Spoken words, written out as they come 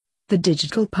The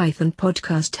Digital Python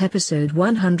Podcast, episode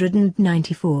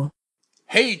 194.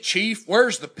 Hey, Chief,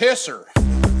 where's the pisser?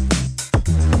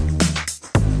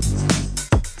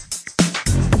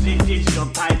 The Digital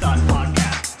Python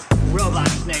Podcast. Robot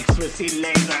snakes with sea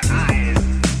laser eyes.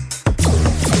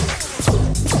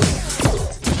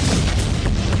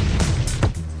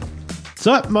 What's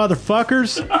up,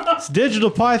 motherfuckers? It's Digital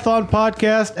Python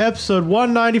Podcast, episode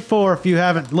 194, if you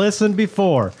haven't listened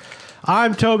before.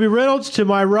 I'm Toby Reynolds. To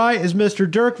my right is Mr.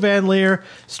 Dirk Van Leer.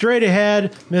 Straight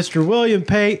ahead, Mr. William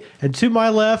Pate. And to my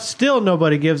left, still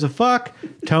nobody gives a fuck,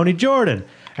 Tony Jordan.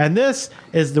 And this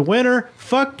is the winter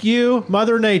Fuck You,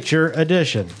 Mother Nature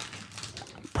edition.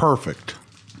 Perfect.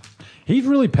 He's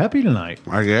really peppy tonight.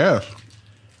 I guess.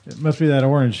 It must be that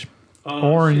orange.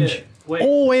 Orange. Wait.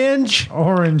 Orange.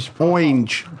 Orange.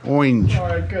 Orange. Oh,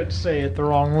 I could say it the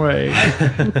wrong way.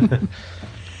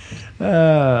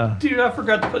 Dude, I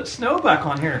forgot to put snow back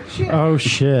on here. Shit. Oh,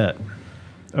 shit.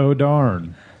 Oh,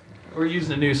 darn. We're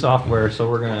using a new software, so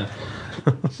we're going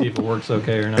to see if it works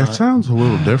okay or It not. sounds a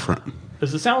little different.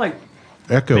 Does it sound like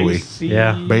Echoey. bassy?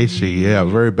 Yeah. Bassy, yeah,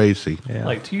 very bassy. Yeah.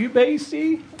 Like too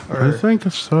bassy? I Or think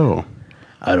so.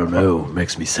 I don't know.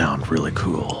 Makes me sound really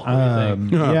cool.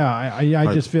 Yeah,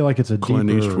 I just feel like it's a Clint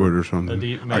Eastwood deeper, or something.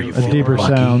 a deeper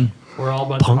Bucky? sound. We're all a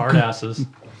bunch of hard asses.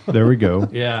 There we go.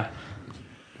 Yeah.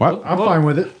 What? I'm fine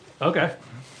with it. Okay.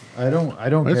 I don't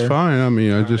It's care. fine. I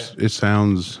mean, it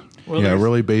sounds, Well, there's-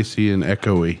 really bassy and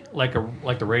echoey. Like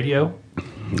the radio?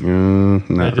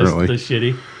 Not Just really. the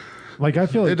shitty. Like, I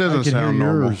feel like It doesn't I can sound hear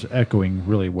normal. yours echoing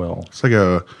really well. It's like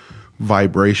a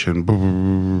vibration.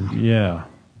 Yeah.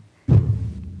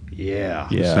 Yeah.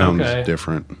 Yeah. Sounds Okay.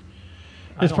 different.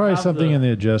 I It's don't probably have something the- in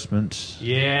the adjustments.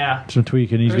 Yeah. Some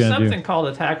tweaking he's There's going to something do. called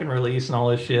attack and release and all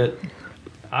this shit.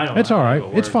 I don't It's know all how right. it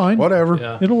It's works. fine. Whatever.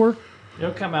 Yeah. It'll work.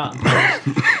 It'll come out in post.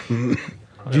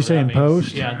 Did you say in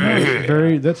post?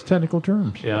 Yeah. That's technical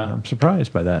terms. Yeah. I'm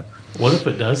surprised by that. What if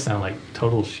it does sound like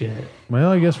total shit?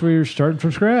 Well, I guess we're starting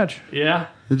from scratch. Yeah.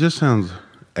 It just sounds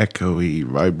echoey,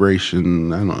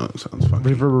 vibration. I don't know. It sounds funky.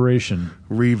 Reverberation.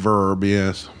 Reverb,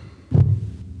 yes.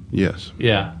 Yes.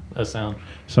 Yeah. That sound.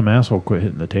 Some asshole quit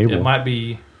hitting the table. It might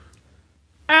be.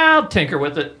 I'll tinker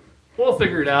with it. We'll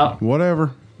figure it out.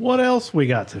 Whatever. What else we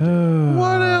got to do?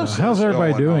 What else? How's is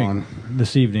everybody going doing on?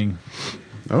 this evening?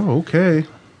 Oh, okay.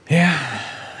 Yeah.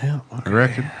 I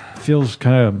reckon. Feels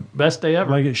kind of Best day ever.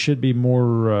 like it should be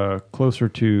more closer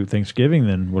to Thanksgiving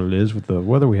than what it is with the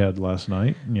weather we had last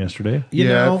night and yesterday. You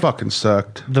Yeah, know, it fucking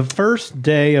sucked. the first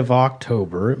day of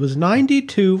October, it was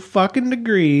 92 fucking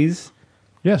degrees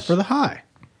Yes. for the high.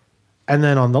 And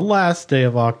then on the last day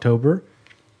of October,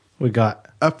 we got,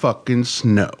 A fucking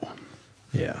snow,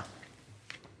 yeah.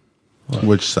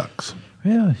 which sucks.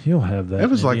 Yeah, you'll have that. It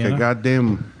was in like a Indiana.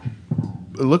 goddamn.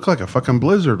 It looked like a fucking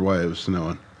blizzard while it was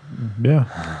snowing. Yeah.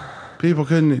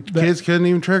 Kids couldn't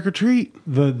even trick or treat.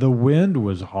 The wind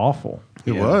was awful.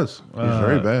 It was. It was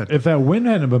very bad. If that wind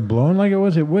hadn't been blowing like it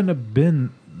was, it wouldn't have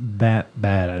been that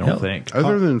bad, I don't think.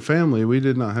 Other than family, we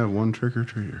did not have one trick or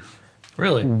treater.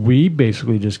 Really? We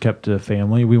basically just kept a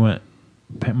family. We went,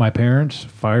 my parents,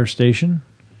 fire station,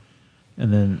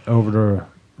 and then over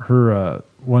to her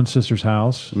one sister's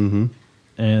house. Mm-hmm.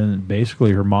 And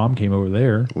basically her mom came over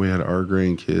there. We had our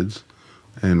grandkids,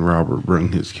 and Robert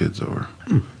brought his kids over,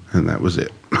 and that was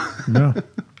it. No.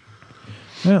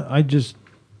 Yeah, I just,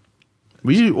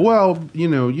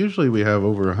 Usually we have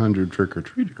over 100 trick or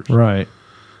treaters, right.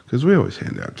 because we always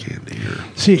hand out candy or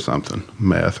See- something,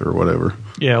 meth or whatever.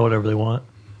 Yeah, whatever they want.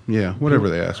 Yeah, whatever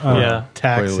they ask for. Yeah.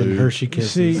 Tax and Prelude. Hershey See,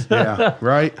 Kisses. Yeah,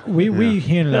 right. we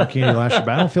handed out candy last year, but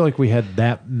I don't feel like we had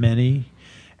that many.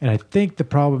 And I think the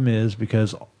problem is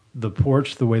because the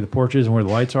porch, the way the porch is and where the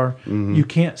lights are, you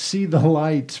can't see the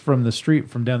lights from the street,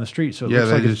 from down the street. So it Yeah, looks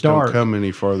they like it's just don't dark. come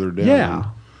any farther down. Yeah.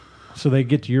 So they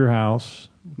get to your house.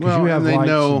 'cause Well, you have and they lights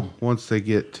know and- once they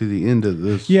get to the end of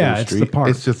this Yeah, little it's the street, park.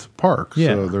 it's just the park,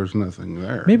 Yeah. so there's nothing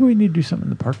there. Maybe we need to do something in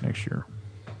the park next year.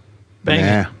 Banging.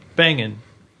 Nah. Banging.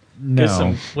 No. Get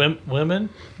some women.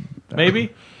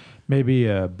 Maybe. Maybe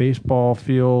a baseball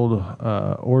field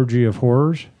orgy of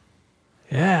horrors.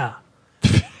 Yeah.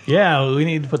 Yeah, we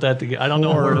need to put that together. I don't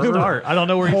know where to start. I don't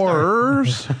know where to start.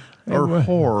 Horrors or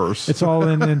horrors. It's all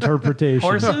in interpretation.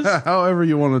 Horses? However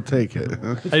you want to take it.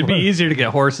 It'd be easier to get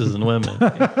horses than women.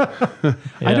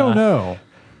 I don't know.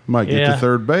 Might get Yeah. to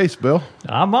third base, Bill.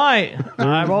 I might.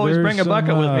 I always there's bring a bucket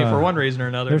some, with me for one reason or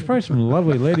another. There's probably some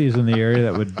lovely ladies in the area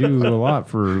that would do a lot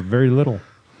for very little.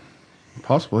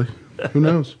 Possibly. Who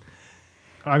knows?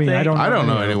 I mean, I don't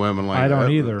know any women like that. I don't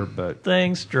but- either, but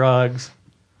Things, drugs.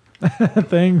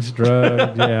 things,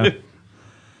 drugs, yeah.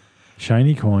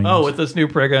 Shiny coins. Oh, with this new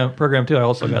program too, I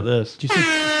also got this. Did you see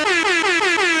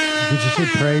Did you say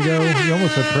Prego? You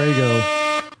almost said Prego.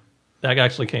 That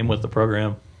actually came with the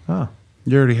program. Huh.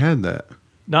 You already had that.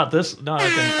 Not this. No, I can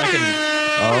do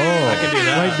Wait,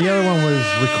 that. the other one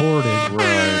was recorded.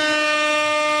 Right.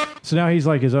 So now he's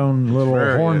like his own little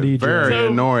horn DJ. Very So-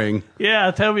 annoying.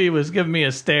 Yeah, Toby was giving me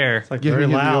a stare. Like Giving very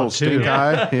you the loud old too. stink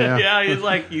eye. Yeah. Yeah, he's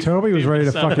like Toby was ready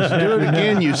to fuck his Do it head.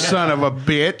 again, you son of a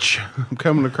bitch. I'm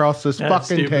coming across this That fucking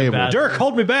stupid table. bastard. Dirk,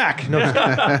 hold me back. No,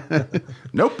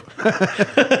 Nope.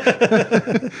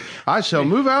 I shall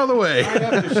move out of the way. I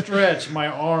have to stretch my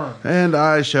arm. And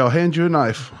I shall hand you a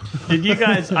knife. Did you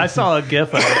guys? I saw a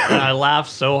GIF of it, and I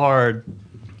laughed so hard.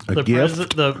 A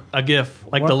gift? A GIF,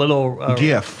 like the little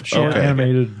GIF. short Okay.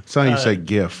 Animated. It's how you say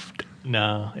gift.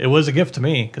 No, it was a gift to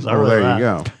me because I Oh, really there you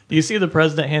laughed. go. Do you see the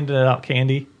president handing out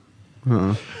candy?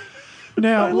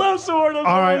 Now, I love so hard. I'm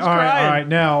all right. crying.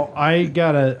 Now I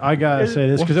gotta say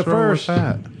this because at What's wrong first, with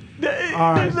that?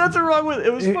 There's nothing wrong with it.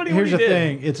 It was funny. here's the what he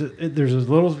did. thing: there's this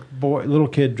little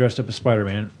kid dressed up as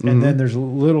Spider-Man, and then there's a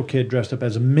little kid dressed up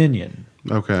as a minion.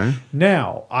 Okay.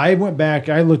 Now I went back,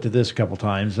 I looked at this a couple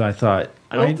times, and I thought,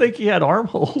 I don't think he had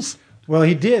armholes. well,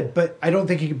 he did, but I don't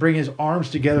think he could bring his arms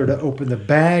together to open the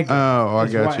bag. Oh, I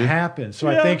is got what you. happened. So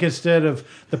Yeah. I think instead of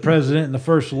the president and the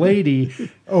first lady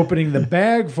opening the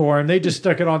bag for him, they just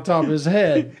stuck it on top of his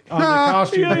head on the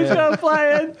costume. Yeah, he's head. not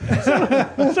flying.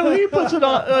 So he puts it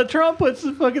on. Trump puts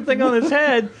the fucking thing on his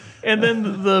head, and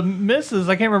then the missus,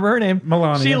 I can't remember her name.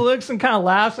 Melania. She looks and kind of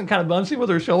laughs and kind of bumps him with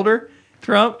her shoulder.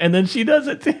 Trump, and then she does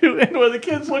it too. And when the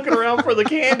kid's looking around for the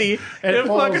candy, And it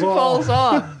falls fucking off. falls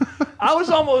off. I was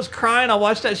almost crying. I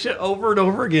watched that shit over and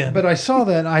over again. But I saw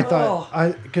that and I thought,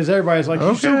 because everybody's like,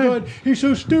 he's so Okay. good, he's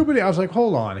so stupid. I was like,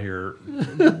 hold on here.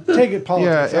 Take it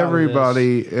politics Yeah, out of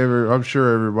everybody, I'm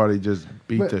sure everybody just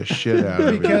beat the shit out of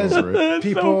him Because over it. That's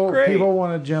this. so great. People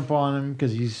want to jump on him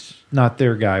because he's not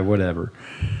their guy, whatever.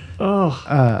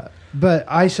 Oh, But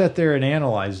I sat there and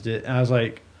analyzed it, and I was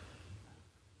like,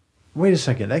 wait a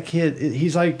second, that kid,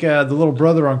 he's like the little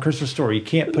brother on Christmas Story. He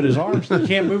can't put his arms, he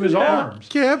can't move his arms.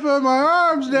 Can't put my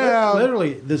arms down.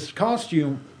 Literally, this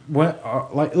costume went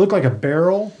it looked like a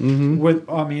barrel with.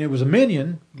 I mean, it was a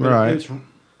minion, but Right. it's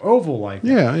oval like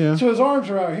that. Yeah, yeah. So his arms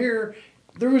are out here.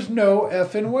 There was no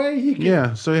effing way he could.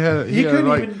 Yeah, so he had couldn't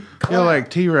like even he had like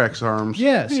T-Rex arms.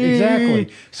 Yes, exactly.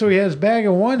 So he has his bag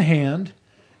in one hand,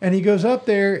 and he goes up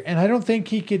there, and I don't think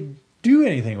he could do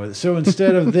anything with it. So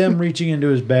instead of them reaching into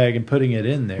his bag and putting it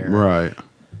in there, Right.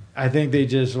 I think they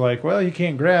just like, well, you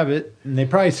can't grab it, and they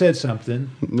probably said something,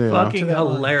 Yeah. fucking that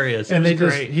one. hilarious. and it they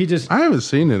was just great. he just I haven't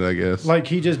seen it, I guess. like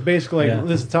he just basically Yeah.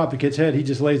 this is the top of the kid's head. He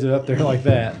just lays it up there like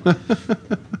that.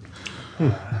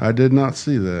 I did not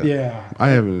see that. Yeah. I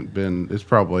haven't been. It's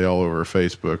probably all over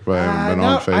Facebook, but I haven't been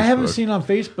on Facebook. I haven't seen on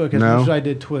Facebook as No? much as I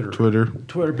did Twitter.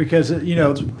 Twitter. Because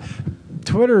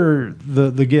Twitter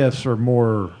the gifs are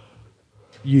more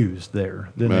used there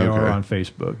than they are Okay. on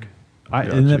Facebook.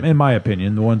 Gotcha. In my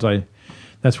opinion, the ones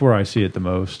that's where I see it the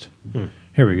most.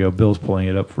 Here we go. Bill's pulling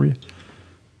it up for you.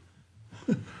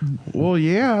 Well,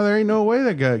 yeah, there ain't no way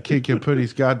that kid can put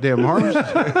his goddamn arms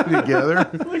together.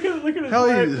 Look at his Hell,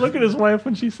 wife. you- Look at his wife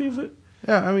when she sees it.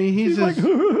 Yeah, I mean he's as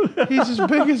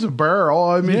big as a barrel.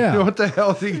 I mean, Yeah. what the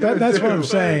hell is he gonna That's do? what I'm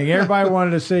saying. Everybody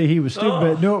wanted to say he was stupid,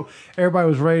 but no, everybody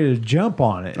was ready to jump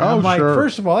on it. And Oh, I'm like, sure.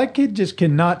 first of all, that kid just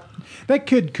cannot. That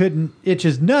kid couldn't itch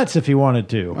his nuts if he wanted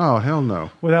to Oh hell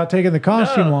no, without taking the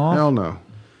costume off. hell no.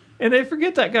 And they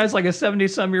forget that guy's like a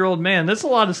 70-some-year-old man. There's a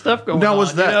lot of stuff going Now on.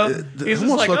 was that? You know? It He's just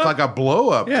almost looked "Oh, like a blow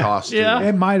up Yeah. costume. Yeah.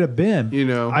 It might have been. You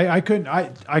know. I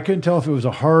couldn't tell if it was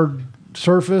a hard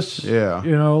surface. Yeah.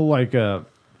 You know, like I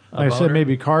said, boner?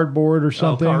 maybe cardboard or Oh,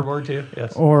 something. cardboard too.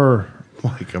 Yes. Or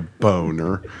Like a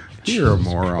boner. You're a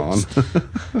moron.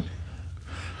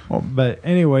 but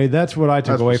anyway, that's what I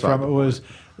took That's away beside from the it was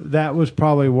that was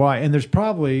probably why. And there's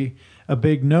probably a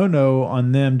big no-no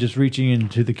on them just reaching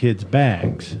into the kids'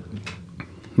 bags.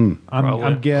 Probably.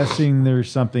 I'm guessing there's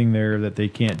something there that they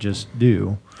can't just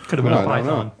do. Could have been Well, a I don't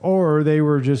python. know. Or they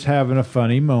were just having a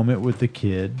funny moment with the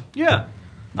kid. Yeah.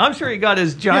 I'm sure he got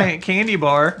his giant candy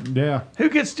bar. Yeah. Who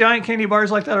gets giant candy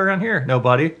bars like that around here?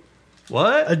 Nobody.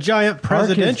 What? A giant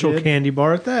presidential did. candy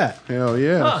bar at that. Hell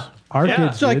yes. Huh. Our Yeah.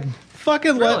 kids It's like, did.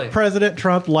 fucking Really? let President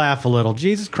Trump laugh a little.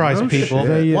 Jesus Christ, No people. shit.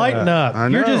 They, Lighten up. I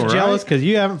You're know, just jealous right? because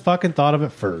you haven't fucking thought of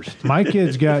it first. My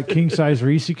kids got king size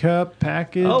Reese cup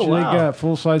package. Oh, wow. They got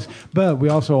full size, but we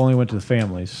also only went to the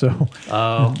families, so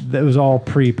Oh, that was all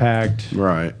pre-packed.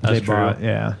 Right. that's They true. bought,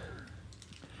 yeah.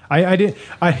 I didn't.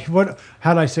 How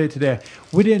did I say it today?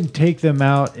 We didn't take them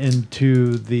out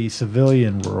into the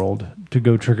civilian world to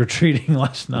go trick or treating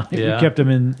last night. Yeah. We kept them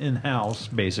in house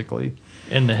basically.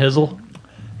 In the hizzle.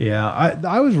 Yeah,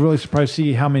 I was really surprised to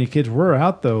see how many kids were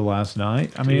out though last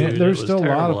night. I mean, Dude, there's it was still a lot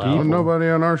terrible of out. people. Well, nobody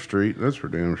on our street. That's for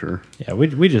damn sure. yeah.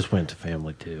 We just went to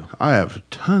family too. I have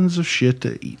tons of shit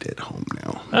to eat at home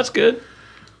now. That's good.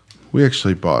 We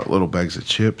actually bought little bags of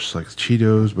chips, like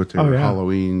Cheetos, but they Oh, were yeah.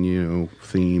 Halloween,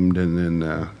 themed, and then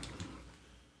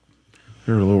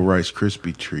there were little Rice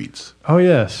Krispie treats. Oh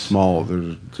yes, Small.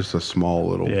 There's just a small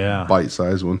little Yeah.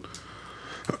 bite-sized one.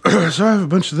 So I have a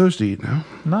bunch of those to eat now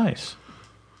nice.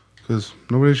 because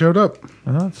nobody showed up.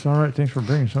 Well, that's all right. Thanks for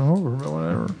bringing some over, but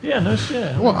whatever. Yeah, no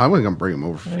shit. Well, I wasn't gonna bring them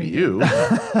over for you.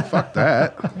 Fuck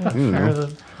that. You Share know.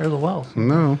 the wealth.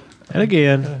 No. And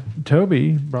again,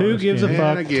 Toby, brought who us gives a candy.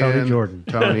 fuck? And again, Tony Jordan.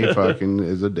 Tony fucking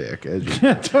is a dick. As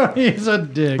you Tony is a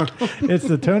dick. It's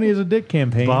the Tony is a dick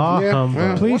campaign. Bah Yeah, humbug.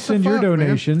 well, Please what the send your fuck, man?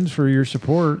 donations for your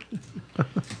support.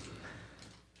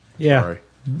 Yeah, Sorry.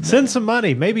 send some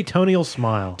money. Maybe Tony will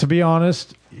smile. To be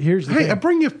honest, here's the Hey, I thing.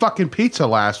 bring you fucking pizza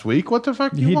last week. What the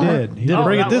fuck do you He want? did. He Didn't did.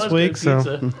 bring it that this was week, good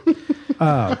so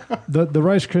pizza. The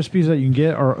Rice Krispies that you can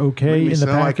get are okay Make me in the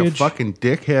sound like a package. fucking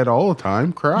dickhead all the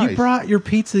time. Christ. you brought your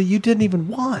pizza that you didn't even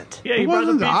want. Yeah, It you brought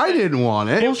the wasn't. pizza. I didn't want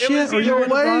it. was Bullshit. Or either you the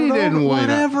wouldn't have lady brought it didn't over. want it.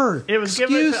 Whatever. It was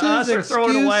given to us or throw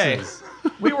it away. excuses.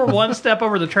 We were one step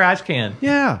over the trash can.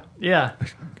 Yeah. Yeah.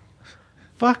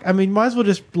 Fuck. I mean, might as well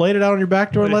just lay it out on your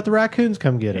back door and let the raccoons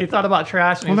come get He it. thought about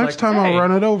trash. And Well, he's next like, time hey, I'll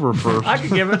run it over first. I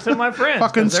could give it to my friends.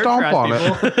 Fucking 'cause they're stomp trash on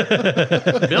it.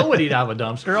 people. Bill would eat out of a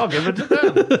dumpster. I'll give it to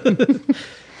them.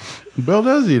 Bill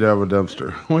does eat out of a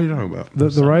dumpster. What are you talking about? The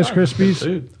Rice Sometimes it's good Krispies,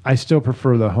 food. I still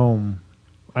prefer the home.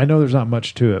 I know there's not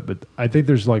much to it, but I think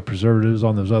there's like preservatives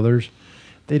on those others.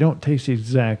 They don't taste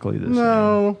exactly the same.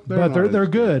 No, But not they're as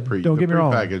good. Don't get me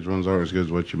wrong. The packaged ones aren't as good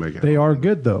as what you make. At They home. are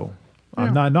good though.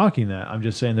 I'm not knocking that. I'm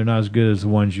just saying they're not as good as the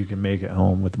ones you can make at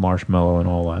home with marshmallow and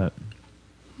all that.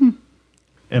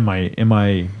 Am I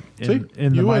See,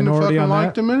 in the you wouldn't have minority fucking on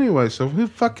liked that? them anyway. So who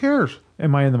the fuck cares?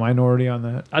 Am I in the minority on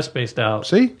that? I spaced out.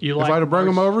 See, You if like I'd have brought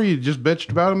them yours? over, you just bitched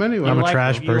about them anyway. I'm You a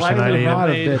trash you person, the I ate 'em. Not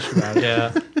a homemade- bitch about it.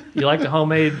 Yeah. You like the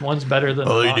homemade ones better than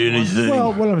the bought ones?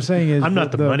 Well, what I'm saying is I'm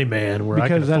not the money man where I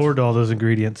can because that's- afford all those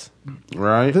ingredients.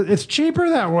 right? It's cheaper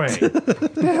that way.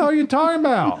 What the hell are you talking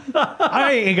about?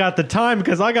 I ain't got the time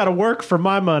because I got to work for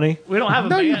my money. We don't have a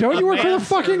No, you man- don't. a You work for the man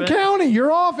fucking service. county.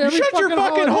 You're off every Shut your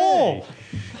fucking holiday. hole.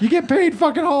 You get paid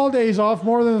fucking holidays off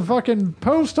more than the fucking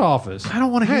post office. I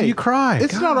don't want to hear you cry.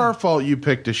 It's not our fault you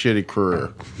picked a shitty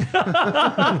career.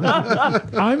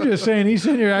 I'm just saying he's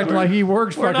sitting here acting like he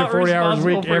works We're fucking not 40 hours a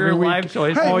responsible week for every your week. life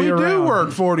choice. Hey, all we year do round.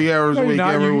 work 40 hours No, a you're week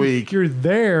not. every You- week. You're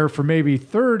there for maybe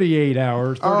 38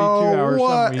 hours, 32 hours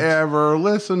some weeks. whatever.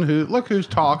 Listen, look who's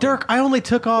talking. Dirk, I only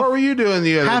took off. What were you doing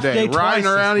the other half day? day twice Riding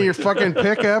this around in your week. fucking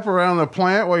pickup around the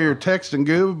plant while you're texting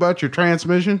Goob about your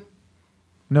transmission?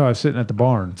 No, I was sitting at the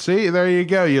barn. See, there you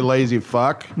go, you lazy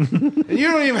fuck. And you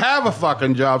don't even have a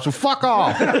fucking job, so fuck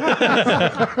off.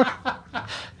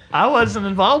 I wasn't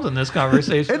involved in this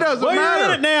conversation. It doesn't Well, you're in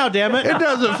matter. it now, damn it. It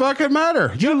doesn't fucking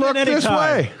matter. You look in this anytime.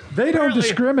 way. They don't Apparently-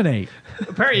 discriminate.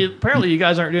 Apparently, you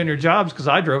guys aren't doing your jobs because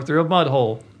I drove through a mud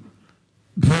hole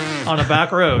on a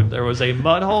back road. There was a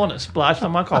mud hole and it splashed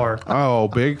on my car. Oh,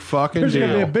 big fucking There's going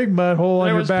to be a deal. big mud hole on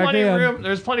There your was back plenty of end. room.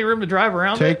 There's plenty of room to drive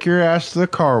around. Take your ass to the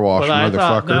car wash, But I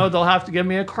thought, motherfucker. no, they'll have to give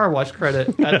me a car wash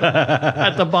credit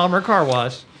at the Bomber Car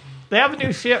Wash. They have a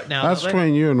new ship now. That's don't they?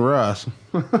 between you and Russ.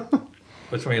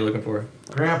 Which one are you looking for?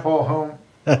 Grandpa home.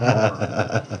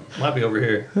 Might be over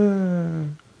here.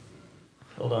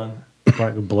 Hold on.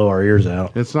 Might blow our ears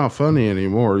out. It's not funny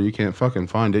anymore. You can't fucking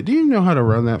find it. Do you know how to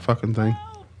run that fucking thing?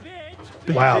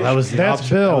 Wow, that was the That's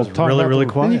option. Bill That was talking really, about really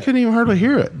the- And you quiet. couldn't even hardly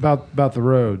hear it. About the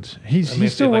roads. He's me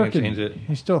see still if I can working. change it.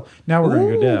 He's still now we're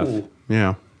gonna go deaf. Ooh.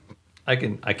 Yeah, I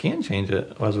can change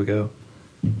it as we go.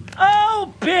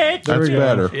 that's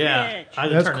better. Yeah, I had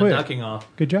to That's turn quick. the ducking off.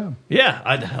 Good job. Yeah,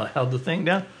 I held the thing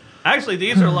down. Actually,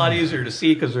 these are a lot easier to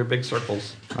see because they're big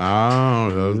circles.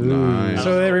 Oh, that's nice.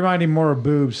 So they remind him more of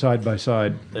boobs side by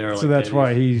side. They are So like that's babies.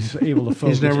 why he's able to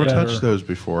focus. He's never better. touched those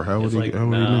before. How would It's he? like, How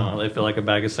would he know? no, they feel like a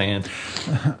bag of sand.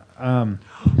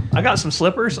 I got some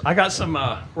slippers. I got some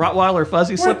Rottweiler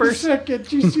fuzzy Wait a slippers.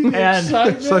 second, you see the And-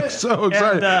 excitement? It's like so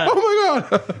excited. And, Oh my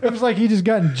god! It was like he just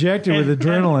got injected with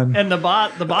adrenaline. And the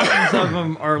bottoms of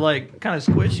them are like kind of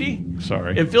squishy.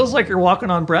 Sorry. It feels like you're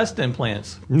walking on breast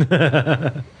implants.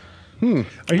 Are you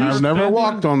I've never spending-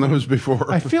 walked on those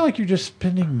before. I feel like you're just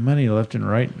spending money left and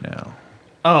right now.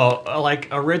 Oh, like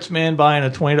a rich man buying a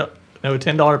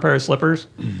 $10 pair of slippers.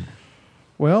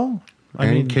 Well, I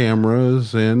and mean,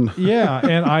 cameras and yeah,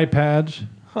 and iPads.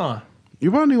 Huh? you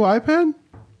bought a new iPad?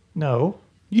 No.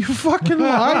 You fucking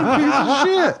lying piece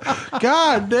of shit.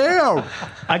 God damn.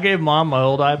 I gave Mom my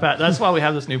old iPad. That's why we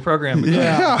have this new program.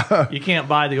 Yeah. You can't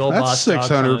buy the old That's box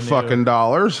stocks on $600 the new- fucking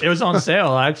dollars It was on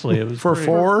sale, actually. It was for free.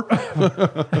 4.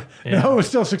 Yeah. No, it's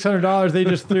still $600. They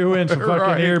just threw in some fucking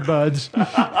Right. earbuds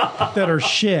that are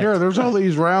shit. Here, there's all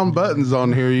these round buttons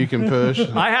on here you can push.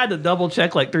 I had to double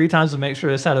check like 3 times to make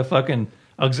sure this had a fucking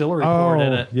auxiliary port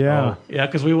in it. yeah. Yeah,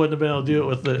 because we wouldn't have been able to do it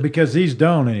with the. Because these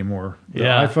don't anymore. The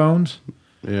Yeah. iPhones,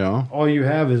 Yeah. all you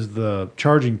have is the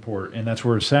charging port, and that's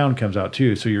where the sound comes out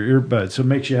too. So your earbuds. So it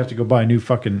makes you have to go buy new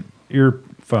fucking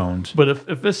earphones. But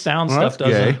if this sound Well, stuff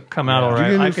that's doesn't gay. come out all Did you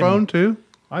right, get a I new can, phone too?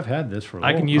 I've had this for a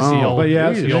I while. can use the old, but yeah,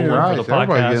 it's the old new. one Right. for the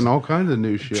Everybody podcast. getting all kinds of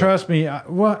new shit. Trust me.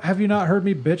 What have you not heard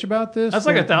me bitch about this? That's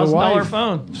like The $1,000 wife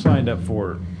phone. Signed up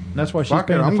for it. That's why she's Fuck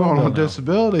it, paying I'm the phone going bill on now.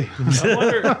 disability. I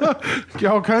wonder,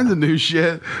 Get all kinds of new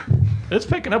shit. it's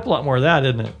picking up a lot more of that,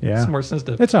 isn't it? Yeah. It's more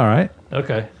sensitive. It's all right.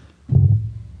 Okay.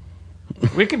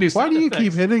 We can do. Why sound do you effects.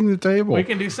 keep hitting the table? We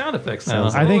can do sound effects now.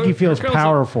 I think he feels Here comes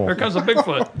powerful. Here comes a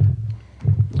Bigfoot.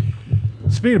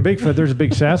 Speaking of Bigfoot, there's a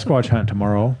big Sasquatch hunt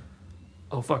tomorrow.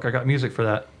 Oh fuck! I got music for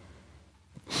that.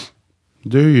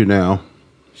 Do you now?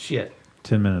 Shit.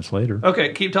 10 minutes later.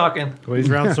 Okay, keep talking. Well, these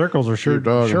round circles are Keep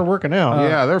talking. sure working out.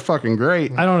 Yeah, they're fucking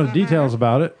great. I don't know the details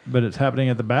about it, but it's happening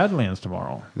at the Badlands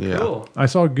tomorrow. Yeah. Cool. I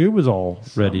saw Goob was all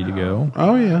ready to go.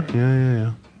 Oh yeah,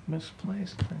 yeah.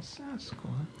 Misplaced Sasquatch.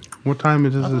 What time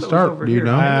does thought it it was start? over Do you here.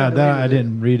 know? I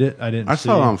didn't read it. I didn't. I see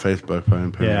saw it it. on Facebook. I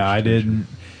didn't pay Yeah, much I attention. didn't.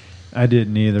 I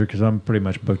didn't either because I'm pretty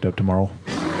much booked up tomorrow.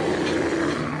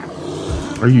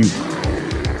 Are you?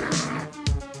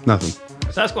 Nothing.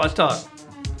 Sasquatch talk.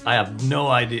 I have no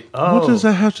idea. Oh, What does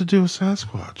that have to do with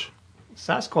Sasquatch?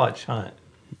 Sasquatch hunt.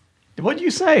 What'd you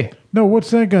say? No,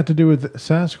 what's that got to do with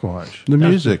Sasquatch? The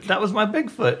music. That was my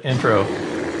Bigfoot intro.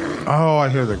 Oh, I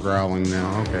hear the growling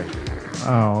now. Okay. Oh,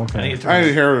 I okay. need to I turn,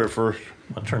 didn't hear it at first.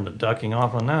 I'll turn the ducking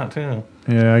off on that too.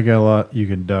 Yeah, I got a lot you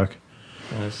can duck.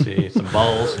 Let's see, some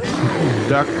balls.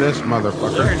 Duck this There,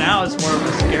 motherfucker. now it's more of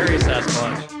a scary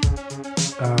Sasquatch.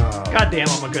 God damn,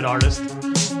 I'm a good artist.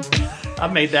 I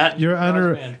made that. You're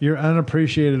Man. you're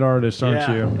unappreciated artist, aren't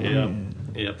Yeah, you?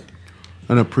 Yep. Yep.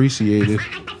 Unappreciated.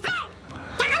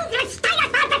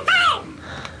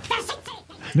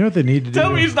 You know what they need to do?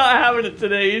 Toby's not having it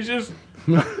today. He's just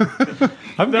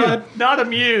I'm good. not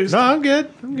amused. No, I'm good.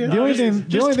 I'm good. The only thing,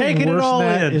 the only thing taking it worse all than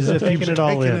that in. is if Taking you it all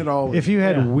Taking in. it all. if you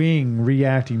had Yeah. Wing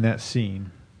reacting that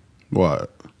scene,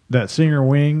 What? that singer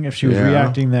Wing, if she was Yeah.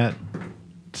 reacting that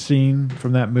scene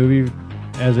from that movie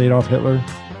as Adolf Hitler.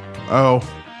 Oh,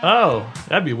 Oh,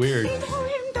 that'd be weird.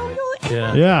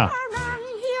 Yeah. Yeah.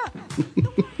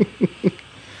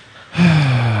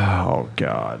 Oh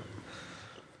God.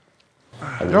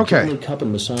 okay. Cup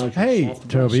and massage Hey, soft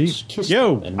Toby. breasts, kiss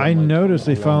Yo, them, and I rub my noticed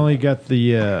they tongue finally along. got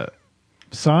the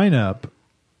sign up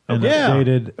and yeah.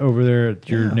 updated over there at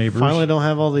your neighbors. Finally, don't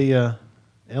have all the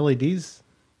LEDs.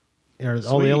 Or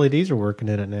all the LEDs are working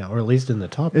in it now, or at least in the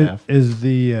top half. Is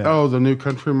the Oh, the new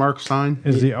country mark sign.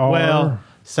 is the R? Well,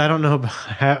 so I don't know.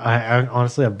 I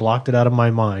honestly have blocked it out of my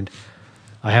mind.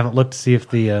 I haven't looked to see if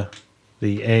the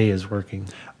A is working.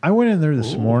 I went in there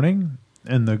this morning,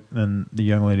 and the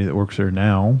young lady that works there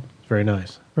now, It's very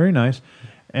nice. very nice,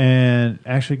 and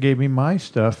actually gave me my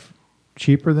stuff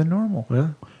cheaper than normal. Yeah.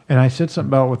 And I said something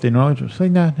about what they normally do. She's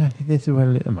like, no, this is what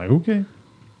it is. I'm like, okay.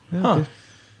 Huh.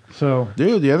 So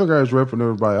Dude, the other guy's ripping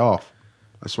everybody off.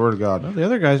 I swear to God. Well, the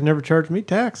other guys never charged me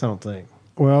tax. I don't think.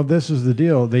 well, this is the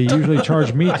deal. They usually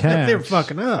charge me tax, They were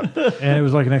fucking up. and it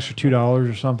was like an extra $2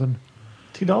 or something.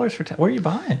 $2 for tax. What are you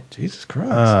buying? Jesus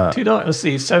Christ! $2. Let's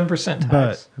see, 7% tax.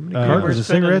 But How many cartons we're of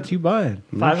spending cigarettes you buying?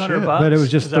 $500 shit. bucks. but it was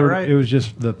just Is that right? it was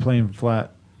just the plain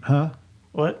flat. Huh?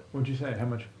 What? What'd you say? How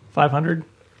much? 500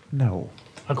 No,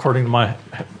 according to my your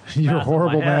math in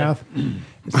horrible my head. math.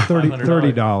 It's $30.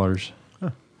 $30.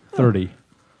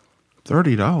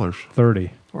 $30.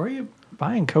 30. Where are you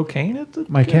buying cocaine at the?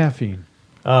 My caffeine.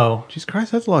 Oh, Jesus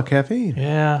Christ, that's a lot of caffeine.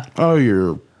 yeah. Oh,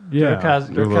 you're. Yeah. Dirk has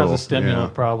They're a little, stimulant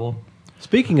yeah. problem.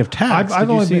 Speaking of tax, I've did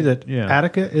you only see been- that yeah.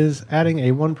 Attica is adding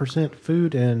a 1%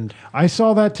 food and I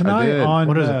saw that tonight did. on.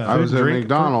 What is it? I was at drink,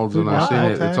 McDonald's food and I and seen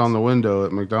alcohol it. tax? It's on the window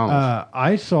at McDonald's.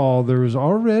 I saw there was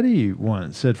already one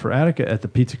that said for Attica at the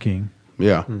Pizza King.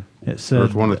 yeah. It said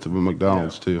There's one at the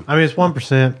McDonald's too. I mean, it's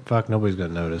 1%. Fuck, nobody's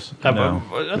gonna notice. No.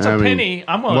 That's I a mean, penny.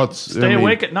 I'm gonna what's- stay I mean,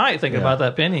 awake at night thinking about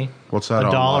that penny. What's that?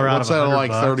 $1 on, out What's of that 100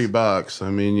 like? bucks. $30. I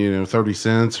mean, 30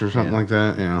 cents or something like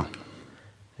that. Yeah.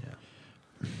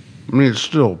 I mean, it's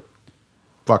still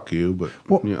fuck you, but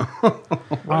yeah. all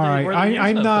right.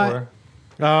 I'm not.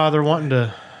 They're wanting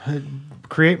to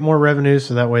create more revenue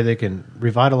so that way they can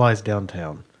revitalize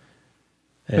downtown.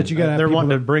 But you gotta have they're people wanting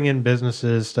that- to bring in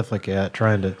businesses, stuff like that,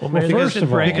 trying to. Well, maybe first they should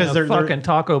of all- bring because a they're fucking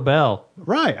Taco Bell.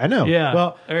 Right, I know. Yeah,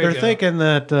 Well, there you they're go. thinking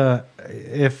that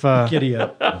if Giddy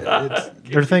up.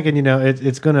 they're thinking,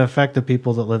 it's going to affect the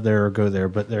people that live there or go there,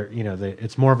 but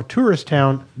it's more of a tourist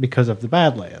town because of the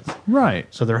Badlands. Right.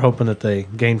 So they're hoping that they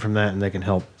gain from that and they can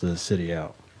help the city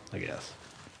out, I guess.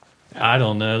 I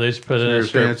don't know. They just put it in You're a saying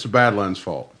strip. it's the Badlands'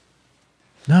 fault.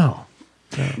 No.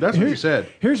 That's what you said.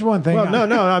 Here's one thing. Well,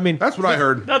 no. I mean, That's what I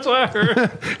heard. That's what I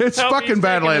heard. It's How fucking he's taking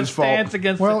Badlands' a stance fault.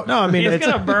 Against Well, no, I mean, he's it's-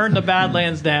 going to burn the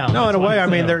Badlands down. no, in That's a what way, I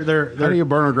he's mean, saying. How do you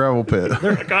burn a gravel pit?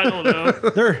 I don't know.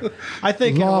 they're. I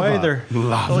think in a way Lava. they're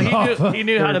Well, he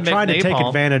knew how to make trying to take napalm.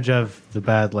 advantage of the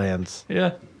Badlands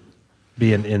Yeah.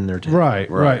 being in their town.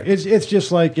 Right. It's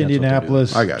just like what they do.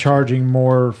 Indianapolis I got you. charging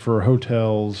more for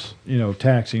hotels,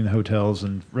 taxing the hotels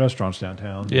and restaurants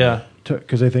downtown. Yeah.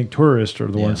 Because they think tourists are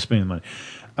the Yeah. ones spending money.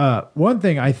 One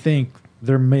thing I think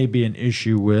there may be an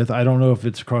issue with, I don't know if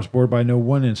it's across board, but I know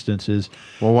one instance is,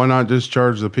 Well, why not just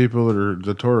charge the people that are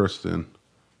the tourists then?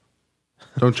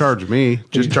 Don't charge me.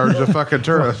 Just charge the fucking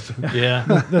tourists. Yeah.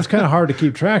 that's kind of hard to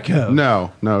keep track of.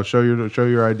 No. Show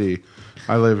your ID.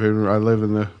 I live in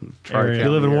the Tri-County You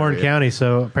live in Warren area. County,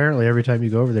 so apparently every time you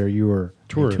go over there, you are a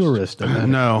tourist.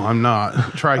 No, I'm not.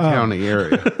 Tri-County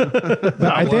area.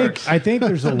 I think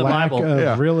there's a the lack Bible. of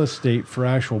Yeah. real estate for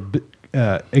actual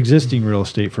existing real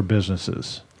estate for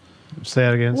businesses. Say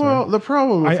that again. Well, the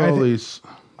problem with I all thi- these.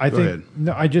 I Go think ahead.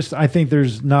 no. I think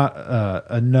there's not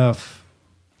enough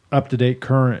up to date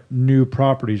current new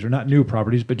properties, or not new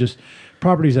properties, but just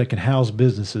properties that can house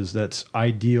businesses. That's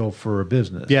ideal for a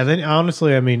business. Yeah, then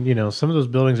honestly, I mean, some of those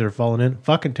buildings that are falling in,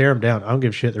 fucking tear them down. I don't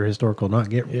give a shit. They're historical. Not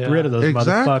get rid of those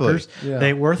Exactly. motherfuckers. Yeah. They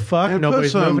ain't worth fuck. And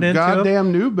Nobody's put some moving into them.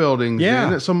 goddamn new buildings Yeah.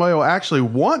 in that somebody will actually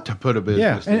want to put a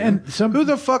business in. and some- Who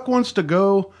the fuck wants to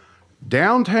go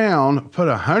downtown, put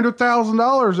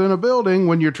 $100,000 in a building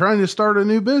when you're trying to start a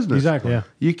new business? Exactly. Yeah.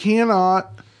 You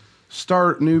cannot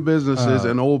start new businesses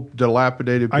in old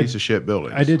dilapidated piece of shit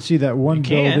buildings. I did see that one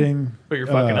Can, building, but you're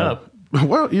fucking up.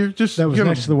 Well, you're just that was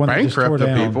gonna next to the one that just tore bankrupt the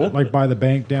down, people. like by the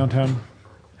bank downtown,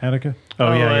 Hanukkah.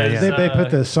 Oh, yeah. it's, They put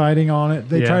the siding on it.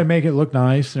 They Yeah. try to make it look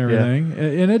nice and everything,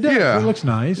 and it does. Yeah. It looks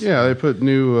nice. Yeah, they put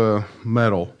new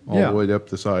metal all Yeah. the way up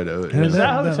the side of it. And Is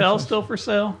that- that hotel still for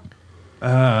sale?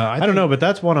 I don't know, but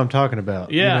that's what I'm talking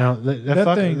about. Yeah.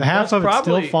 That thing- the half that's of it's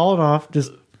probably- still falling off.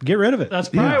 Just get rid of it. That's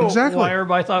probably Yeah, exactly. why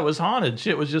everybody thought it was haunted.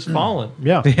 Shit was just falling.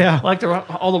 yeah. Yeah. Like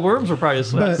all the worms were probably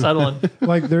just settling.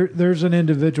 Like there's an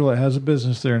individual that has a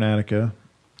business there in Attica,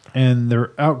 and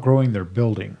they're outgrowing their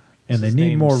building, and they His need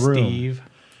name's more room. Steve.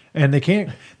 And they can't.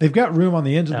 They've got room on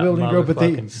the ends of the That building, grow, but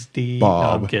they. motherfucking Steve. Bob.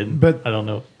 No, I'm kidding. But- I don't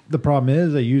know. The problem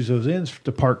is they use those ends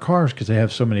to park cars because they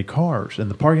have so many cars,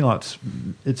 and the parking lot's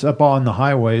it's up on the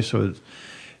highway, so it's,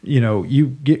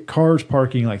 you get cars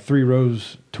parking like 3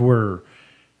 rows to where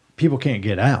people can't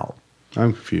get out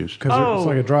I'm confused. because it's Oh.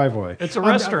 like a driveway. It's a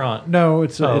restaurant. No,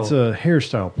 it's Oh. a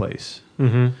hairstyle place.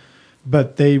 Mm-hmm.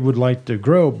 But they would like to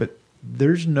grow, but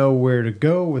there's nowhere to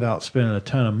go without spending a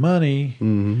ton of money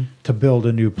to build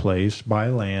a new place, buy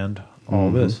land, all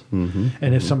this. And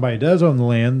if somebody does own the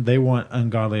land, they want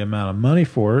ungodly amount of money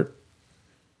for it.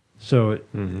 So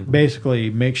it basically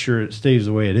makes sure it stays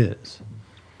the way it is.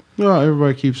 Well,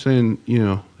 everybody keeps saying, they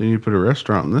need to put a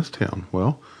restaurant in this town.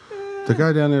 Well, the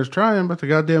guy down there is trying, but the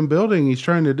goddamn building he's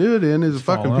trying to do it in is a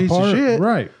fucking falling piece apart. of shit.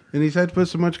 Right. And he's had to put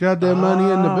so much goddamn money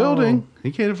in the building,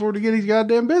 he can't afford to get his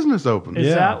goddamn business open.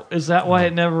 Is that why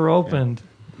it never opened?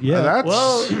 Yeah. That's,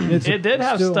 Well, It's it did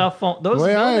have still- stuff on those The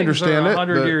way I buildings understand are it,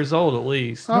 100 but- years old at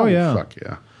least. oh, yeah. fuck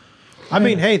yeah. I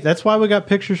mean, hey, that's why we got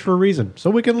pictures for a reason, so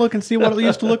we can look and see what it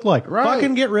used to look like. Right.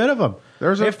 Fucking get rid of them.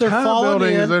 There's a if they're ton of falling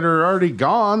buildings in, that are already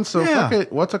gone, so Yeah. fuck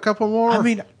it. What's a couple more? I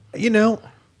mean,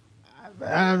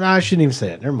 I shouldn't even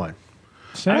say it. Never mind.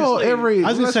 well, actually, I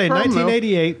was going to that's say the problem, though.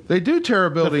 1988. They do tear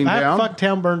a building That down. fuck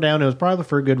town burned down. It was probably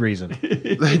for a good reason.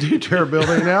 They do tear a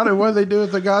building down, and what do they do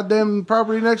with the goddamn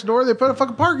property next door? They put a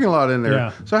fucking parking lot in there.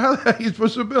 Yeah. So how the heck are you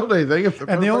supposed to build anything? If they put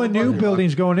And a the only fucking new parking lot?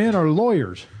 buildings going in are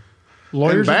lawyers.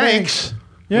 And banks.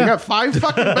 Yeah. We got 5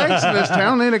 fucking banks in this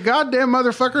town. Ain't a goddamn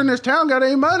motherfucker in this town got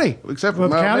any money except for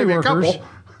Well, county maybe workers.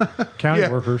 a couple. County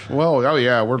Yeah. workers. Well, oh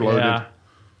yeah, we're loaded. Yeah.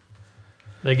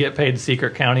 They get paid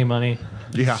secret county money.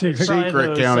 Yeah, Secret secret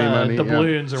Those, county money. yeah.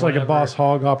 doubloons or It's like a whatever. boss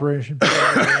hog operation.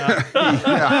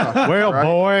 Yeah. Well,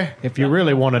 boy, if you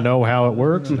really want to know how it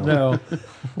works, No.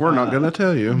 We're not going to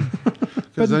tell you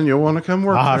because then you'll want to come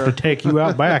work I'll there. have to take you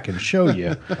out back and show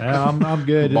you. I'm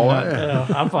good. Boy. Yeah,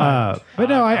 I'm fine. But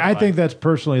no, I think that's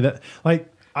personally that.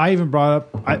 Like I even brought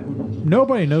up.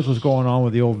 Nobody knows what's going on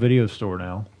with the old video store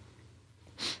now.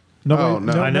 Nobody, Oh,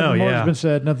 no. no, I know, nothing more yeah. has been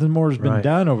said. Nothing more has been Right.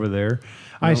 done over there.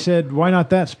 I said, why not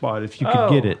that spot if you could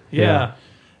get it? Yeah.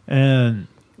 And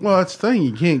Well, that's the thing.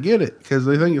 You can't get it because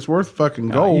they think it's worth fucking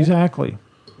gold. exactly.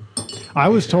 I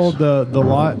was told the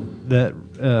lot that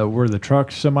where the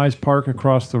trucks semis park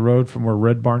across the road from where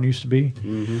Red Barn used to be,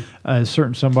 a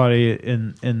certain somebody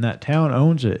in that town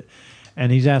owns it,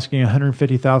 and he's asking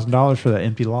 $150,000 for that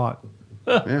empty lot.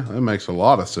 Yeah, that makes a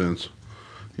lot of sense.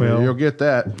 Well- You'll get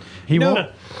that. He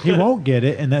won't get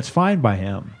it, and that's fine by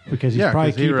him because he's Yeah,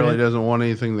 probably because he keeping really it. doesn't want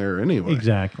anything there anyway.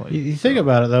 Exactly. You think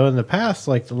about it though, in the past,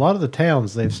 like a lot of the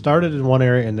towns, they've started in one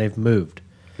area and they've moved.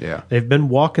 Yeah. They've been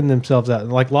walking themselves out.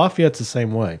 Like Lafayette's the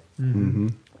same way. Mm-hmm.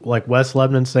 Like West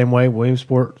Lebanon, same way.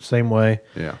 Williamsport, same way.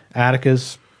 Yeah.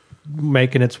 Attica's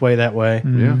making its way that way.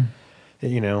 Yeah.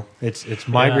 You know, it's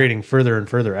migrating further and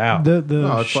further out. The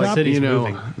No, it's shop, like, city's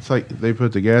moving. It's like they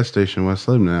put the gas station in West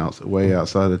Lebanon way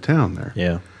outside of town there.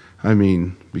 Yeah. I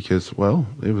mean, because, well,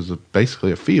 it was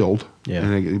basically a field. Yeah.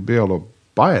 And you'd be able to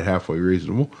buy it halfway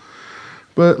reasonable.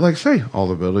 But like I say, all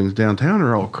the buildings downtown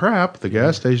are all crap. The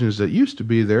gas stations that used to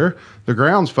be there, the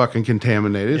ground's fucking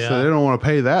contaminated, so Yeah. they don't want to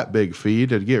pay that big fee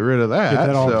to get rid of that. get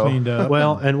that all so, cleaned up.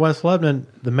 Well, and West Lebanon,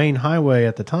 the main highway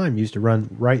at the time used to run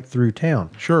right through town.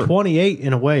 Sure. 28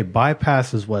 in a way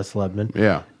bypasses West Lebanon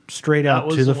yeah. straight That out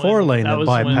was to the when- 4-lane that was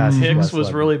bypasses when Hicks West was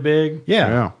Lebanon. really big. Yeah.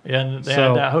 Yeah. Yeah, and they So-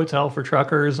 had that hotel for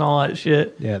truckers and all that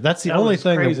shit. Yeah, that's the That only was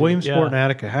thing crazy, that Williamsport yeah. and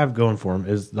Attica have going for them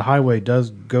is the highway does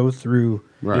go through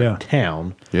Right. Yeah.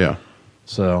 town. Yeah.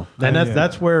 So and yeah.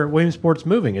 that's where Williamsport's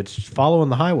moving. It's following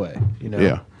the highway. You know,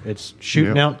 Yeah. it's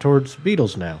shooting Yep. out towards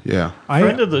Beatles now. Yeah.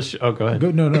 Friend of the show. Oh, go ahead.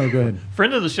 no, go ahead.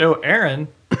 Friend of the show, Aaron,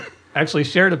 actually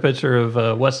shared a picture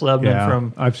of West Lebanon Yeah,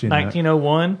 from I've seen that.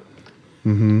 1901.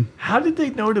 Mm-hmm. How did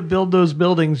they know to build those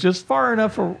buildings just far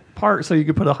enough apart so you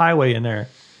could put a highway in there?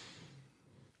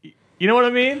 You know what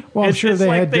I mean? Well, I'm It's- sure it's they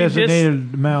like had they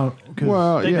designated amount. 'Cause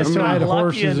Well, They yeah, just I mean, got had lucky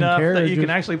horses and enough that you carriages. can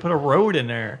actually put a road in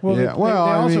there. Well, Yeah, well,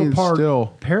 they I also mean, parked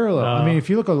still- parallel. I mean, if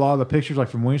you look at a lot of the pictures, like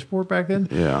from Williamsport back then,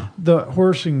 Yeah. the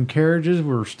horse and carriages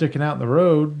were sticking out in the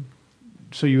road,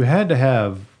 so you had to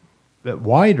have that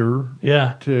wider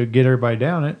Yeah. to get everybody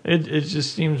down it. It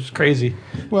just seems crazy.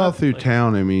 Well, through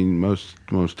town, I mean, most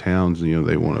towns,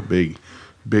 they want a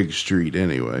big street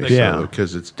anyway. Yeah.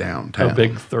 Because it's downtown. A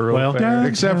big thoroughfare.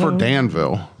 Except for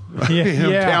Danville.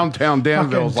 Yeah. Downtown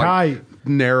Danville's Fucking like tight.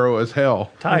 narrow as hell.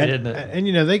 tight, isn't it?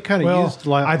 And they kind of Well, used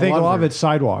like I think a lot of their- it's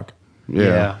sidewalk.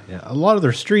 Yeah. yeah. A lot of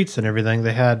their streets and everything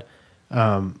they had.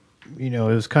 It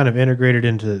was kind of integrated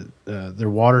into their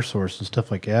water source and stuff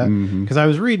like that. Because I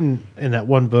was reading in that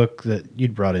one book that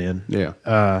you'd brought in.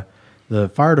 Yeah. The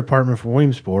fire department for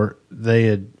Williamsport,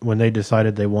 when they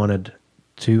decided they wanted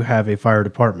to have a fire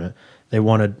department, they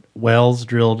wanted wells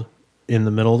drilled in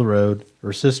the middle of the road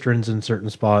or cisterns in certain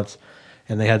spots,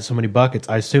 and they had so many buckets.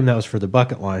 I assume that was for the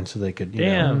bucket line, so they could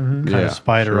Damn. kind Yeah, of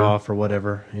spider sure. off or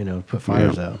whatever, put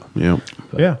fires yeah. out. Yeah.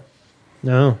 Yeah.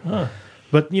 No.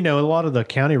 But, a lot of the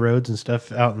county roads and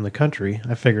stuff out in the country,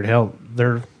 I figured, hell,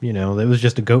 it was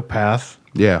just a goat path,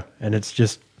 Yeah. and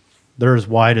they're as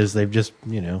wide as they've just,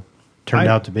 turned I-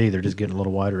 out to be. They're just getting a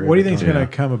little wider. What do you every think's time. going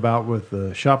to come about with the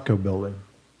Shopco building?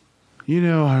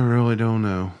 I really don't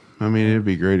know. I mean, it'd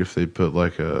be great if they put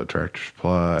like a Tractor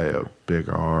Supply, a Big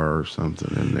R or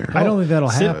something in there. I don't think that'll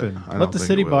Sit- happen. I don't Let the think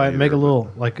city it will buy it, make a either,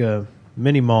 little, like a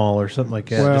mini mall or something like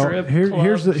that. Well, Strip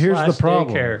here's the club /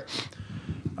 problem. daycare.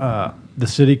 The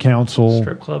city council,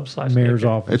 Strip club / mayor's daycare.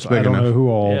 office. It's big I don't enough. know who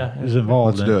all Yeah. is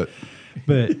involved Let's in do it. it.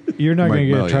 But you're not going to Make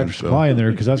get a millions, Tractor so. Supply in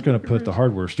there because that's going to put the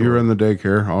hardware store You're in the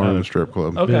daycare, I'll run a strip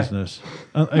club. Okay. business,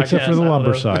 except for guess the I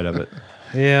lumber would. side of it.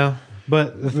 Yeah.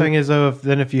 But the thing is, though,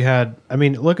 if you had,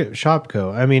 look at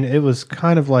Shopco. It was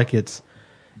kind of like it's,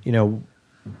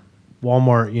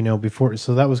 Walmart, before.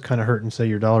 So that was kind of hurting, say,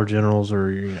 your Dollar Generals or,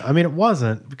 it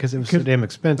wasn't because it was so damn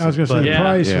expensive. I was going to say but, the Yeah.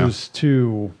 price Yeah. was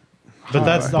too. but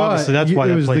that's But obviously that's why it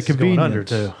that was the place is going under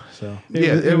convenience. too. So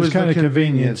It was kind the of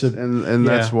convenience. and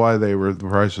that's Yeah. why the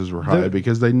prices were high, The-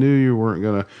 because they knew you weren't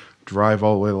going to drive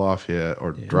all the way to Lafayette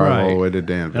or drive all Right. the way to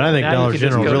Danville. and I think Now you Dollar can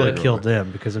just General go really to- killed them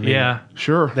because Yeah.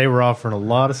 Sure. they were offering a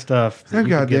lot of stuff that They've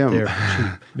you could get goddamn- there for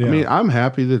cheap. Yeah. I mean, I'm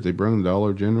happy that they bring the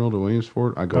Dollar General to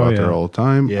Williamsport. I go Oh, out yeah. there all the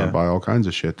time. Yeah. I buy all kinds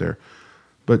of shit there.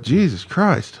 But Jesus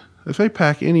Christ, if they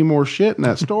pack any more shit in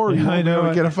that store, you I won't be able know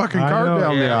to it. get a fucking I cart know.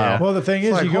 down the Yeah, aisle. yeah. Well, the thing It's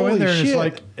is, like, you go in holy there and shit. it's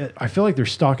like I feel like they're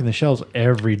stocking the shelves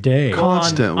every day,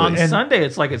 Constantly. On And- Sunday,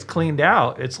 it's like it's cleaned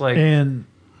out. It's like and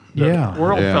the yeah,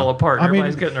 world Yeah. fell apart. I mean,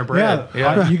 Everybody's getting their bread.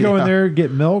 Yeah, you go in there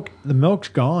get milk. The milk's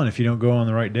gone if you don't go on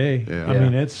the right day. Yeah. I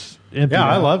mean, it's empty. Yeah,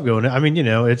 I out. love going.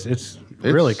 It's It's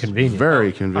really convenient. Very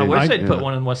I convenient. wish they'd Yeah. put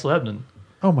one in West Lebanon.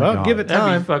 Oh my Well, god! give it That'd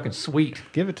time. be fucking sweet.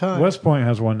 Give it time. West Point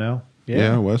has one now.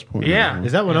 Yeah, West Point. Yeah.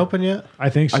 Is that one open yet? I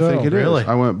think I so. think it is. Really?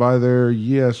 I went by there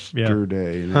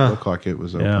yesterday, and it looked like it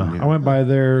was open. Yeah, Yeah. I went by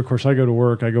there. Of course, I go to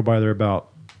work. I go by there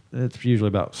it's usually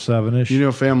about 7-ish. You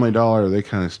know, Family Dollar, they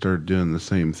kind of started doing the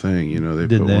same thing. You know, they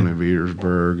Did put they? one in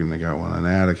Petersburg, and they got one in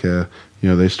Attica. You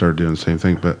know, they started doing the same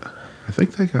thing, but I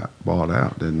think they got bought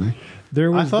out, didn't they?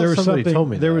 There was thought somebody something. told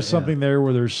me there that, was yeah. something there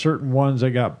where there's certain ones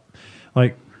that got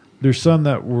like there's some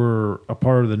that were a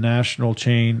part of the national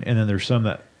chain, and then there's some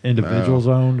that individuals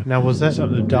owned. Now, was that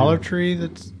Something to do. Dollar Tree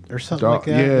that's or something like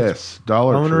that? Yes,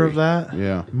 Dollar Owner Tree. of that?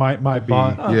 Yeah. Might be.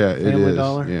 Bought- Yeah, it Family is.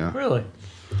 Dollar? Yeah. Really?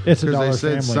 It's a Because Dollar they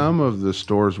said Family. some of the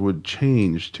stores would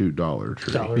change to Dollar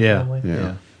Tree. Dollar Yeah. Family?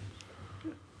 Yeah.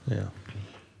 Yeah.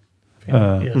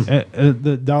 Yes.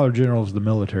 The Dollar General is the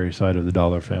military side of the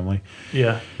Dollar Family.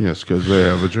 Yeah. Yes, because they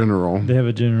have a general. They have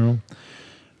a general,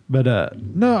 but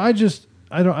no, I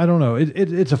don't know.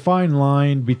 It's a fine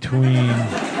line between.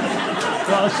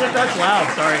 Well, shit, that's loud.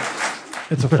 Sorry.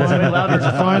 It's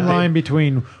a fine line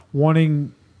between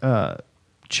wanting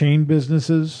chain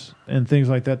businesses and things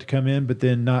like that to come in, but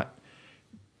then not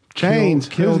Chains.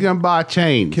 Kill- Who's going to buy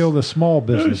chains? kill the small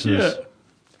businesses.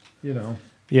 You know,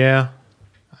 Yeah.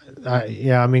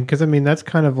 I mean, because that's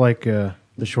kind of like the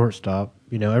shortstop.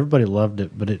 You know, everybody loved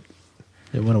it, but it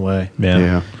went away.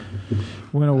 Yeah.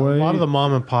 went away. A lot of the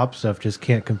mom and pop stuff just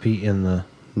can't compete in the.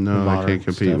 No, they modern can't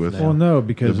compete stuff with now. Well, no,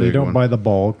 because The they big don't one. buy the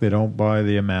bulk. They don't buy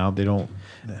the amount. They don't.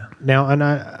 Now, and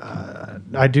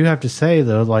I do have to say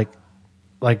though, like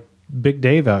Big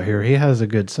Dave out here, he has a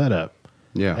good setup,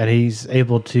 Yeah. and he's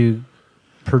able to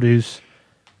produce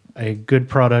a good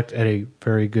product at a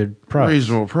very good price.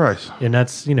 Reasonable price. And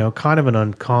that's kind of an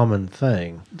uncommon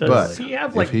thing. Does But he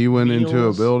have like if he went into a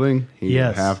meals? building, he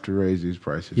Yes. would have to raise these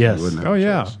prices. Yes. He wouldn't have Oh a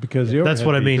yeah, choice. because the That's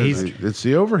what I mean. Because He's it's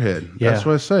the overhead. That's Yeah.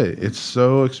 what I say. It's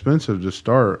so expensive to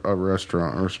start a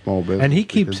restaurant or a small business. and he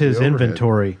keeps because of his the overhead.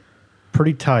 inventory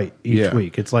pretty tight each Yeah.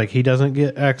 week. It's like he doesn't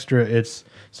get extra.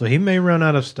 So he may run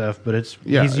out of stuff, but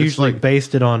Yeah, he's it's usually like-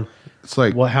 based it on It's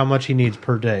like how much he needs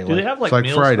per day. Do they have like like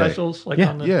meal Friday. specials? Like Yeah.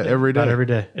 on the yeah, thing? every day. about every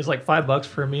day. It's like $5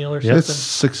 for a meal or It's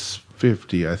something.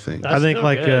 $6.50, I think. That's I think still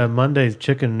like good. Monday's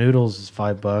chicken noodles is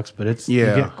 $5, but you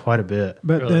Yeah. get quite a bit.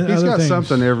 But Really? then He's other got things,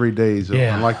 something every day. He's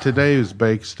Yeah. open. Like today was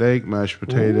baked steak, mashed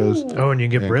potatoes, Oh, and you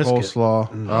get and brisket.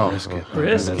 coleslaw.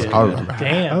 Brisket. Oh,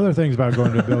 Damn. Other things about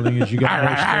going to a building is you got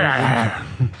more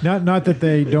standards. Not that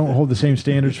they don't hold the same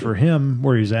standards for him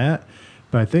where he's at,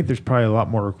 but I think there's probably a lot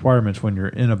more requirements when you're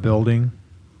in a building,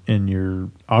 in your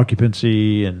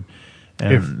occupancy and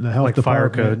If- the health like fire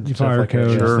department, code and stuff fire like that.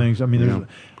 codes, Sure. things. I mean, there's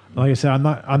like I said,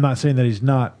 I'm not saying that he's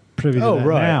not privy to Oh, that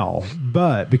right. now,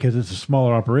 but because it's a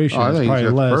smaller operation, I it's think he's probably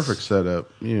got less. the perfect setup.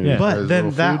 You know, Yeah. he's got But his then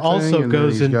little that food also thing, and then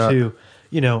goes he's got-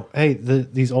 into,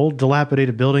 these old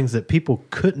dilapidated buildings that people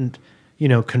couldn't,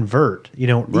 convert,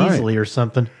 Right. easily or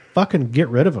something. Fucking get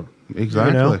rid of them.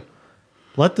 Exactly.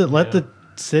 Let the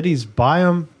cities buy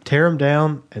them, tear them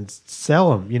down, and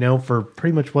sell them. For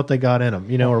pretty much what they got in them.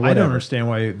 Or whatever. I don't understand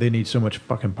why they need so much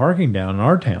fucking parking down in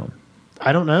our town.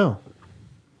 I don't know.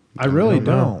 I really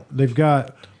don't. They've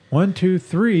got 1, 2,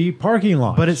 3 parking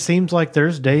lots. But it seems like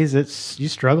there's days you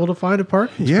struggle to find a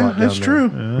parking Yeah, spot. down that's there.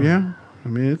 true. Yeah. I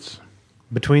mean,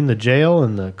 Between the jail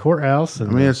and the courthouse,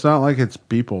 and it's not like it's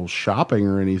people shopping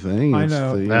or anything. I It's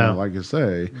know. the, No. like I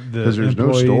say, The because there's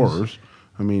employees. no stores.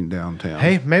 I mean, downtown.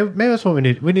 hey, maybe that's what we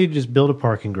need. We need to just build a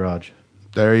parking garage.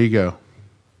 There you go.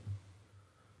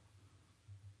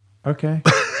 okay.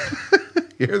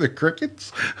 You hear the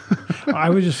crickets?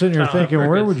 I was just sitting here thinking,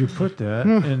 where would you put that?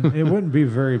 And it wouldn't be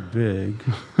very big.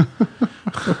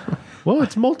 Well,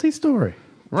 it's multi-story.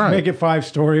 Right. Make it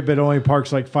 5-story, but only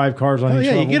parks like 5 cars on Oh each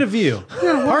yeah, you level. get a view.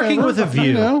 Parking with a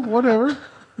view. Whatever.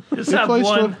 Just Good have place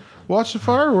one. to watch the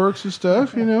fireworks and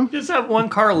stuff, Just have one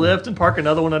car lift and park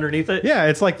another one underneath it. Yeah,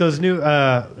 it's like those new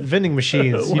vending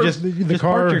machines. You just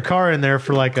park your car in there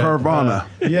for like a Carvana.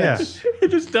 yes. It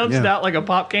just dumps it Yeah. out like a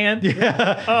pop can. Gets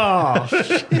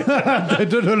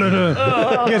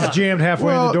jammed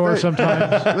halfway in the Well, door they-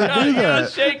 sometimes. They Oh, do you gotta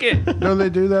that. shake it. No, they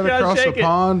do that gotta across the shake it.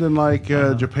 pond in like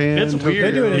Japan. It's Tokyo, weird.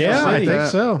 They do it in stuff Yeah, like I think that.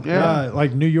 so. Yeah.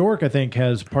 Like New York, I think,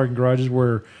 has parking garages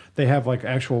where they have like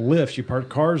actual lifts you park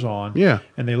cars on. Yeah.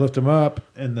 And they lift them up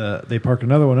and they park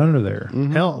another one under there.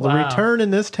 Hell, the Wow. return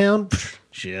in this town, pfft,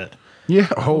 shit. Yeah.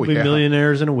 Oh, We'll be yeah.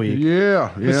 millionaires in a week.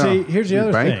 Yeah. But Yeah. see, here's the Be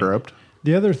other bankrupt. thing.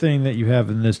 The other thing that you have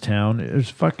in this town is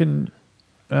fucking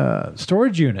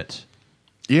storage units.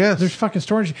 Yes. There's fucking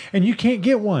storage, and you can't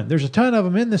get one. There's a ton of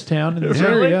them in this town, in this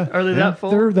Really? area. Are they that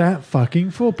full? They're that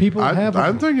fucking full. People have them.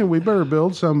 I'm thinking we better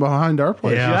build some behind our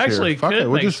place. Yeah. You this actually year. Fuck could it.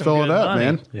 We'll make just some fill it good up, money.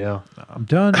 man. Yeah. I'm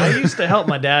done. I used to help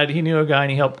my dad. He knew a guy,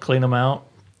 and he helped clean them out.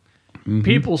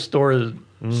 People store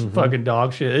fucking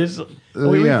dog shit.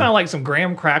 We yeah. found like some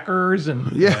graham crackers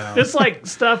and Yeah. it's like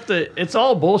stuff that it's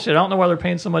all bullshit. I don't know why they're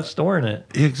paying so much storing it.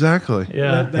 Exactly.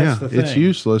 Yeah, That's the It's thing.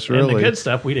 useless, and really. the good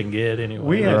stuff we didn't get anyway.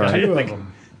 We had The two guy, of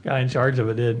them. guy in charge of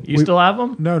it did. You still have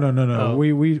them? No. Oh.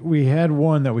 We had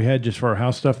one that we had just for our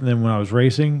house stuff, and then when I was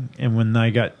racing, and when I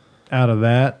got out of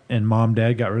that, and mom,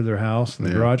 dad got rid of their house and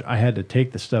the Yeah. garage, I had to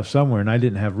take the stuff somewhere, and I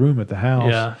didn't have room at the house.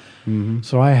 Yeah.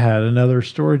 So I had another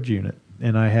storage unit,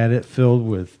 and I had it filled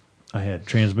with. I had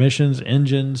transmissions,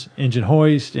 engines, engine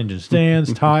hoist, engine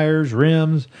stands, tires,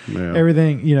 rims, Yeah.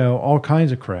 everything. All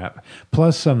kinds of crap,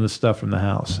 plus some of the stuff from the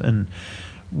house, and.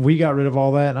 We got rid of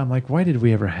all that, and I'm like, why did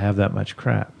we ever have that much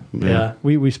crap? Yeah.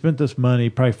 We spent this money,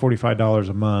 probably $45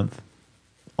 a month,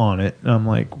 on it. And I'm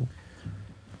like,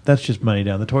 that's just money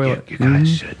down the toilet. You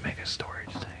guys should make a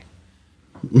storage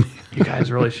thing. You guys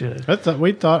really should. That's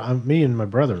we thought. Me and my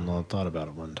brother-in-law thought about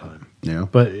it one time. Yeah.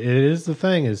 But it is the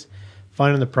thing is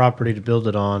finding the property to build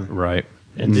it on. Right.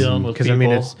 And dealing with Because people. I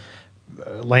mean, it's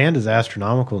land is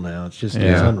astronomical now. It's just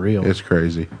it's unreal. It's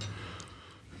crazy.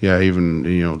 Yeah, even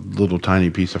little tiny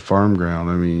piece of farm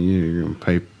ground. I mean, you're gonna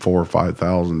pay $4,000 or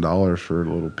 $5,000 for a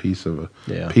little piece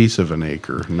of an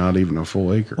acre, not even a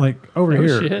full acre. Like over Oh,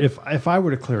 here, shit. if I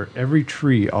were to clear every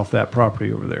tree off that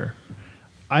property over there,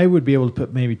 I would be able to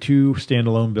put maybe 2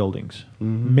 standalone buildings,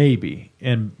 maybe,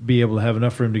 and be able to have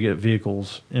enough room to get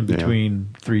vehicles in between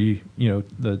 3,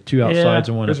 the 2 outsides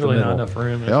and one there's at the really middle. not enough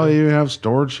room. Hell, you have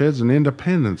storage sheds and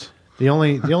Independence. The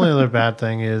only other bad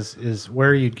thing is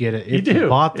where you'd get it. If you do,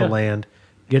 bought the yeah. land,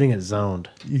 getting it zoned.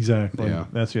 Exactly. Yeah.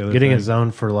 That's the other Getting thing. it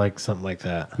zoned for like something like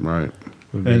that Right.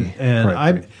 would be And probably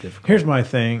I pretty difficult. here's my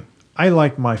thing. I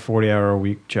like my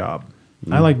 40-hour-a-week job.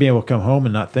 I like being able to come home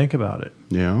and not think about it.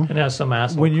 Yeah. And have some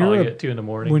asshole When you're call you a- at 2 in the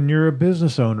morning. When you're a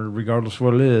business owner, regardless of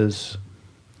what it is,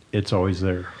 it's always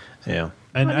there. Yeah.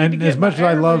 And, I need to and get as much as my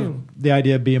I air love room. the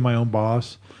idea of being my own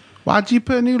boss, Why'd you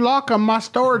put a new lock on my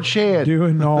storage shed?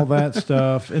 doing all that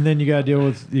stuff, and then you got to deal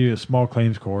with small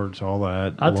claims courts, all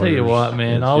that. I'll tell you lawyers. what,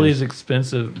 man. It's All just- these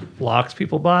expensive locks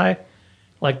people buy,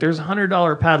 like there's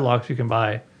 $100 padlocks you can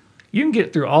buy. You can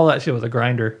get through all that shit with a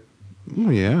grinder.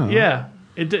 Oh, yeah. Yeah,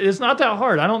 it's not that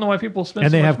hard. I don't know why people spend.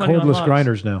 and so they much have money on cordless locks.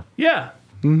 grinders now. Yeah,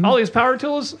 all these power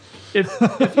tools. If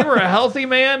you were a healthy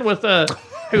man with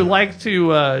who liked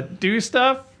to do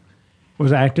stuff,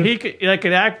 Was active. he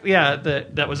could act. Yeah,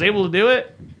 that was able to do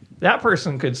it. That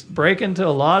person could break into a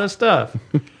lot of stuff.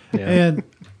 And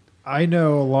I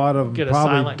know a lot of Get them a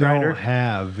probably silent don't grinder.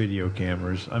 have video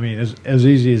cameras. I mean, as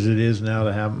easy as it is now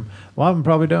to have them, a lot of them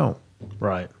probably don't.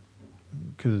 Right.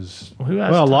 Because Who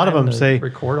has Well, a lot of time them to say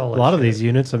record all a that lot of shit? these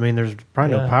units. I mean, there's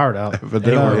probably Yeah. no power out.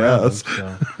 Evidently, around yes.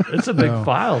 them, so. It's a big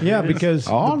file. dude. yeah, It's- because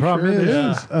Oh, the I'm problem sure it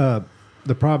is,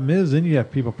 the problem is, then you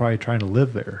have people probably trying to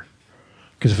live there.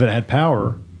 Because if it had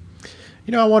power,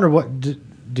 I wonder what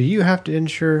do you have to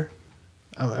insure?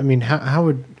 I mean, how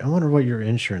would I wonder what your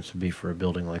insurance would be for a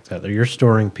building like that? That you're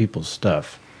storing people's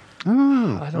stuff. I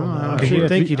don't know. Because Yeah, you'd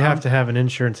think if you'd you- have to have an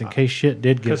insurance in case shit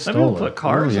did get Because some people stolen. put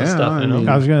cars Oh, and yeah, stuff I in them. mean-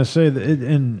 I was going to say that,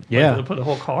 and Yeah. They put a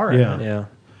whole car in Yeah. it. Yeah.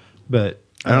 but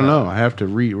I don't know. I have to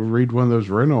read one of those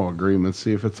rental agreements,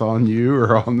 see if it's on you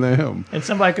or on them. And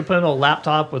somebody could put an old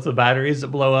laptop with the batteries that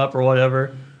blow up or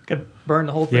whatever. Could burn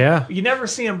the whole thing. Yeah. You never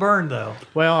see them burn, though.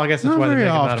 Well, I guess that's Not why they very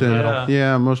make them out of often. metal.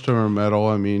 Yeah, most of them are metal.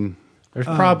 I mean, There's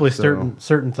probably so-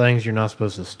 certain things you're not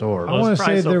supposed to store. I wanna It's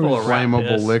probably say so there full was of rat flammable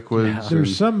piss. liquids. there's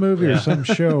and- some movie or some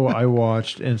show I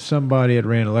watched, and somebody had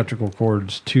ran electrical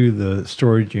cords to the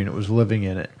storage unit, was living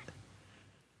in it.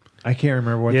 I can't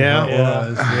remember what Yeah. the hell it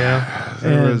was. Yeah.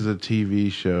 There And- was a TV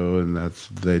show, and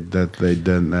they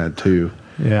done that too.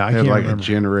 Yeah, I They had can't like remember. a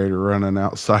generator running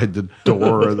outside the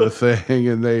door of the thing,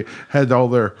 and they had all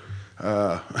their,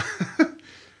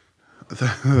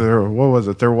 what was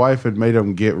it? Their wife had made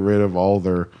them get rid of all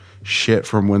their shit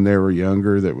from when they were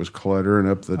younger that was cluttering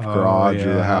up the garage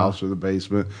or the yeah. house or the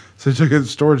basement. So they took it to the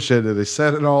storage shed and they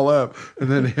set it all up, and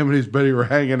then him and his buddy were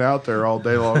hanging out there all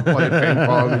day long playing ping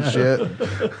pong and shit.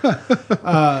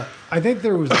 I think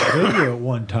there was a video at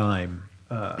one time.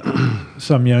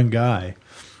 Some young guy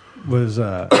was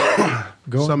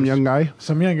going. Some young guy.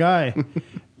 Some young guy.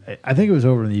 I think it was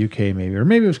over in the UK, maybe, or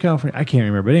maybe it was California. I can't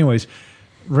remember. But anyways,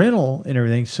 rental and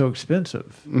everything's so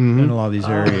expensive in a lot of these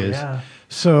areas. yeah.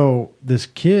 So this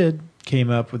kid came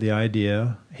up with the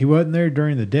idea. He wasn't there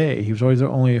during the day. He was always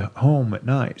only home at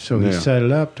night. So he Yeah. set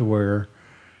it up to where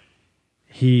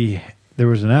they there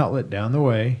was an outlet down the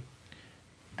way.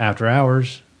 After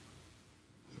hours,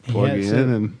 he Plug had in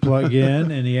to and- plug in,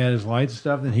 and he had his lights and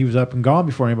stuff. And he was up and gone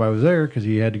before anybody was there because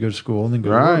he had to go to school and then go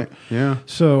to Right. work. Yeah.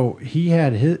 So he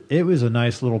had his. It was a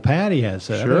nice little pad he had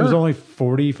set up. It Sure. was only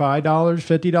 $45,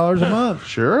 $50 a month.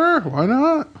 Sure. Why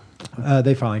not?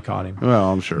 They finally caught him.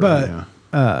 Well, I'm sure. But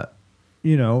yeah.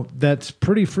 You know, that's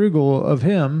pretty frugal of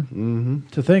him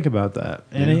to think about that.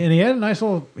 And he had a nice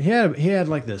little. He had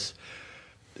like this.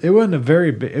 It wasn't a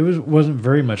very big. Wasn't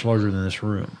very much larger than this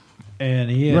room. And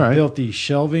he had built these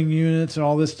shelving units and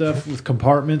all this stuff with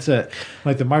compartments that,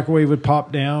 like, the microwave would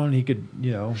pop down. He could,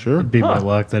 you know, Sure. It'd be my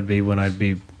luck. That'd be when I'd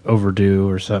be overdue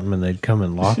or something, and they'd come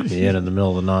and lock me in the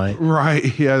middle of the night.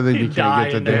 Right. Yeah. Then you die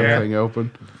can't get in the damn there. thing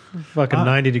open. Fucking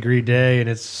 90-degree day, and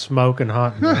it's smoking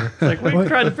hot in there. Like, we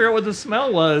tried to figure out what the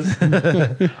smell was.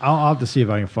 I'll have to see if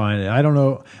I can find it. I don't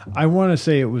know. I want to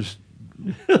say it was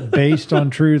based on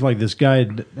truth. Like, this guy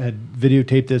had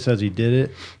videotaped this as he did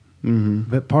it. Mm-hmm.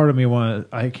 But part of me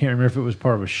I can't remember if it was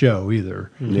part of a show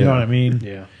either. You know what I mean?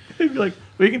 Yeah. He'd be like,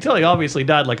 well, you can tell he obviously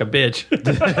died like a bitch.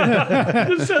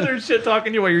 Just sit there and shit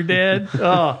talking to you while you're dead.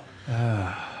 Oh,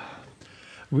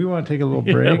 We want to take a little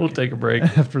yeah, break we'll take a break.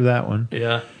 after that one.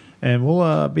 Yeah. And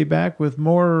we'll be back with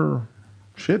more.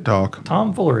 Shit talk.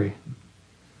 Tomfoolery.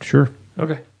 Sure.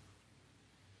 Okay.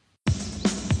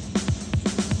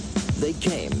 They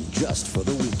came just for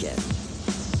the weekend.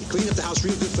 You clean up the house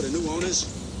real good for the new owners.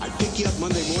 I pick you up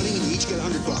Monday morning and you each get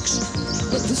 $100.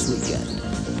 But this weekend,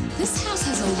 This house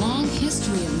has a long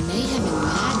history of mayhem and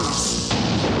madness.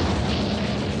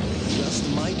 just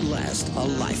might last a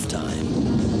lifetime.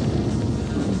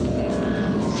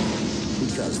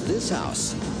 Because this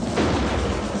house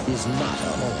is not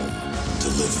a home.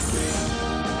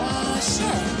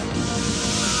 Sure.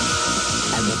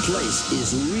 And the place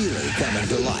is really coming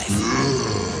to life.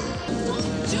 Don't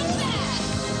do that!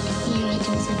 You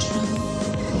looking for trouble?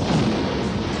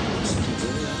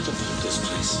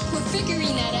 We're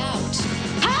figuring that out.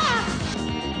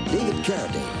 David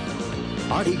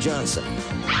Carradine, Artie Johnson,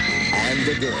 and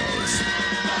the girls.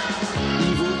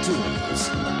 Evil Toons.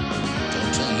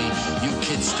 Don't tell me you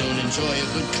kids don't enjoy a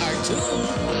good cartoon.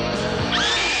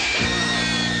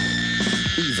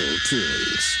 Evil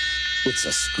Toons. It's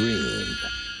a scream.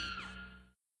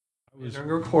 We're going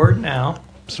to record now.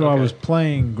 So I was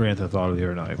playing Grand Theft Auto the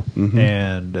other night,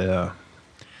 and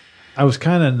I was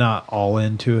kind of not all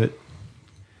into it.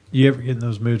 You ever get in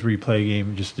those moods where you play a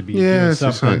game just to be doing It's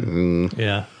just something? like,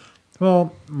 Yeah.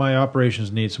 Well, my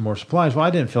operations need some more supplies. Well, I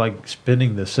didn't feel like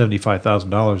spending the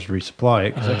 $75,000 to resupply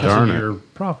it because that's Darn a it. year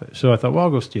profit. So I thought, well,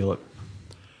 I'll go steal it.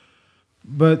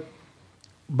 But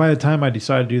by the time I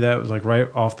decided to do that, it was like right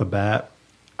off the bat.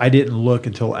 I didn't look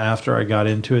until after I got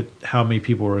into it how many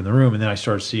people were in the room, and then I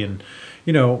started seeing,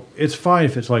 you know, it's fine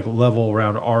if it's like level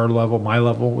around our level, my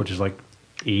level, which is like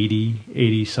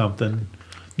 80 something.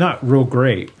 Not real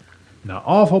great. Not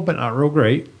awful, but not real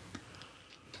great.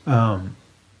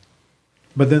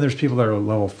 But then there's people that are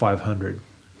level 500,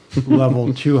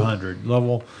 level 200,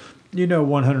 level,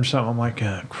 100 something. I'm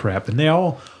like, crap. And they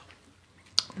all,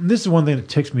 this is one thing that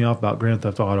ticks me off about Grand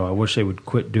Theft Auto. I wish they would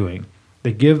quit doing.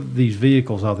 They give these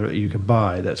vehicles out there that you can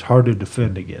buy that's hard to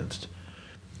defend against.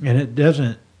 And it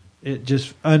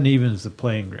just unevens the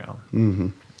playing ground. Mm-hmm.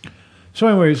 So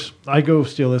anyways, I go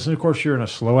steal this. And of course you're in a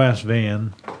slow ass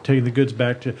van taking the goods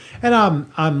back to, and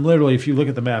I'm literally, if you look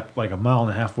at the map, like a mile and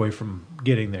a half away from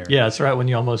getting there. Yeah, that's right. When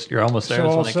you're almost there. So That's all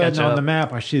when of a they sudden catch on up. the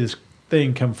map, I see this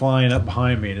thing come flying up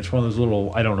behind me, and it's one of those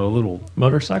little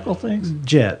motorcycle things,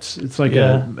 jets. It's like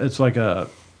a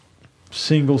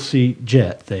single seat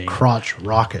jet thing, crotch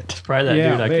rocket. Probably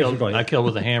that dude I killed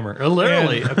with a hammer.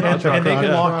 Literally, and they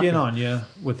can lock in on you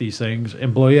with these things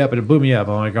and blow you up, and it blew me up.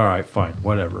 I'm like, all right, fine,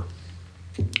 whatever.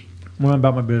 Went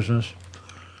about my business.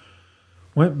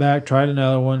 Went back, tried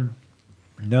another one.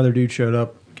 Another dude showed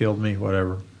up, killed me,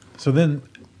 whatever. So then,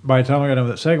 by the time I got done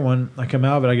with that second one, I come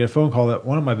out of it, I get a phone call that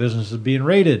one of my businesses is being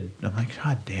raided. I'm like,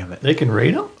 God damn it. They can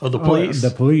raid them? Oh, the police?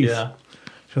 The police. Yeah.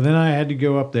 So then I had to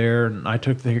go up there, and I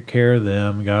took care of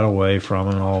them, got away from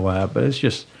them and all that. But it's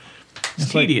just...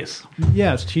 It's tedious.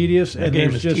 It's tedious. That and game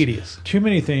there's is just tedious. too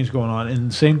many things going on. And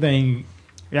the same thing...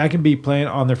 I can be playing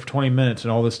on there for 20 minutes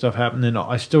and all this stuff happen, and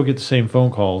I still get the same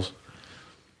phone calls.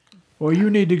 Well, you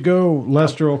need to go.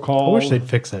 Lester will call. I wish they'd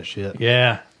fix that shit.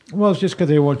 Yeah. Well, it's just because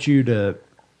they want you to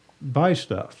buy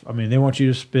stuff. I mean, they want you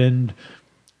to spend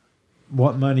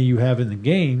what money you have in the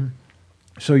game,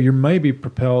 so you may be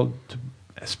propelled to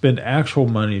spend actual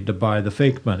money to buy the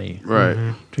fake money.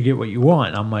 Right. To get what you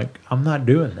want. I'm like, I'm not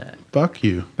doing that. Fuck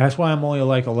you. That's why I'm only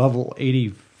like a level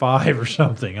 85 or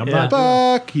something. I'm not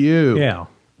Fuck you. Yeah.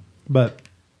 But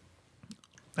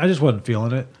I just wasn't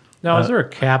feeling it. Now, is there a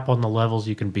cap on the levels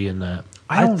you can be in that?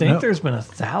 I don't think know. there's been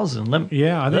 1,000. I think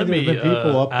Let there's me been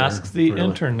people up there. ask the Really?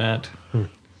 internet.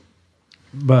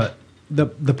 But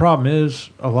the problem is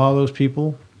a lot of those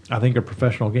people, I think, are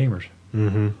professional gamers.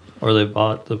 Or they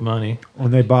bought the money.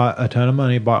 When they bought a ton of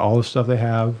money, bought all the stuff they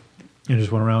have, and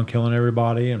just went around killing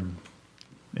everybody,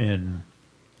 and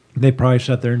they probably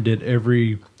sat there and did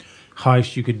every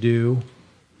heist you could do.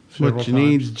 What you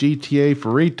need is GTA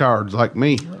for retards like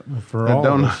me For that all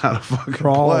don't of know us. how to fucking For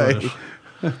all of play.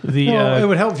 us. Well, it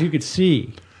would help if you could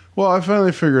see. Well, I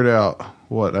finally figured out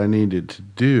what I needed to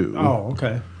do. Oh,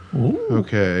 okay.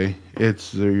 Okay,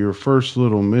 it's your first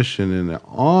little mission in the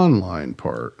online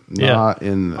part, not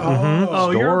in the story.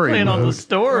 Oh, you're playing on the mode.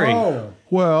 story.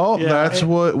 Well, that's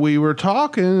what we were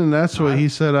talking, and that's what he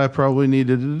said I probably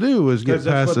needed to do was get 'Cause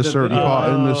that's past what a the certain video- part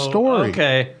in the story.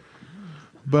 Okay.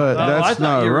 But I that's thought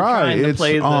not you were right. trying to It's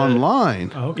play the-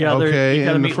 online. Okay. Yeah, you Okay,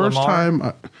 gotta and the meet first Lamar.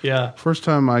 time, Yeah. first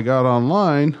time I got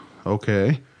online,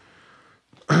 okay,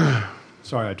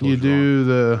 Sorry, I told you you.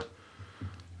 do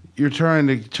you're trying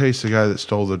to chase the guy that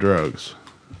stole the drugs,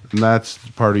 and that's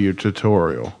part of your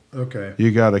tutorial. Okay.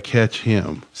 You got to catch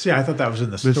him. See, I thought that was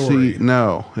in the But story. see,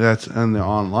 no, that's in the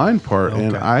online part,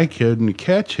 and Okay. I couldn't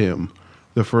catch him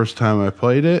the first time I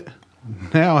played it.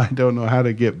 Now I don't know how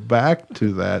to get back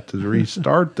to that to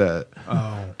restart that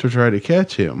to try to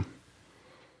catch him.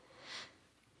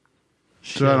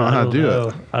 So I don't know how to do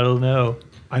it. I don't know.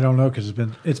 I don't know because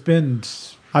it's been.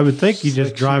 I would think you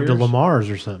just 6 drive to years? Lamar's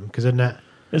or something, because isn't that...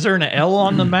 Is there an L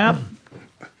on the map?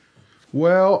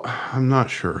 Well, I'm not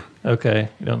sure. Okay.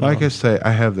 You don't know. Like I say,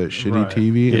 I have that shitty Right.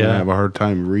 TV, and Yeah. I have a hard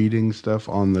time reading stuff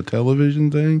on the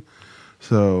television thing.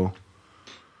 So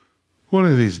one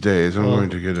of these days, I'm going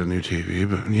to get a new TV.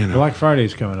 But you know, Black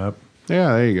Friday's coming up.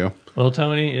 yeah, there you go. Well,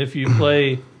 Tony, if you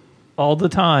play all the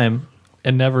time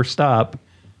and never stop,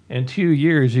 in 2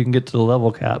 years you can get to the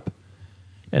level cap,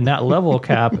 and that level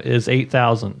cap is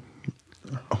 8,000.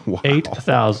 Wow.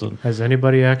 8,000. Has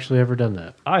anybody actually ever done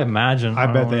that? I imagine. I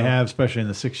bet don't they know. have, especially in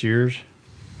the 6 years.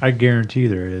 I guarantee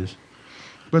there is.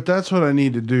 But that's what I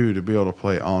need to do to be able to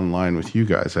play online with you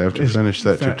guys. I have to Is finish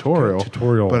that that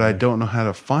tutorial, but I right. don't know how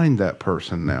to find that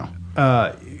person now.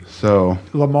 Uh, So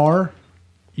Lamar,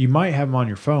 you might have him on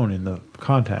your phone in the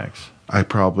contacts. I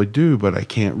probably do, but I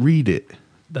can't read it.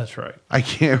 That's right. I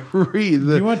can't read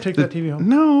the. You want to take that TV home?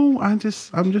 No, I'm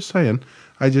just saying.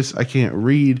 I can't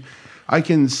read. I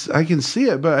can see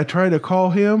it, but I try to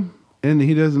call him and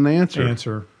he doesn't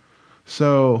answer.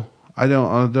 So I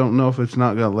don't know if it's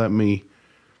not going to let me.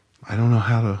 I don't know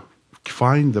how to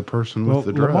find the person Well, with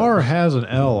the drugs. Lamar has an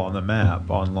L on the map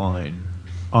online.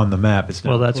 On the map, it's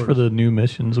Well, that's for the new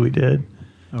missions we did.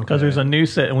 Because Okay. there's a new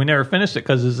set, and we never finished it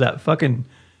because it's that fucking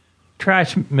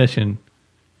trash mission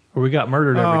where we got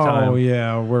murdered every time. Oh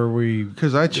yeah, where we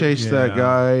Because I chased that Yeah.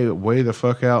 guy way the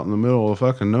fuck out in the middle of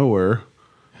fucking nowhere,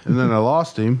 and then I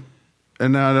lost him,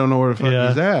 and now I don't know where the fuck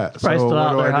he's at. Probably So still what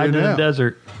out do there I do hiding in now? the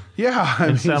desert Yeah, I in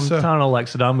mean, some so- tunnel like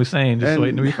Saddam Hussein, just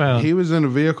waiting to be found. He was in a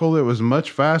vehicle that was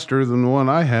much faster than the one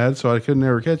I had, so I could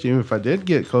never catch him. If I did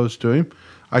get close to him,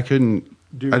 I couldn't.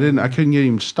 I couldn't get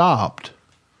him stopped,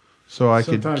 so I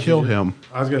could Sometimes kill you just- him.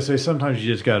 I was gonna say sometimes you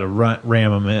just got to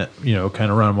ram them in, kind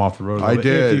of run them off the road. a I little bit,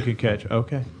 did. If you can catch.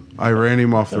 Okay. I ran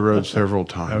him off the road several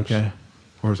times. Okay.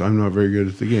 Of course, I'm not very good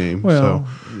at the game. Well,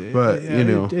 but yeah, you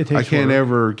know, it takes I can't work.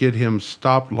 ever get him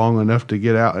stopped long enough to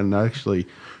get out and actually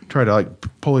try to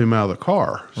pull him out of the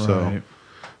car. So Right.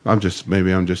 I'm just a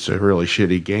really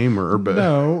shitty gamer. But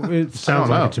No, it sounds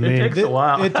like it to me. It takes a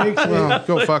while. It takes well,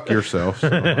 go fuck yourself. So,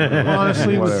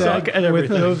 honestly with whatever. Suck at with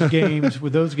everything.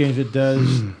 those games, it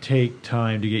does take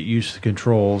time to get used to the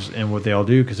controls and what they all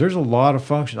do because there's a lot of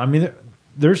functions. I mean,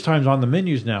 there's times on the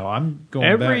menus now. I'm going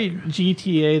Every back.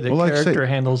 GTA, the Well, like I say- character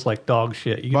handles like dog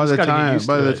shit. You By just the gotta get time used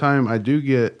to it. I do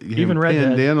get him Even Red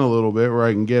pinned Dead. in a little bit where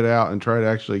I can get out and try to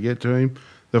actually get to him,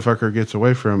 the fucker gets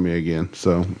away from me again.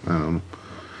 So I don't know.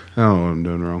 I don't know what I'm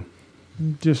doing wrong.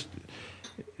 Just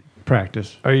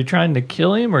practice. Are you trying to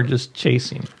kill him or just chase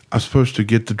him? I'm supposed to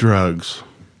get the drugs.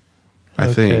 I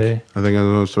Okay. think that's what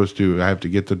I'm supposed to do. I have to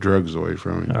get the drugs away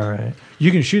from him. All right.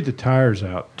 You can shoot the tires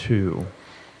out too.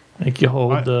 I think you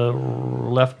hold the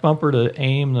left bumper to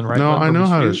aim, then right No, bumper I know to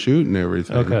how to shoot. shoot and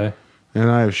everything. Okay. And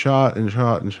I have shot and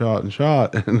shot and shot and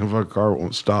shot, and the fucking car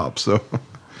won't stop. So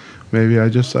maybe I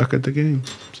just suck at the game.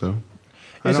 So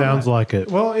It sounds like it.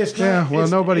 Well, it's not, yeah. Well,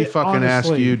 it's- nobody it- fucking asked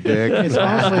honestly, you, Dick. It's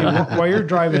honestly while you're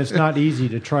driving, it's not easy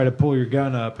to try to pull your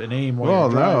gun up and aim while Well,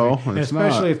 you're driving. no, And it's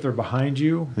especially not. if they're behind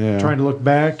you, Yeah. trying to look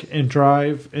back and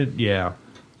drive. Yeah,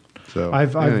 So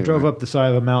I've anyway. drove up the side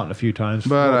of the mountain a few times,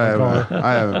 But with I the car. haven't,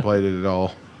 I haven't played it at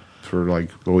all for like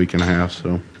a week and a half.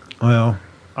 So Well,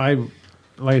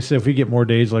 like I said, if we get more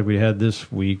days like we had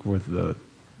this week with the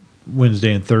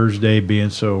Wednesday and Thursday being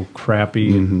so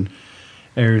crappy and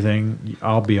everything,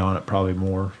 I'll be on it probably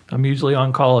more. I'm usually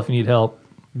on call if you need help.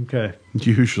 Okay.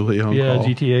 Usually on call.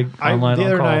 GTA online the on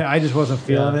other call. night, I just wasn't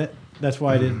feeling it. That's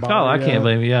why I didn't bother. Oh, I can't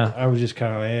blame you. Yeah. I was just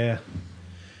kind of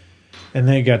And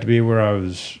then it got to be where I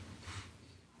was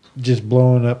just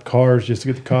blowing up cars just to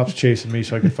get the cops chasing me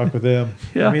so I could fuck with them.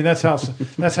 Yeah. I mean, that's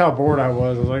how bored I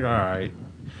was. I was like, all right.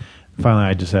 Finally,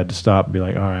 I just had to stop and be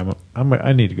like, all right,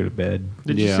 I need to go to bed.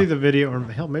 Did you see the video, or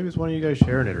hell, maybe it's one of you guys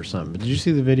sharing it or something? But did you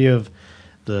see the video of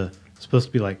the supposed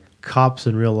to be like cops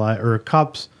in real life, or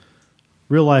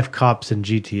real life cops in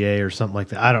GTA or something like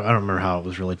that? I don't remember how it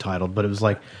was really titled, but it was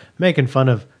like making fun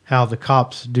of how the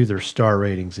cops do their star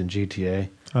ratings in GTA.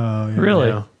 Oh, yeah. Really?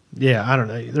 You know? Yeah, I don't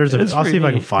know. I'll see if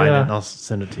I can find it and I'll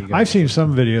send it to you guys. I've seen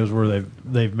some videos where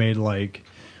they've made like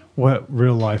what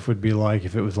real life would be like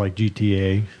if it was like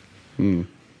GTA.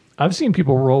 I've seen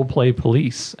people role play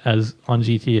police as on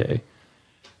GTA.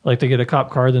 Like they get a cop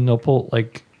car, then they'll pull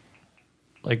like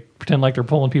pretend like they're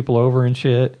pulling people over and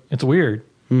shit. It's weird.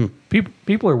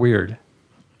 People are weird.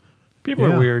 People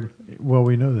are weird. Well,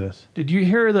 we know this. Did you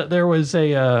hear that there was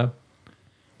a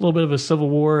little bit of a civil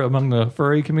war among the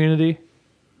furry community?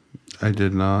 I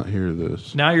did not hear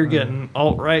this. Now you're getting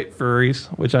alt-right furries,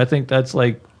 which I think that's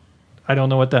like, I don't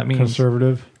know what that means.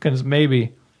 Conservative? Because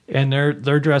maybe. And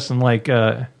they're dressing like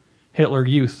Hitler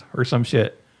Youth or some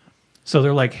shit. So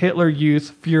they're like Hitler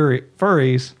Youth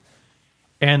furries,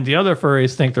 and the other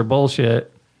furries think they're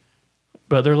bullshit,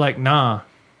 but they're like, nah,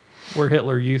 we're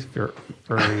Hitler Youth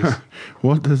furries.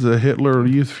 What does a Hitler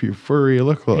Youth furry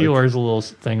look like? He wears a little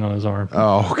thing on his arm.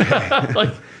 Oh, okay.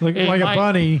 like a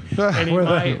bunny.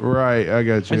 Right, I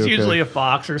got you. It's usually a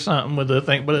fox or something with a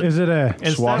thing. But is it a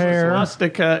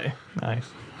swastika? Nice.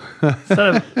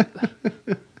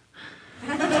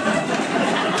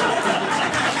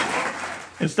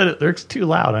 They're too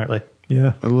loud, aren't they?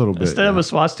 Yeah, a little bit. Instead of a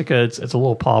swastika, it's a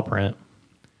little paw print.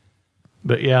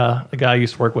 But yeah, the guy I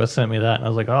used to work with sent me that, and I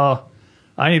was like, oh,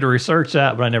 I need to research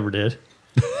that, but I never did.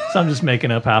 So I'm just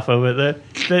making up half of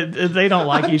it. They don't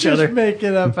like each other. Just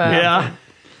making up half. Yeah.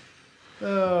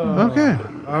 Oh. Okay.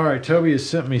 All right, Toby has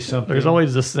sent me something. There's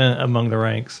always dissent among the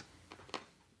ranks.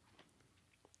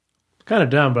 Kind of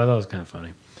dumb, but I thought it was kind of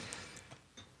funny.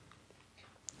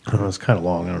 I don't know, it's kind of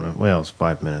long. I don't know. Well, it's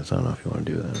 5 minutes. I don't know if you want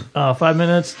to do that. 5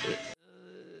 minutes.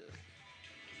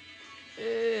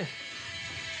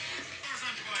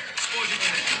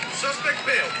 Suspect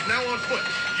bailed. Now on foot.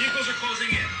 Vehicles are closing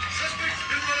in. Suspect's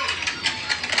been run over.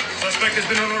 Suspect has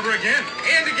been run over again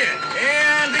and again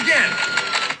and again.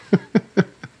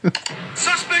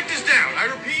 Suspect is down. I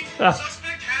repeat,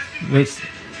 suspect has been wasted.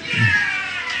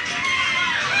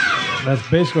 That's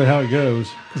basically how it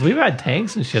goes. Because we've had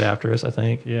tanks and shit after us, I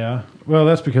think. Yeah. Well,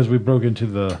 that's because we broke into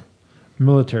the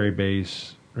military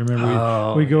base.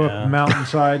 Remember, we go up a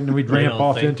mountainside and we'd ramp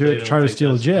off into it to try to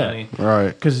steal a jet. Right.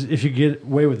 Because if you get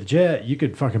away with the jet, you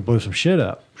could fucking blow some shit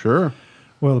up. Sure.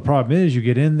 Well, the problem is you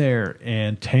get in there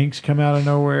and tanks come out of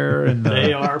nowhere and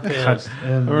they are pissed.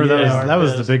 That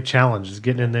was the big challenge: is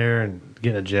getting in there and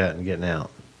getting a jet and getting out.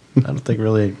 I don't think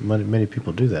really many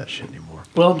people do that shit anymore.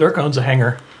 Well, Dirk owns a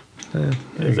hangar at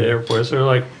the airport, so they're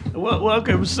like,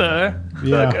 "Welcome, sir."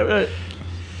 Yeah. Welcome.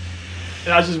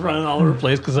 And I was just running all over the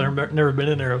place because I've never been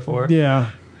in there before.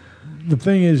 Yeah. The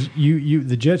thing is,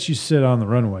 the jets you sit on the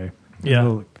runway. Yeah.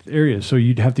 Little areas, so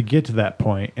you'd have to get to that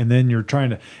point, and then you're trying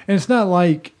to. And it's not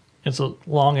like it's a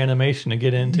long animation to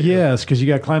get into. Yes, because you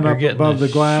got to climb up above the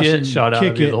glass and shot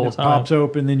kick it. The whole and it time. pops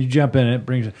open, then you jump in, and it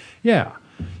brings it. Yeah.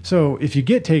 So if you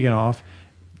get taken off,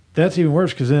 that's even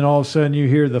worse because then all of a sudden you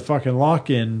hear the fucking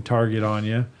lock-in target on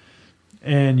you.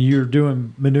 And you're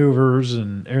doing maneuvers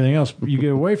and everything else. You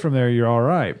get away from there, you're all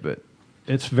right. But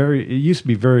it used to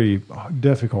be very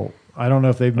difficult. I don't know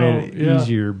if they've made it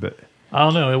easier, but I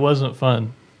don't know. It wasn't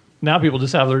fun. Now people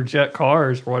just have their jet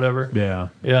cars or whatever. Yeah.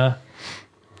 Yeah.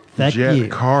 Jet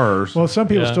cars. Well, some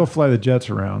people still fly the jets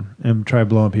around and try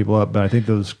blowing people up, but I think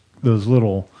those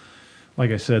little, like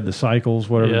I said, the cycles,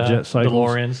 whatever, the jet cycles.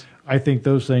 DeLoreans. I think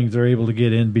those things are able to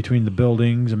get in between the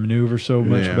buildings and maneuver so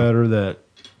much better that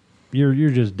you're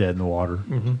just dead in the water.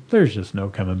 Mm-hmm. There's just no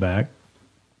coming back.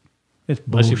 It's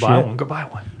Unless bullshit. you buy one, go buy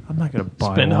one. I'm not going to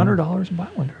buy Spend one. $100 and buy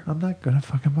one. I'm not going to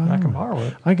fucking buy one. I can borrow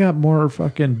it. I got more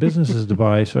fucking businesses to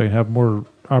buy so I can have more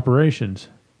operations.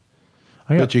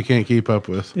 That you can't keep up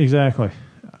with. Exactly.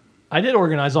 I did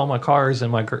organize all my cars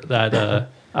in I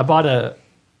bought a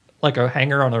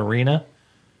hangar on Arena.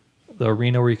 The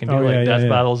arena where you can do death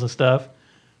battles and stuff.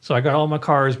 So I got all my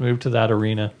cars moved to that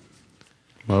arena.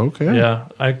 Okay. Yeah,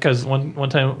 because one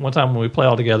time when we play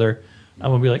all together,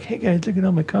 I'm gonna be like, "Hey guys, look at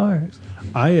all my cars.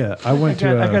 I went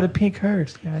I got a pink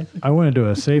hearse, guys." I went into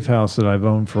a safe house that I've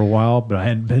owned for a while, but I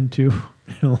hadn't been to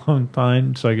in a long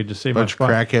time, so I could just save my Bunch of spot.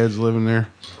 crackheads living there.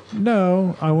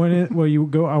 No, I went in. Well,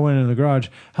 I went in the garage.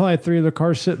 Hell, I had 3 other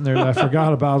cars sitting there that I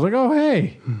forgot about. I was like, "Oh,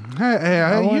 hey,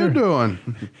 How you doing?"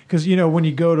 Because when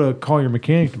you go to call your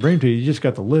mechanic to bring to you just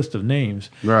got the list of names.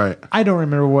 Right. I don't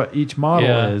remember what each model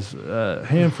Yeah. is. A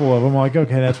handful of them. I'm like,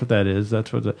 okay, that's what that is.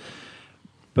 That's what.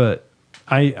 But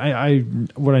I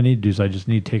what I need to do is I just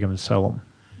need to take them and sell them.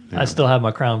 I still have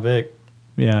my Crown Vic.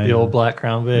 Yeah, The old black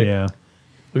Crown Vic. Yeah.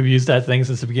 We've used that thing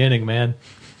since the beginning, man.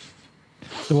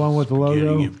 The one with the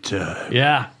logo.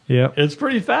 Yeah. Yep. It's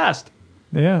pretty fast.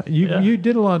 Yeah, you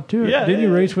did a lot too. Yeah, Didn't you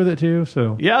yeah. race with it too?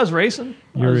 So Yeah, I was racing.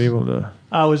 you were able to.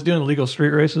 I was doing illegal street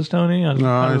races, Tony. I was No,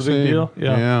 kind I of a big see. deal.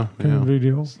 Yeah. Kind of a big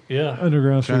deal. Yeah.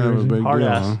 Underground street Kind of a racing. big Hard deal.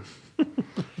 ass. Huh?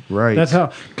 Right. That's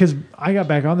how, because I got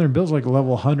back on there and Bill's like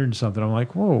level 100 and something. I'm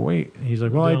like, whoa, wait. He's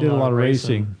like, well, I Doing did a lot of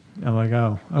racing. I'm like,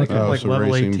 oh, okay. Oh, like so level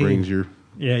racing 18. brings your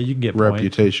Yeah, you can get points.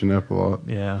 reputation up a lot.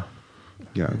 Yeah.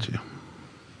 Gotcha.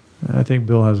 I think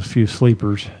Bill has a few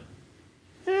sleepers.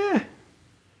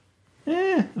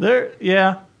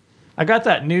 Yeah. I got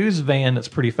that news van that's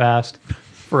pretty fast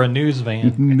for a news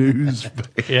van. News.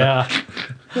 Yeah.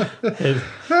 It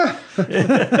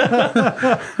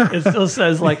still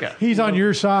says like He's on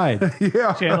your side.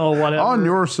 Yeah. channel whatever. On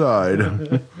your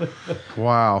side.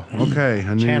 Wow. Okay.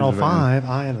 A news Channel van. 5,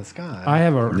 Eye in the Sky.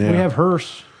 We Yeah. have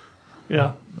hearse.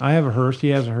 Yeah. I have a hearse. He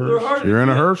has a hearse. You're in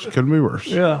a hearse. Couldn't be worse.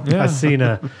 Yeah. Yeah. I seen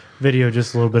a video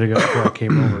just a little bit ago before I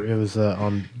came over. It was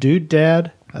on Dude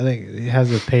Dad. I think he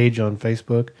has a page on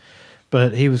Facebook,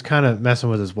 but he was kind of messing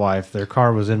with his wife. Their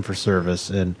car was in for service,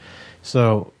 and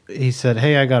so he said,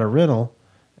 "Hey, I got a rental,"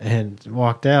 and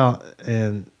walked out,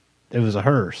 and it was a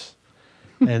hearse,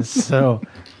 and so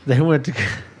they went to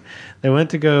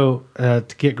go to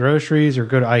get groceries or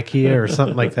go to IKEA or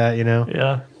something like that,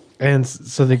 Yeah. And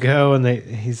so they go, and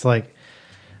he's like,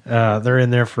 they're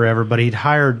in there forever. But he'd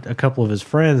hired a couple of his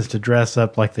friends to dress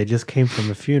up like they just came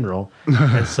from a funeral,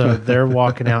 and so they're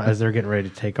walking out as they're getting ready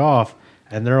to take off,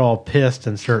 and they're all pissed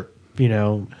and start,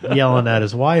 yelling at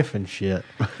his wife and shit.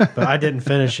 But I didn't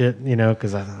finish it,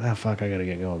 because I thought, fuck, I gotta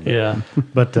get going. Yeah.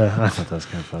 But I thought that was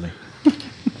kind of funny.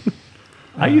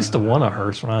 I used to want a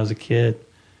hearse when I was a kid.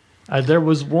 There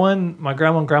was one, my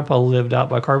grandma and grandpa lived out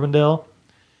by Carbondale,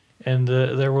 and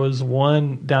there was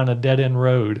one down a dead end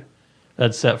road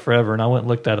that set forever. And I went and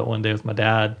looked at it one day with my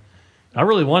dad. I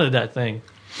really wanted that thing.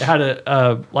 It had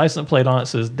a license plate on it that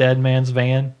says Dead Man's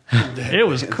Van. It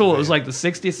was cool. It was like the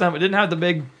 60 something. It didn't have the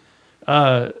big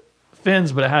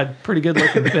fins, but it had pretty good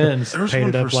looking fins. There was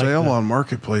one for sale on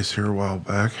Marketplace here a while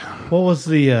back. What was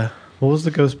the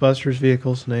Ghostbusters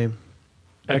vehicle's name?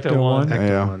 Ecto-1.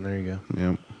 Ecto-1. There you go.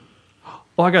 Yep.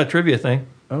 Oh, I got a trivia thing.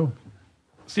 Oh.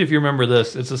 See if you remember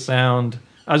this. It's a sound.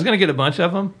 I was going to get a bunch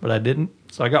of them, but I didn't.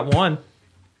 So I got one.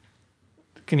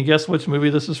 Can you guess which movie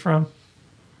this is from?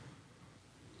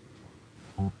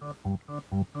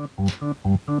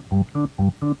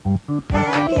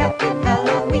 Happy, happy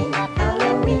Halloween,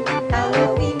 Halloween,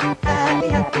 Halloween. Happy,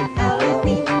 happy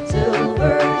Halloween,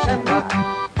 Silver Shamrock.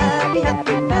 Happy,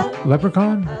 happy Halloween,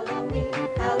 Leprechaun?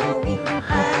 Halloween,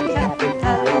 happy, happy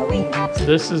Halloween.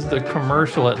 This is the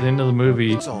commercial at the end of the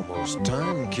movie. It's almost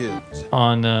time, kids.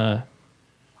 On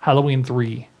Halloween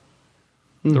 3.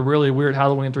 The really weird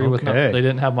Halloween 3 with Okay. they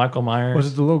didn't have Michael Myers.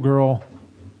 Was it the little girl?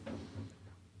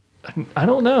 I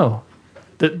don't know.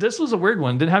 This was a weird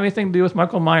one. Didn't have anything to do with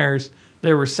Michael Myers.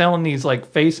 They were selling these like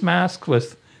face masks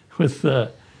with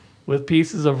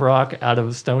pieces of rock out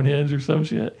of Stonehenge or some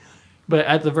shit. But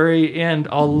at the very end,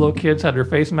 all the little kids had their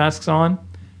face masks on,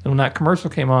 and when that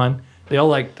commercial came on, they all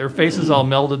like their faces all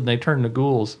melted and they turned to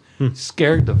ghouls.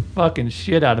 Scared the fucking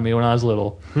shit out of me when I was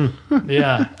little.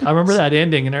 Yeah, I remember that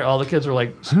ending, and all the kids were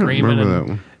like screaming remember and that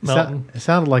one. melting. It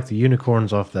sounded like the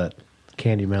unicorns off that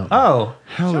Candy Mountain. Oh,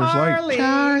 Hell, there's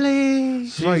Charlie.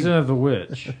 Season of the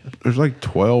Witch. there's like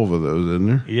 12 of those in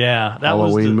there. yeah, that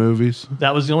Halloween was movies.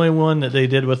 that was the only one that they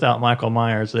did without Michael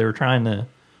Myers. They were trying to.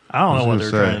 I don't know what they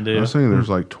were trying to I do. was thinking there's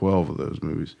like 12 of those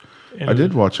movies. And I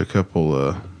did watch a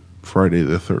couple Friday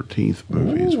the 13th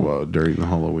movies during the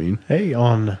Halloween. Hey,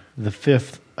 on the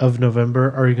 5th of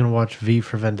November, are you going to watch V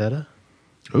for Vendetta?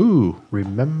 Ooh,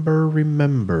 Remember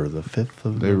the 5th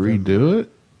of they November. redo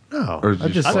it? No, Or is I'm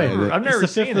it just just saying. like- I've never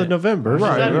it's the 5th seen of it. November. Is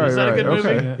that a good movie?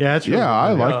 Okay. Yeah, it's Yeah,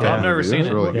 I like No, that. I've never movie. seen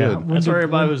That's it. really Yeah. good. That's where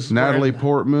everybody was. Natalie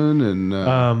Portman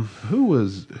and who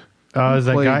was is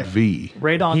that played guy? V?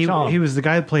 Radon Chong. He was the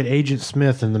guy that played Agent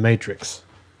Smith in The Matrix.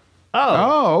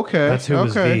 Oh, okay. That's who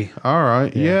was okay. V. All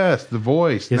right. Yeah. Yes, the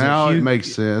voice. Is Now it Hugh-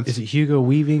 makes sense. Is it Hugo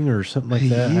Weaving or something like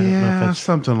that? I don't know if Yeah, that's-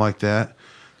 something like that.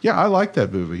 Yeah, I like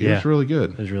that movie. It Yeah. was really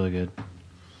good. It was really good.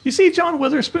 You see, John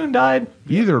Witherspoon died.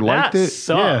 You either liked That it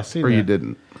sucked. or you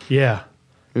didn't. Yeah.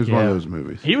 It was one Yeah. of those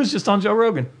movies. He was just on Joe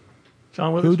Rogan.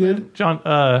 John Witherspoon. did? John.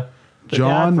 The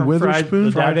John dad from Witherspoon?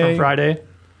 the dad from Friday.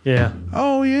 Yeah.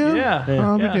 Oh yeah. Yeah.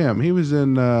 Oh Yeah. damn. He was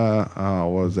in what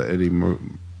was that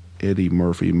Eddie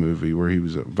Murphy movie where he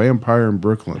was a vampire in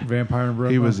Brooklyn. Vampire in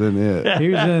Brooklyn. He was in it. He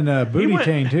was in Booty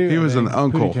King too. He I was an think.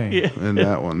 uncle Booty King. in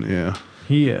that one. Yeah.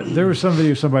 He there was some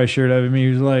video somebody shared of him. He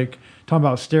was like talking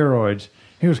about steroids.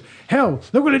 He was, hell,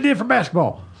 look what it did for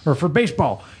basketball or for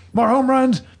baseball. More home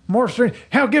runs, more strength.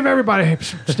 Hell, give everybody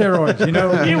steroids. You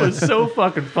know, He was so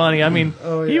fucking funny. I mean,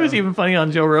 Oh, he was even funny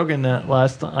on Joe Rogan that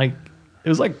last like it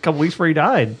was like a couple weeks before he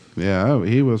died. Yeah,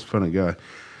 he was a funny guy. I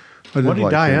did What did he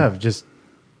like die him. of? Just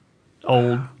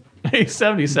Old. He's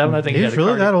 77. I think He's he had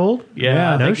really that old? Yeah,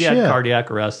 Yeah, I no think he had shit.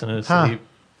 cardiac arrest in his Huh. sleep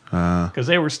because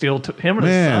they were still him and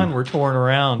his Man. son were touring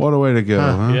around. What a way to go,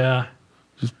 huh? Yeah,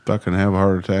 Just fucking have a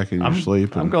heart attack in your I'm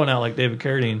sleep. I'm and- going out like David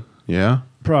Carradine. Yeah?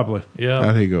 probably. Yeah,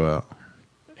 How'd he go out?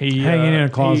 he Hanging in a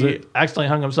closet. He accidentally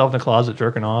hung himself in a closet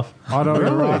jerking off. Auto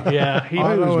Yeah, he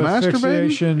Auto was masturbating?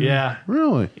 asphyxiation. yeah.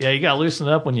 Really? Yeah, you got to loosen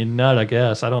it up when you nut, I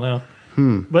guess. I don't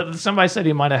know. But somebody said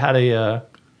he might have had a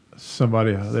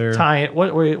Somebody out there.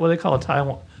 what do they call it?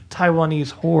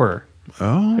 Taiwanese whore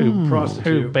Oh.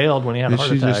 who bailed when he had a Is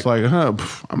heart she attack. just like,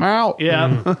 I'm out?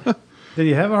 yeah, Did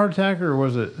he have a heart attack or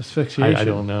was it asphyxiation? I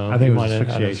don't know. I think He it might was have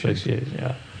had asphyxiation. asphyxiation.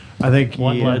 Yeah, I think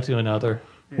one he, led to another.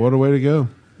 What a way to go.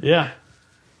 Yeah,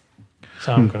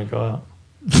 so I'm going to go out.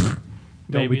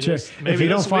 Don't be this- check. maybe If you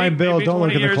don't this find week, Bill, maybe don't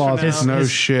look 20 in the years from closet. now. No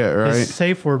shit, right? his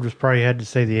safe word was probably had to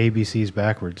say the ABCs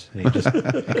backwards. And he just he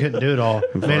couldn't do it all.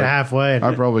 Made it halfway. And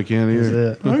I probably can't that was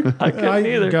either. it. I couldn't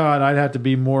either. God, I'd have to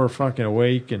be more fucking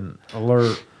awake and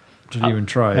alert to even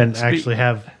try it. And actually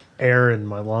have air in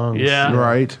my lungs. Yeah.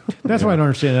 Right? That's why I don't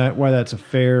understand that. Why that's a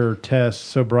fair test,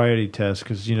 sobriety test,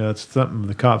 because you know it's something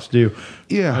the cops do.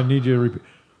 Yeah. I need you to repeat.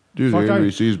 Do the Fuck, I-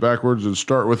 ABCs backwards and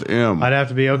start with M. I'd have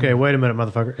to be, okay, wait a minute,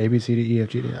 motherfucker. A, B, C, D, E, F,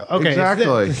 G, D. Okay.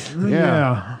 Exactly. it's this.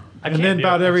 Yeah. I And can't then do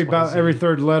about it. every X, Y, about Z. every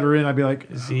third letter in, I'd be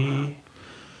like, Z,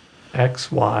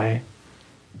 X, Y.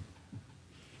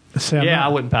 say, I'm Yeah, not- I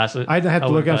wouldn't pass it. I'd have to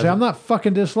look wouldn't and say, pass I'm not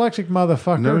fucking dyslexic,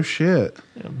 motherfucker. No shit.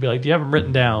 it. Be like, do you have them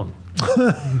written down?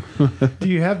 Do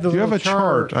you have the Do you have little a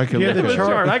chart I can Do you have look the at?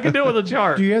 chart? I can do it with a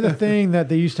chart. Do you have the thing that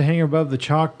they used to hang above the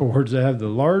chalkboards that have the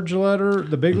large letter,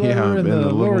 the big letter, Yeah, and the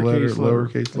little lowercase letter?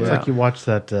 lowercase It's letter. like you watch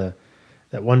that that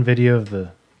one video of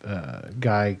the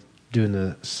guy doing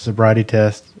the sobriety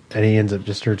test, and he ends up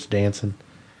just starts dancing.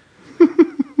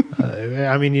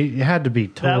 I mean, you had to be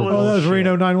told. Oh, that was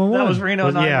Reno 911. That was Reno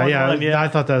Yeah, 911. yeah, I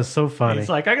thought that was so funny. He's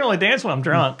like, I can only dance when I'm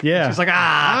drunk. Yeah. She's like,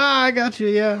 I got you.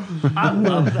 Yeah, I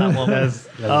love that woman. that's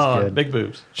Oh, good. big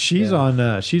boobs. She's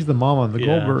on. She's the mom on the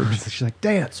Yeah. Goldbergs. She's like,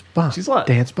 dance, bump. She's like,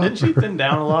 dance, bump. didn't she thin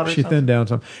down a lot or She something? thinned down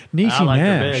some. Niecy I like her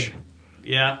Nash, big.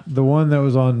 Yeah. the one that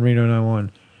was on Reno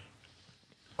 911.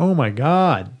 Oh my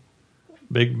God.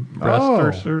 Big breast Oh,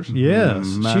 thursers. yes.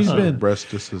 She's Massive been.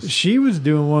 breastises. She was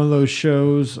doing one of those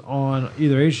shows on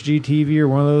either HGTV or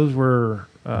one of those where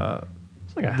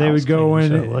It's like a they would go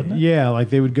in. house-cleaning show, wasn't it? Yeah,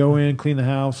 like they would go in, clean the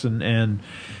house, and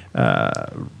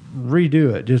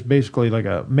redo it. Just basically like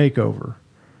a makeover.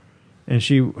 And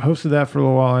she hosted that for a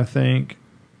little while, I think.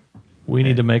 We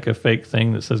need to make a fake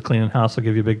thing that says cleaning house will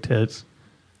give you big tits.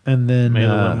 And then Maybe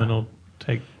the women will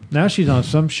take. now she's on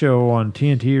some show on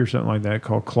TNT or something like that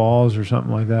called Claws or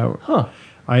something like that. Huh.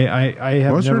 I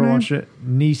have What's her never name? watched it.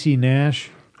 Niecy Nash.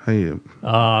 Hey,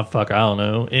 Fuck, I don't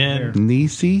know. N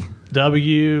Niecy?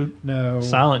 W No.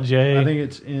 Silent J. I think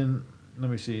it's in.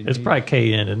 Let me see. It's probably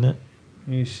KN, isn't it?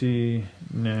 Niecy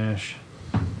Nash.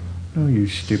 Oh, you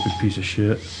stupid piece of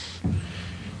shit.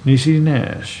 Niecy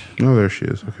Nash. Oh, there she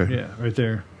is. Okay. Yeah, right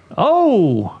there.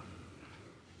 Oh,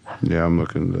 Yeah, I'm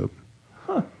looking it up.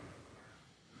 Huh.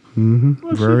 Mm-hmm.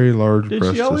 Well, Very large did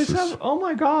breastises. she always have? Oh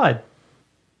my God.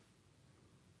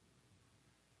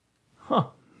 Huh.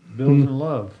 Bill's in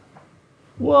love.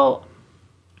 Well,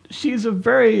 she's a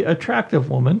very attractive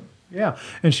woman. Yeah,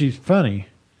 and she's funny.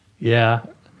 Yeah.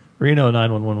 Reno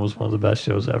 911 was one of the best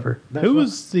shows ever. Who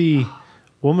was the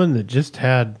woman that just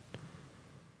had?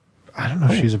 I don't know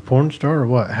if she's a porn star or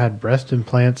what. Had breast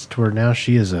implants to where now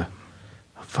she is a.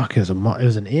 Fuck is a. It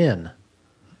was an N.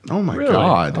 Oh my Really?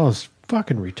 God. Oh, it's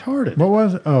fucking retarded. What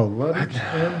was it? Oh, letters.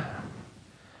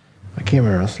 I can't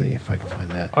remember. I'll see if I can find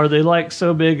that. Are they like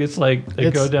so big? It's like they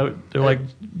It's- go down. They're like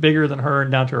bigger than her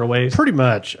and down to her waist. Pretty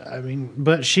much. I mean,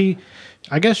 but she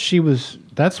I guess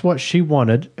that's what she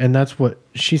wanted, and that's what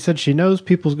she said. She knows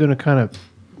people's going to kind of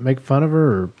make fun of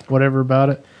her or whatever about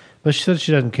it, but she said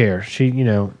she doesn't care.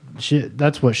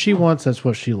 That's what she wants. That's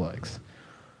what she likes.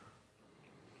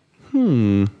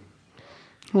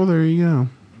 Well, there you go.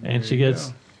 And she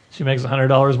makes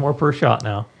 $100 more per shot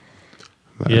now.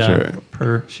 That's right.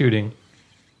 Per shooting.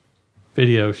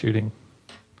 Video shooting.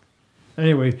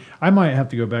 Anyway, I might have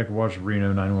to go back and watch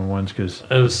Reno 911s because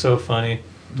it was so funny.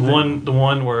 The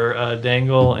one where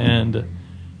Dangle and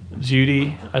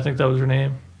Judy, I think that was her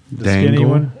name. The skinny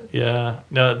one? Yeah.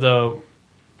 No,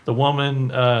 the woman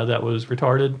that was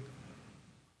retarded.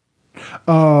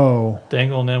 Oh.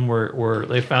 Dangle and them were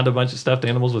they found a bunch of stuffed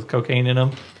animals with cocaine in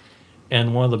them,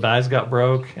 and one of the bags got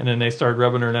broke, and then they started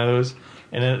rubbing her nose,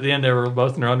 and then at the end they were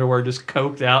both in their underwear just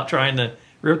coked out trying to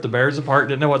rip the bears apart,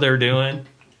 didn't know what they were doing.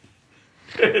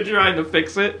 Trying to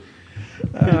fix it.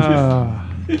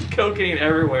 Cocaine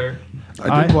everywhere.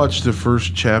 I did watch the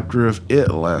first chapter of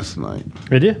It last night.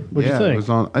 Did you? What'd you think?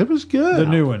 It was good. The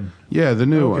new one. Yeah, the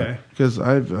new one. Okay. Because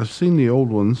I've seen the old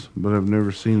ones, but I've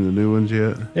never seen the new ones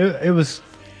yet. It was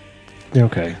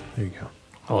okay. There you go.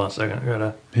 Hold on a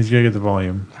second. He's gonna get the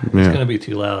volume. It's gonna be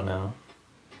too loud now.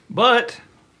 But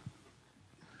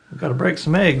we've got to break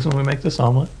some eggs when we make this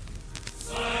omelet.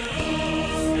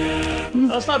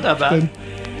 That's not that bad.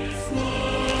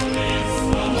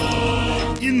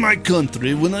 In my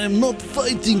country, when I am not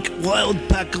fighting wild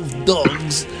pack of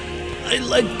dogs, I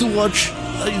like to watch,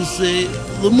 how you say,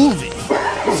 the movie.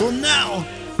 So now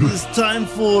it's time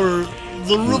for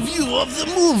the review of the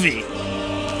movie.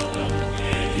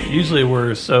 Usually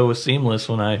we're so seamless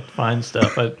when I find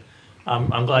stuff.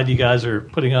 I'm glad you guys are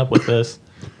putting up with this.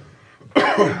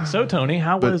 So Tony,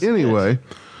 how was? But anyway,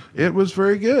 it was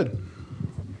very good.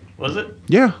 Was it?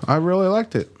 Yeah, I really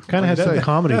liked it. Kind of had some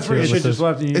comedy. That's where you should just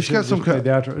left. It's got some the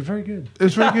outro. It's very good.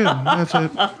 It's very good. That's it.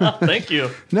 Thank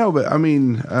you. No, but I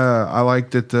mean, I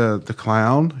liked that the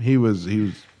clown. He was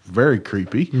very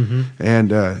creepy,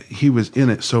 and he was in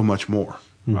it so much more.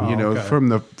 Okay. From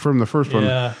the first one.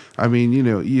 Yeah. I mean,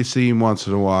 you see him once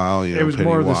in a while. It was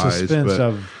more of the Pennywise, suspense but-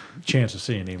 of chance of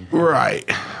seeing him. Right,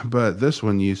 but this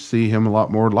one you see him a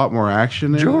lot more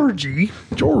action. In Georgie,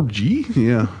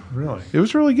 yeah, Really? it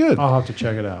was really good. I'll have to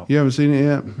check it out. You haven't seen it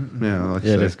yet? Yeah, like I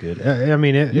it say. is good. I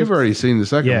mean, You've already seen the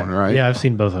second one, right? Yeah, I've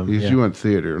seen both of them. Because Yeah. you went to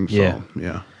theater and saw them.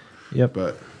 Yeah. Yep.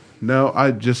 But no,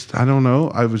 I don't know.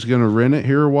 I was going to rent it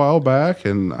here a while back,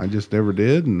 and I just never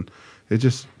did. And it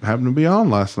just happened to be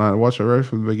on last night. I watched it right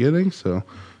from the beginning, so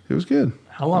it was good.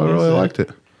 How long I is really it? liked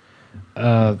it.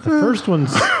 The first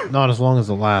one's not as long as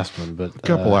the last one, but A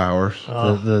couple hours.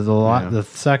 The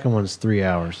second one's 3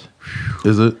 hours.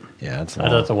 Is it? Yeah, it's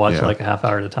I'd have to watch Yeah. like a half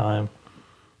hour at a time.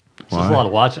 It's just Why? a lot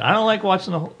of watching. I don't like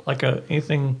watching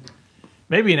anything.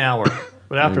 Maybe an hour,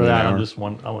 but after Maybe an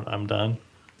that, hour. I'm done.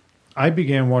 I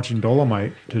began watching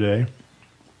Dolomite today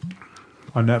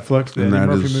on Netflix, the And Eddie that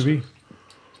Murphy is- movie.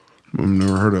 I've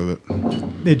never heard of it.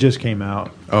 It just came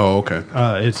out. Oh, okay.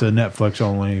 It's a Netflix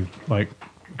only, like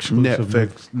exclusive.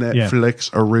 Netflix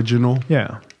original.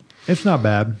 Yeah, it's not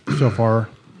bad so far.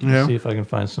 Yeah. See if I can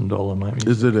find some Dolomite music.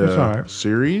 Is it It's a all right.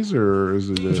 series or is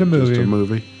it It's a movie. just a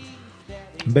movie?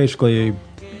 Basically,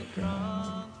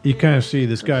 you kind of see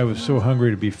this guy was so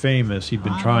hungry to be famous. He'd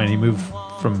been trying. He moved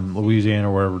from Louisiana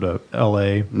or wherever to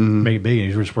L.A. Make it big.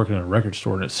 And he was just working in a record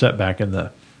store, and it's set back in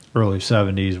the early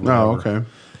 70s. Whatever. Oh, okay.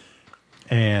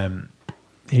 And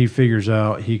he figures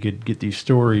out he could get these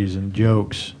stories and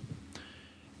jokes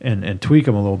and tweak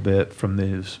them a little bit from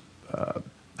these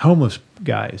homeless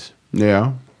guys.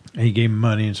 Yeah. And he gave him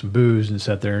money and some booze and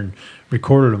sat there and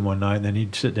recorded them one night. And then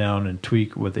he'd sit down and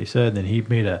tweak what they said. And then he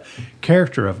made a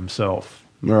character of himself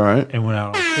All right. and went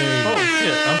out on stage. Oh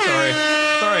shit! I'm sorry.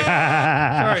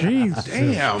 Sorry. Jeez,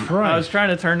 Damn. I was trying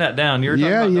to turn that down. You were talking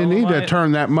Yeah, about you need to Dolomite?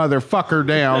 turn that motherfucker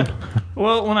down,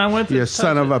 Well, when I went to you touch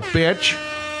son of it- a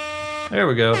bitch. There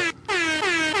we go.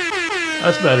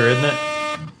 That's better, isn't it?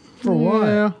 For what?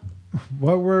 Yeah.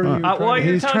 What were you? While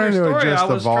you're He's telling trying your to story, adjust I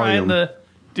the was trying volume. to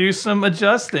do some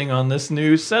adjusting on this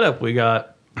new setup we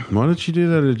got. Why don't you do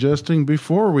that adjusting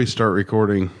before we start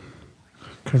recording?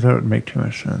 Because that would make too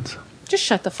much sense. Just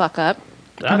shut the fuck up.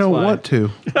 That's I don't why. want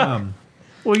to.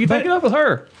 Well, you take it up with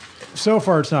her. So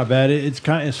far, it's not bad. It's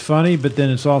funny, but then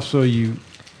it's also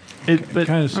But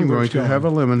kind of see I'm where going it's to going. have a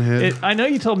lemon head. I know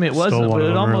you told me it wasn't, one but of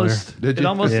it them almost earlier. Did it you?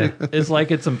 almost Yeah. is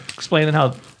like it's explaining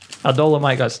how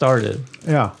Dolomite got started.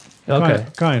 Yeah. Okay.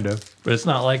 Kind of. But it's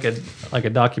not like a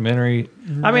documentary.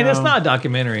 I mean, it's No. not a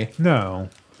documentary. No.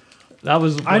 That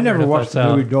was I never wondering if watched that's the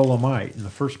how- movie Dolomite in the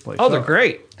first place. Oh, they're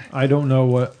great. I don't know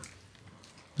what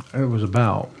it was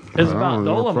about. It's I about don't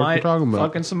know what the fuck Dolomite you're talking about.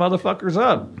 fucking some motherfuckers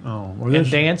up. Oh, And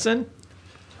dancing.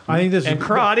 I think this and is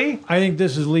karate. I think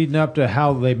this is leading up to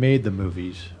how they made the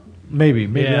movies. Maybe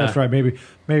Yeah. that's right.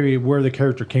 Maybe where the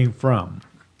character came from.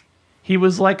 He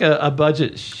was like a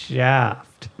budget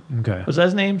Shaft. Okay. Was that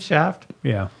his name, Shaft?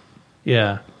 Yeah.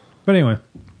 Yeah. But anyway,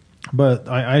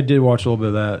 I did watch a little bit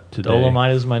of that today.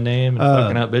 Dolomite is my name, and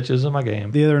fucking up bitches is my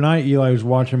game. The other night, Eli was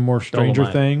watching more Stranger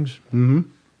Dolomite. Things. Mm-hmm.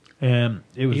 And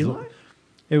it was Eli?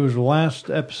 it was the last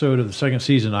episode of the second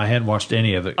season. I hadn't watched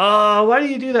any of it Why do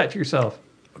you do that to yourself?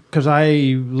 because I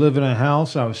live in a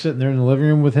house. I was sitting there in the living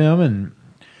room with him, and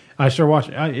I started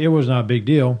watching. It was not a big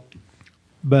deal,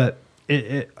 but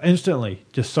it instantly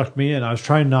just sucked me in. I was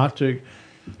trying not to,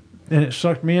 and it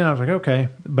sucked me in. I was like, okay,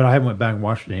 but I haven't went back and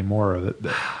watched any more of it.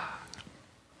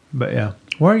 But yeah,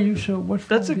 why are you so? What's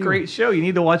That's a great show. You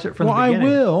need to watch it from Well, the I beginning.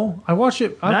 will. I watched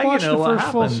it. I Now you watched know the what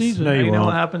first full happens. season. Now you know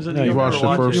what happens at the You end. watched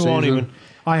the first season?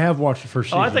 I have watched the first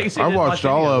season. Oh, I thought you said you I didn't watched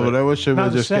watch all any of it. I wish it Not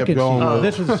would the just kept second going. season. with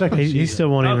This was the second season. He still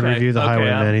won't even Okay, review the okay,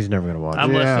 Highwayman. I'm- He's never going to watch I'm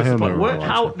it. less Yeah, he'll disappointed. never What? watch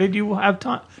How did you have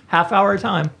time? Half hour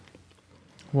time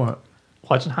What?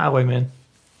 watching Highwayman.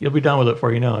 You'll be done with it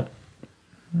before you know it.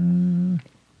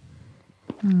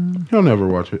 He'll never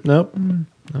watch it. Nope.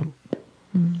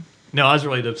 No, I was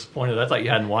really disappointed. I thought you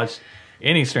hadn't watched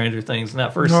any Stranger Things, and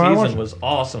that first No, I season watched- was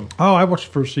awesome. Oh, I watched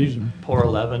the first season, Poor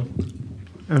 11.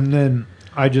 and then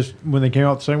I just when they came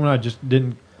out the second one, I just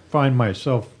didn't find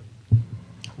myself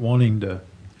wanting to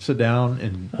sit down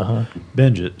and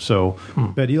binge it. So,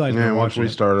 but Eli's been Yeah, once watching we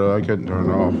it. started, I couldn't turn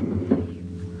it off.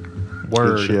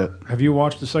 Word. Good shit. Have you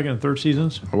watched the second and third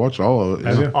seasons? I watched all of it.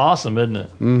 Have yeah. you? Awesome, isn't it?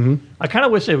 Mm-hmm. I kind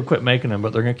of wish they would quit making them,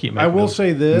 but they're going to keep making I them. will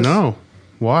say this. No.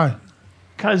 Why?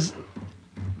 Because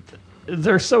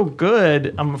they're so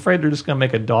good, I'm afraid they're just going to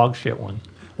make a dog shit one.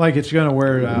 Like it's going to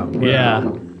wear it out. Yeah.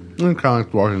 I'm kind of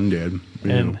like Walking Dead.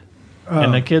 you And know.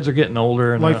 and the kids are getting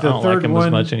older, and I Like the don't third like them one,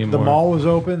 as much anymore. the mall was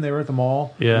open. They were at the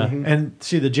mall. Yeah. And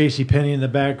see the J.C. Penney in the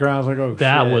background. I was like, oh,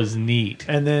 That shit. was neat.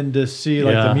 And then to see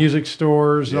like Yeah. the music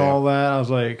stores and Yeah. all that, I was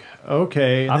like,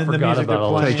 okay. And I then the forgot music about they're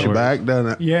all that playing. Takes you back,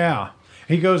 doesn't it? Yeah.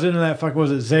 He goes into that fuck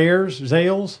was it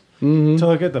Zales to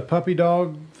look at the puppy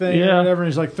dog thing Yeah. or whatever. And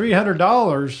he's like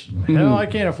 $300. Hell, I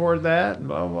can't afford that. And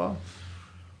blah blah.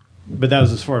 But that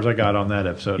was as far as I got on that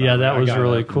episode. Yeah, that I was got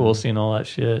really it. cool seeing all that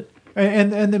shit.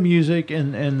 And the music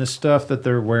and the stuff that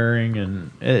they're wearing,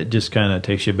 and it just kind of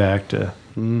takes you back to.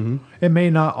 It may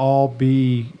not all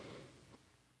be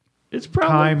It's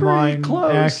probably pretty timeline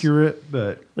close. accurate,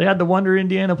 but They had the Wonder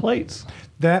Indiana plates.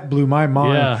 that blew my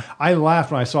mind. Yeah. I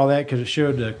laughed when I saw that because it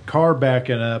showed the car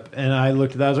backing up, and I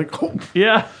looked at that. I was like, "Oh!"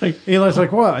 Yeah, like, Eli's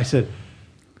like, "What?" I said,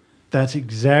 "That's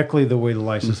exactly the way the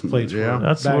license plates Yeah. were."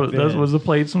 that's back what that then." was the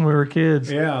plates when we were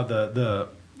kids. Yeah,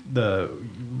 the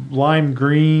lime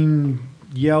green,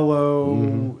 yellow,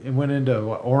 and went into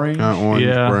what, orange. Kind of orange,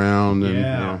 Yeah. brown, and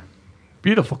Yeah.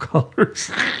 Beautiful colors.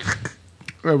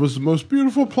 That was the most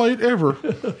beautiful plate ever.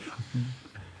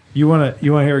 You wanna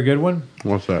hear a good one?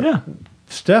 What's that? Yeah.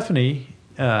 Stephanie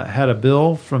had a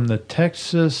bill from the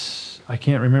Texas. I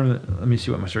can't remember. Let me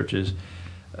see what my search is.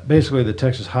 Basically, the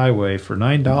Texas Highway for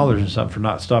 $9 and something for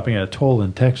not stopping at a toll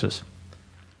in Texas,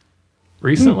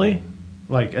 Recently,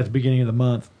 like at the beginning of the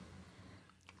month.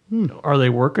 are they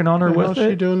working on her What the with hell's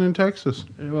she it? doing in Texas?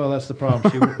 Well, that's the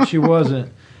problem. She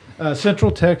wasn't.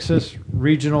 Central Texas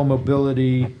Regional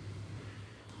Mobility,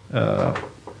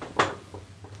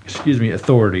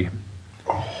 Authority.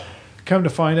 Come to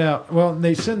find out, well,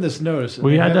 they send this notice.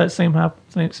 We They had have- that same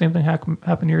thing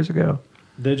happen years ago.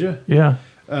 Did you? Yeah.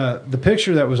 The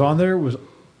picture that was on there was,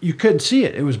 you couldn't see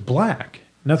it. It was black.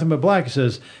 Nothing but black. It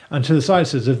says, on to the side, it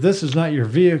says, if this is not your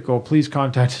vehicle, please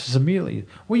contact us immediately.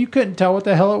 Well, you couldn't tell what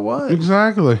the hell it was.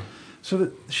 Exactly. So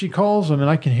that she calls them, and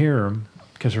I can hear them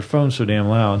because her phone's so damn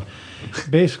loud.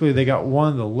 Basically, they got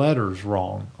one of the letters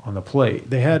wrong on the plate.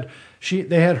 They had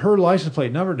her license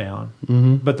plate number down,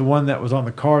 but the one that was on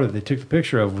the car that they took the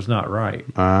picture of was not right.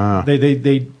 Ah.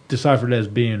 They deciphered it as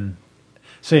being,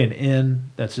 say, an N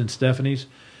that's in Stephanie's,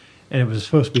 and it was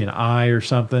supposed to be an I or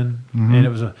something, and it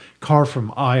was a car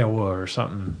from Iowa or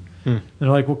something. And they're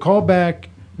like, well, call back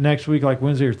next week, like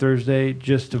Wednesday or Thursday,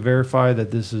 just to verify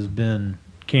that this has been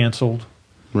canceled.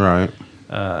 Right.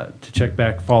 To check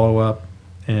back, follow up,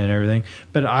 and everything.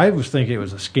 But I was thinking it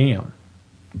was a scam.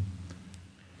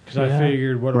 Because I Yeah.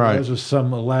 figured what Right. it was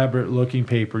some elaborate looking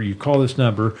paper. You call this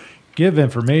number, give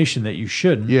information that you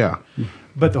shouldn't. Yeah.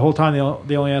 But the whole time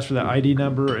they only asked for the ID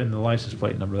number and the license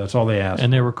plate number. That's all they asked.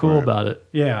 And they were cool about it.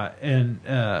 Yeah, and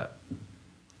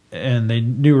they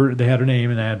knew her. They had her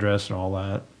name and address and all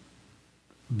that.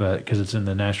 but because it's in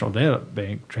the National Data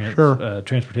Bank, Sure.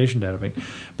 Transportation Data Bank.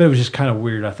 But it was just kind of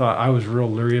weird. I thought I was real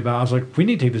leery about. I was like, we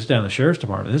need to take this down to the sheriff's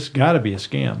department. This has got to be a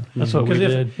scam. That's what we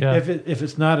did. Yeah. If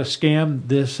it's not a scam,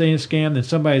 this ain't a scam, then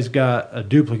somebody's got a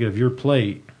duplicate of your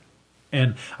plate.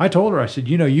 And I told her, I said,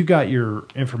 you got your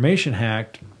information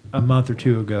hacked a month or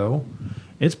two ago.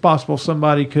 It's possible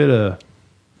somebody could have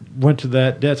went to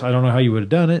that desk. I don't know how you would have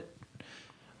done it.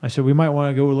 I said, we might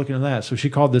want to go look into that. So she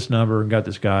called this number and got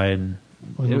this guy, and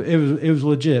it was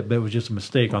legit, but it was just a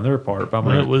mistake on their part. But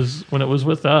when it was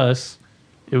with us,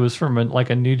 it was from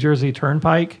a New Jersey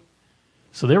Turnpike.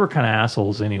 So they were kind of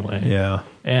assholes anyway. Yeah.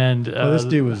 And this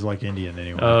dude was like Indian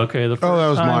anyway. Okay. That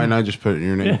was mine. I just put it in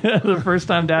your name. The first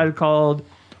time Dad called,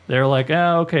 they were like,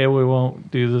 okay, we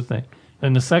won't do the thing.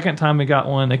 And the second time we got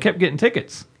one, they kept getting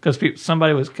tickets because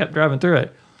somebody kept driving through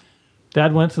it.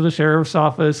 Dad went to the sheriff's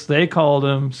office. They called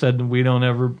him, said, we don't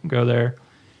ever go there.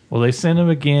 Well, they sent him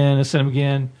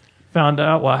again. Found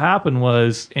out what happened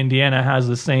was Indiana has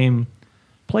the same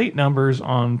plate numbers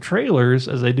on trailers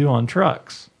as they do on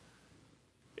trucks.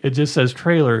 It just says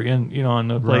trailer on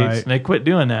the plates, Right. and they quit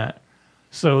doing that.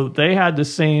 So they had the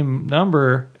same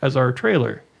number as our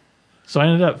trailer. So I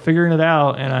ended up figuring it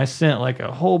out, and I sent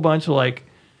a whole bunch of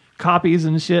copies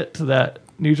and shit to that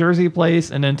New Jersey place,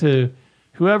 and then to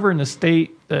whoever in the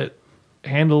state that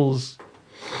handles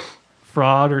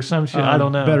fraud or some shit. I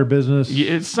don't know. Better Business.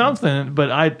 It's something, but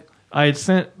I had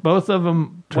sent both of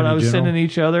them when I was General. sending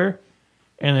each other,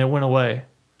 and it went away.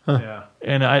 Yeah.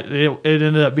 And it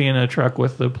ended up being a truck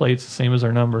with the plates the same as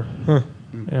our number.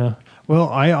 Yeah. Well,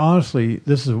 I honestly,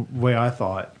 this is the way I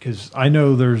thought, because I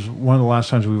know there's one of the last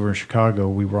times we were in Chicago,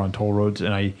 we were on toll roads,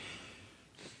 and I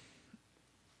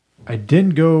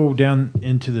didn't go down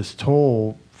into this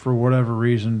toll for whatever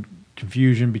reason,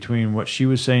 confusion between what she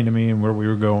was saying to me and where we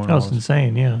were going. That was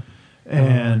insane, yeah.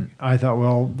 And I thought,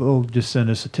 well, they'll just send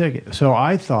us a ticket. So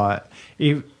I thought,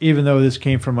 even though this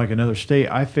came from another state,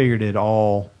 I figured it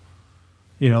all,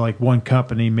 one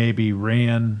company maybe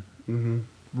ran,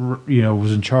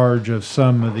 was in charge of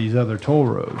some of these other toll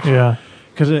roads. Yeah.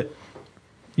 Because it,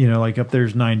 up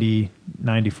there's 90,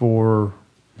 94,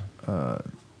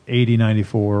 80,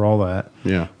 94, all that.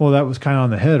 Yeah. Well, that was kind of on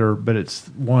the header, but it's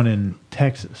one in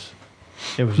Texas.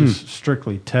 It was just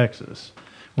strictly Texas.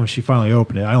 When she finally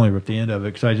opened it, I only ripped the end of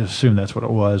it because I just assumed that's what it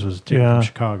was a ticket from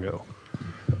Chicago.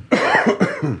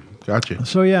 Gotcha.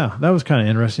 So, yeah, that was kind of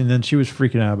interesting. Then she was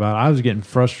freaking out about it. I was getting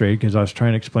frustrated because I was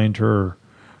trying to explain to her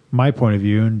my point of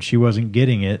view, and she wasn't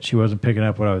getting it. She wasn't picking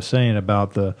up what I was saying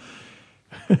about the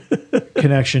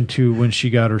connection to when she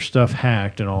got her stuff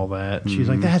hacked and all that. She's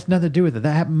like, that has nothing to do with it.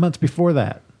 That happened months before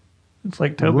that. It's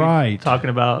like Toby talking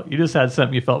about, you just had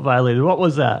something you felt violated. What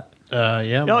was that?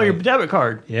 Yeah. Oh, your debit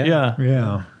card. Yeah.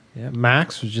 Yeah.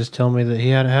 Max was just telling me that he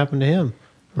had it happen to him.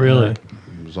 Really?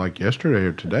 It was like yesterday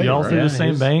or today. Y'all right? through the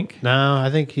same bank? No, I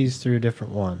think he's through a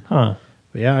different one. Huh.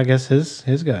 But yeah, I guess his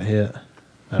got hit.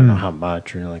 I don't know how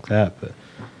much or anything like that, but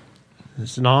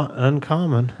it's not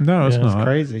uncommon. No, it's not. It's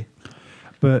crazy.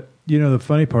 But, the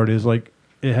funny part is, it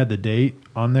had the date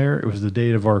on there. It was the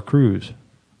date of our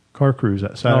car cruise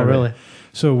that Saturday. Oh, really?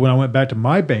 So when I went back to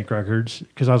my bank records,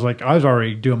 because I was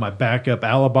already doing my backup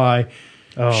alibi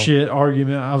shit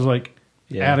argument. I was like,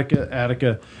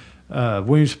 Attica,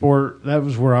 Williamsport, that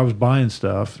was where I was buying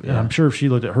stuff. And I'm sure if she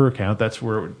looked at her account, that's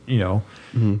where, it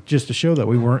would, just to show that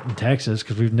we weren't in Texas,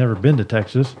 because we've never been to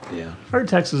Texas. Yeah. Heard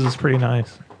Texas is pretty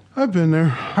nice. I've been there.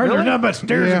 Heard there's nothing but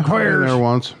stairs and I've been queers. there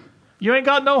once. You ain't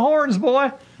got no horns,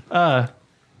 boy.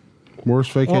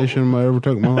 Worst vacation I ever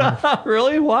took in my life.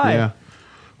 Really? Why? Yeah.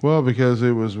 Well, because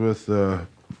it was with,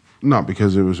 not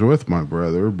because it was with my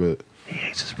brother, but. He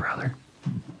hates his brother.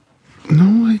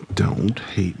 No, I don't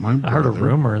hate my brother. I heard a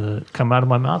rumor that come out of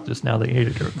my mouth just now that he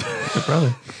hated your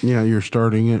brother. Yeah, you're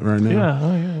starting it right now.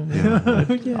 Yeah.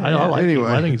 Oh, yeah. I like him.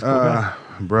 I think he's a cool guy.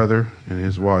 Brother and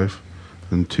his wife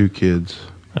and 2 kids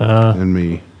and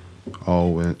me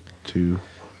all went to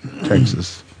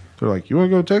Texas. They're like, you want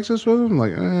to go to Texas with them? I'm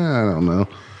like, I don't know.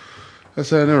 I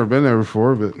said, I've never been there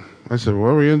before, but I said, what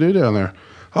are we going to do down there?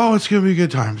 Oh, it's going to be a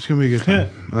good time. It's going to be a good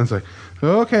time. I was like,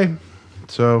 okay.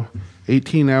 So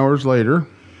 18 hours later,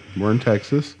 we're in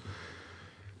Texas.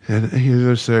 And he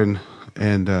was saying,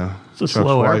 and Chuck's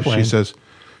wife,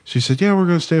 she said, yeah, we're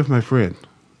going to stay with my friend.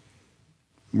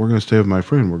 We're going to stay with my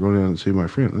friend. We're going down and see my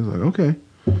friend. I was like, okay.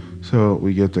 So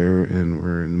we get there, and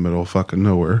we're in the middle of fucking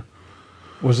nowhere.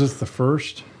 Was this the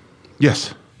first?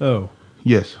 Yes. Oh.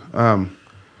 Yes.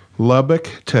 Lubbock,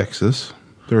 Texas.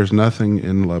 There's nothing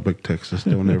in Lubbock, Texas.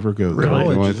 Don't ever go there.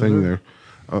 Really? The only thing there,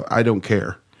 I don't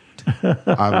care.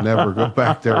 I'll never go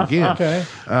back there again. Okay.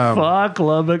 Fuck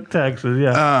Lubbock, Texas.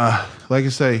 Yeah. Like I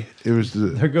say, it was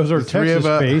there goes our the three of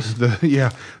Texas base.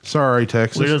 Yeah, sorry,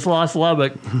 Texas. We just lost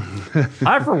Lubbock.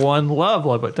 I, for one, love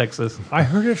Lubbock, Texas. I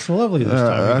heard it's lovely this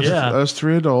time. Us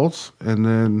three adults, and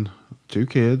then 2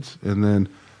 kids, and then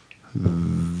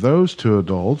those 2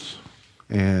 adults,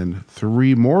 and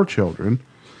 3 more children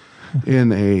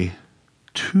in a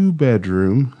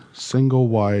 2-bedroom,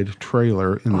 single-wide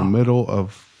trailer in the middle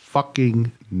of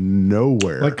fucking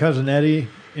nowhere. Like Cousin Eddie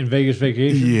in Vegas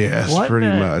Vacation? Yes, pretty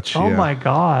much. Oh, yeah. my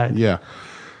God. Yeah.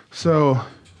 So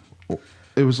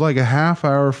it was like a half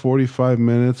hour, 45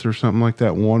 minutes or something like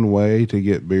that one way to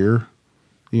get beer,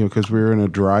 because we were in a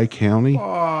dry county.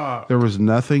 There was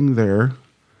nothing there.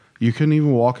 You couldn't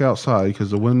even walk outside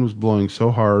because the wind was blowing so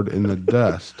hard and the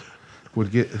dust would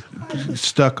get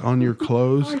stuck on your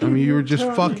clothes. I mean, you were just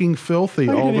fucking filthy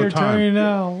all the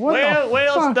time.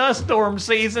 Whale's dust storm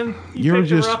season. You were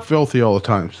just filthy all the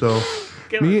time. So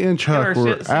me and Chuck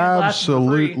were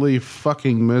absolutely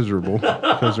fucking miserable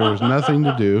because there was nothing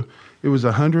to do. It was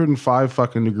 105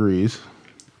 fucking degrees.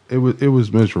 It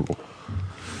was miserable.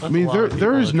 I mean,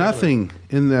 there is nothing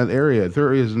in that area.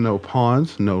 There is no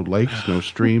ponds, no lakes, no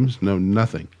streams, no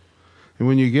nothing. And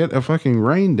when you get a fucking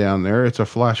rain down there, it's a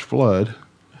flash flood.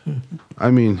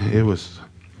 I mean, it was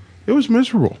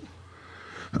miserable.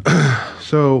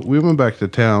 So we went back to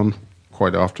town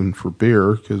quite often for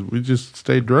beer because we just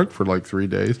stayed drunk for like 3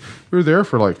 days. We were there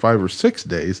for like 5 or 6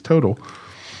 days total.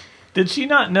 Did she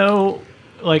not know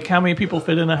like how many people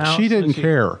fit in a house? She didn't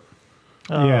care.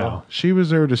 Oh. Yeah, she was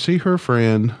there to see her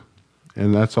friend,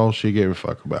 and that's all she gave a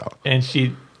fuck about. And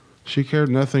she cared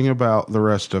nothing about the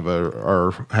rest of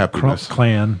our happiness.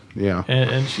 Clan. Yeah.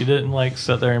 And she didn't like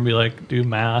sit there and be like, do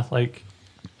math, like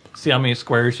see how many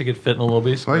squares she could fit in a little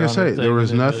bit. Like I say, there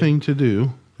was nothing to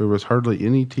do. There was hardly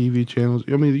any TV channels.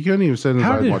 I mean, you couldn't even sit inside.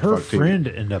 How did watch her fuck TV. friend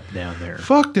end up down there?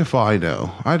 Fucked if I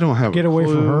know. I don't have Get a away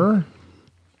clue. from her?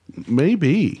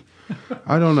 Maybe.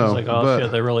 I don't know. She's like, oh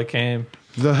shit, they really came.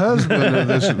 The husband of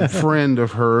this friend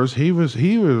of hers, he was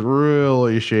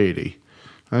really shady.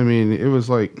 I mean, it was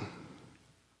like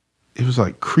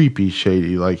creepy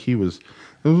shady. Like it was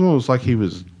almost like he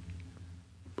was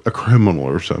a criminal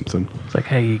or something. It's like,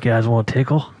 hey, you guys want to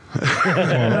tickle?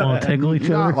 Want to tickle each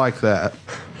other? Not like that.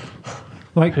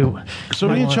 Like, so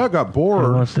me and Chuck got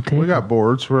bored. We got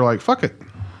bored, so we're like, fuck it.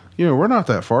 We're not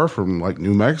that far from like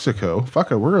New Mexico. Fuck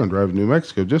it, we're gonna drive to New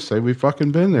Mexico. Just say we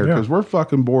fucking been there because we're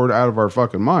fucking bored out of our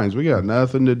fucking minds. We got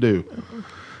nothing to do.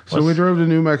 So we drove to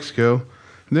New Mexico.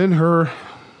 And then her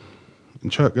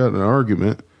and Chuck got in an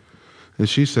argument, and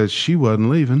she said she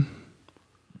wasn't leaving.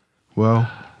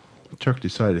 Well, Chuck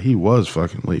decided he was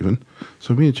fucking leaving.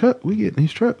 So me and Chuck, we get in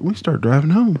his truck, and we start driving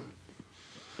home.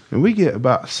 And we get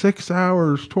about 6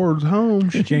 hours towards home.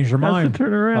 She changed her mind.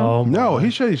 Turn around. No, he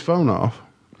shut his phone off.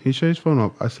 I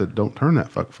said, don't turn that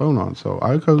fucking phone on. So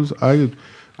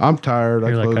I'm tired.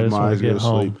 I close my eyes, go to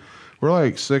sleep. We're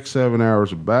like 6-7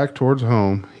 hours back towards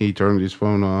home. He turned his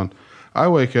phone on. I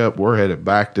wake up. We're headed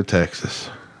back to Texas.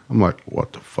 I'm like,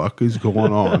 what the fuck is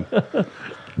going on?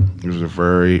 It was a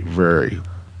very, very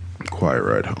quiet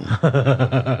ride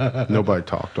home. Nobody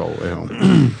talked all the way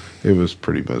home. It was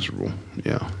pretty miserable.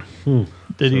 Yeah.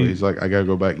 He's like, I gotta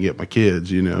go back and get my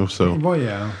kids. So. Well,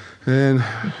 yeah. And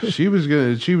she was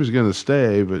gonna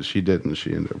stay, but she didn't.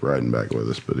 She ended up riding back with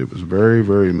us, but it was very,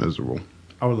 very miserable.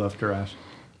 I would love her ass.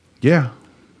 Yeah.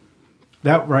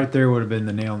 That right there would have been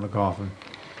the nail in the coffin.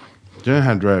 Then I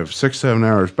had to drive 6-7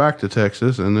 hours back to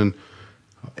Texas and then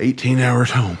 18 hours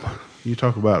home. You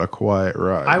talk about a quiet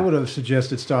ride. I would have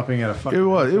suggested stopping at a fucking It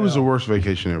was hotel. the worst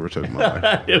vacation I ever took in my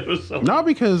life. It was so Not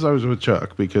because I was with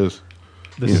Chuck, because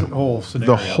whole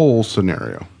scenario. the whole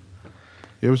scenario.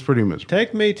 It was pretty miserable.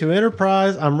 Take me to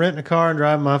Enterprise. I'm renting a car and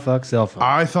driving my fuck cell phone.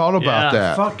 I thought about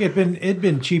that. Fuck, it'd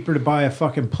been cheaper to buy a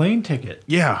fucking plane ticket.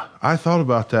 Yeah, I thought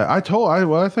about that. I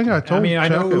think I told I know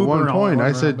Chuck at Uber one and all point. run I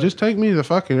around, said, but- just take me to the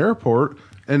fucking airport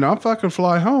and I'll fucking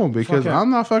fly home because Fuck it.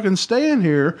 I'm not fucking staying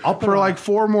here put for on- like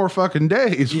 4 more fucking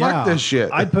days. Fuck this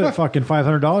shit. I'd put fucking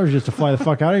 $500 just to fly the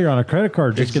fuck out of here on a credit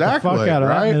card. Just get the Exactly, fuck out of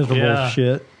right? that miserable Yeah.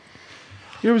 shit.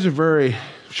 It was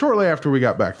shortly after we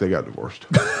got back, they got divorced.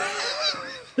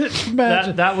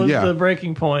 that was Yeah. the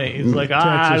breaking point. He's like,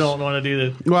 I don't want to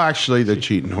do this. Well, actually, the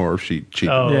cheating whore, she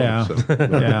cheated. Oh. Yeah. So.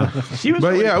 Yeah. She was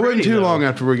But really yeah, it wasn't pretty, too though. long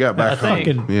after we got back I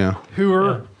think. home. Yeah.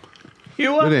 Hooer.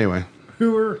 But anyway,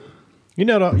 Hooer. You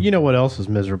know what else is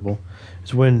miserable?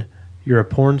 It's when you're a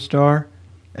porn star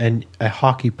and a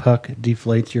hockey puck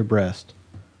deflates your breast.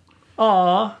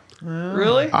 Aw,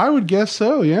 really? I would guess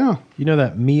so, yeah. You know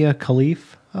that Mia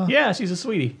Khalifa? Yeah, she's a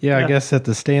sweetie. Yeah, I guess at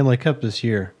the Stanley Cup this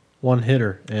year, one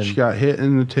hitter, and She got hit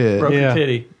in the tit. Broken Yeah.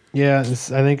 titty. yeah, I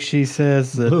think she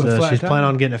says that Blew a flat she's tire. planning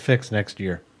on getting it fixed next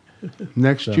year.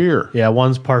 Next So, year. Yeah,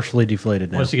 one's partially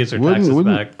deflated now. Once she gets her Wouldn't- taxes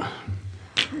wouldn't- back.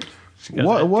 She got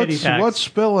that titty What's tax. what's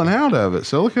spilling out of it?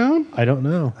 Silicone? I don't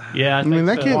know. Yeah, I mean,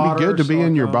 that so. can't be good to be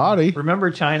in your body.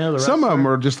 Remember China? The Some of wrestler? them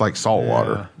are just like salt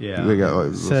water. yeah. They got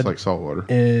like, Said- it's like salt water.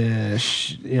 In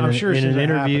I'm sure in since an it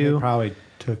happened, interview, they probably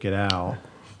took it out.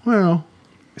 Well,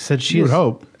 said she you would is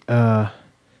hope.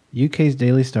 UK's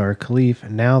Daily Star, Khalif,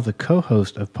 now the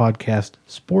co-host of podcast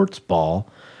Sports Ball,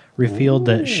 revealed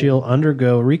that she'll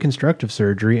undergo reconstructive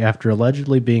surgery after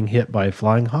allegedly being hit by a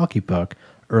flying hockey puck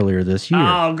earlier this year.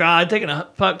 Oh God, taking a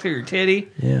puck to your titty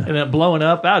Yeah. and then blowing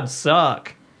up, that'd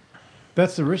suck.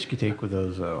 That's the risk you take with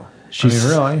those, though. She's-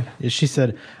 really? She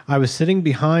said, I was sitting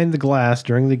behind the glass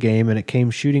during the game and it came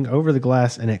shooting over the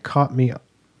glass and it caught me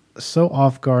so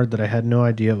off guard that I had no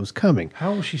idea it was coming.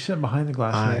 How was she sitting behind the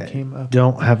glass when it came up?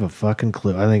 Don't have a fucking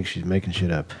clue. I think she's making shit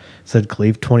up. Said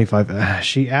Cleve 25.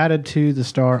 She added to the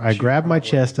Star, I grabbed my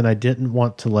chest and I didn't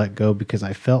want to let go because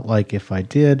I felt like if I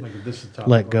did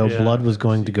let go, Yeah. blood was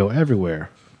going to go everywhere.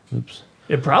 Oops.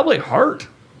 It probably hurt.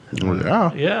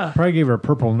 Yeah. Yeah. Probably gave her a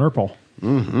purple nurple.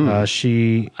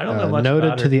 She I don't know much noted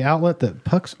about to her. the outlet that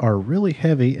pucks are really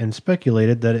heavy and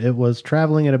speculated that it was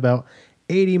traveling at about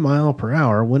 80 mile per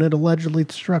hour when it allegedly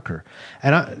struck her.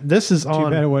 And this is Too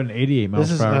on. bad it wasn't 88 miles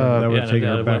This is, per hour. That would Yeah, have taken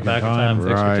no her doubt, it back, went in time. fix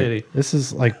her Right. titty. This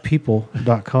is like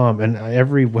people.com and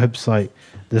every website.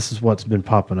 This is what's been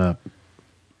popping up.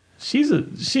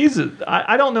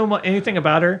 I don't know anything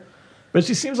about her, but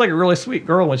she seems like a really sweet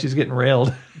girl when she's getting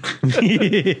railed.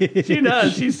 She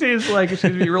does. She seems like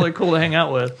she'd be really cool to hang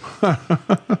out with.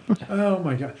 Oh,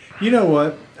 my God. You know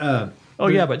what? Oh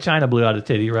yeah, but China blew out a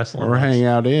titty wrestling. Or hang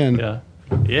out in. Yeah.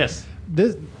 Yes.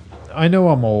 This, I know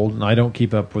I'm old and I don't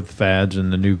keep up with fads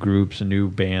and the new groups and new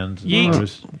bands. And Yeet.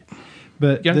 artists.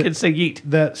 But Young kids say yeet.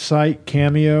 that site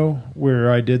Cameo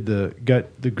where I did got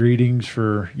the greetings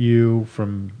for you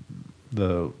from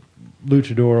the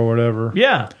luchador or whatever.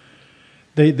 Yeah.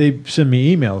 They send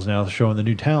me emails now showing the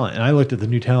new talent, and I looked at the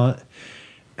new talent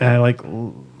and I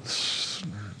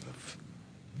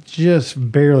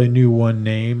just barely knew one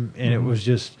name, and it was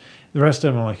just the rest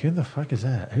of them. I'm like, who the fuck is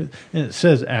that? And it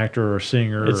says actor or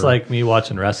singer. It's or, like me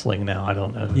watching wrestling now. I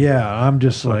don't know. yeah, I'm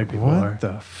just like, people what are.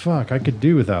 the fuck? I could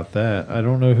do without that. I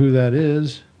don't know who that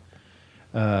is.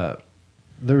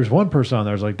 There was one person on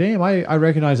there. I was like, damn, I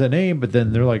recognize that name. But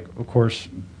then they're like, of course,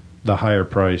 the higher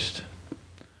priced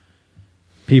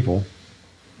people.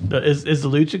 Is the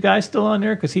Lucha guy still on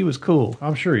there? Because he was cool.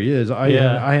 I'm sure he is. I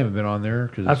haven't been on there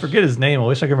because I forget his name. I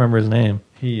wish I could remember his name.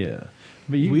 He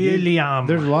but you William.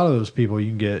 there's a lot of those people you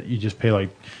can get. You just pay like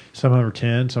some of them are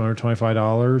 $10, some of them are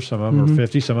 $25, some of them are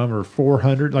 $50, some of them are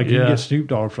 $400. Like you Yeah. can get Snoop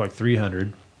Dogg for like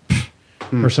 $300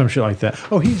 or some shit like that.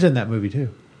 Oh, he's in that movie too,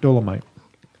 Dolomite.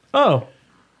 Oh,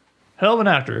 hell of an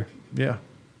actor. Yeah.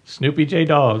 Snoopy J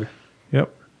Dog.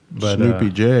 Yep. But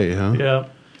Snoopy J, huh? Yeah,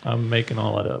 I'm making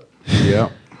all that up. Yeah.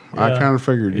 I Yeah. kind of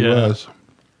figured he Yeah. was.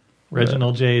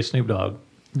 Reginald J Snoop Dogg.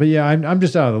 But yeah, I'm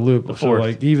just out of the loop. The So fourth.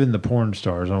 like even the porn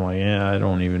stars, I'm like, yeah, I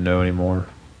don't even know anymore.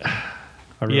 I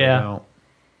really Yeah. don't.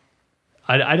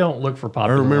 I don't look for I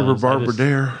popular remember ones. Barbara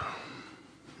Dare.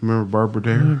 Remember Barbara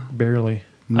Dare? Barely.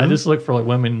 I just look for like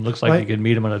women. Looks like Like- you could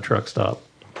meet them at a truck stop.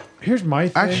 Here's my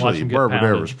thing. Watch Actually, him get Barbara Dare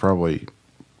pounded. was probably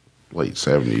late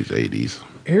 70s, 80s.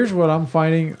 Here's what I'm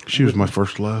finding. She was my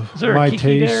first love. Is there My a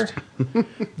Kiki taste.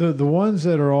 there? The ones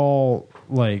that are all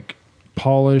like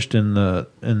polished in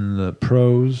the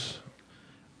pros,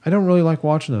 I don't really like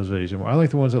watching those videos anymore. I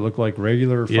like the ones that look like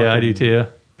regular Yeah, I do fucking too.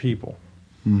 people.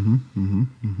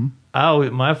 Oh,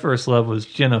 my first love was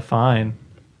Jenna Fine.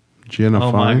 Jenna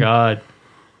Oh my Fine. god,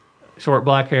 short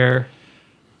black hair,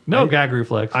 no gag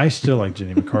reflex. I still like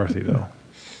Jenny McCarthy though.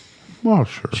 Well,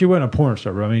 sure. She wasn't a porn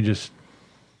star, but I mean just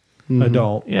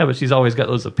adult. Yeah, but she's always got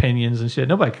those opinions and shit.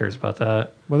 Nobody cares about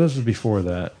that. Well, this was before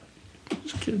that.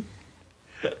 Just kidding.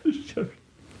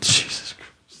 Jesus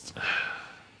Christ.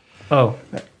 Oh.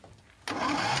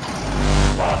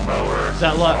 Is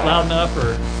that loud enough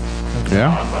or?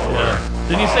 Yeah. Yeah.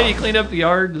 Didn't you say you cleaned up the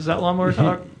yard? Does that lawnmower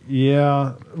talk?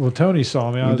 Yeah. Well, Tony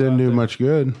saw me. I It was didn't out do there. much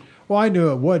good. Well, I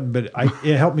knew it wouldn't, but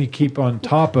it helped me keep on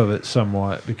top of it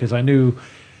somewhat because I knew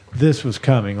this was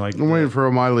coming. Like I'm waiting for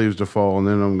all my leaves to fall, and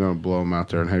then I'm going to blow them out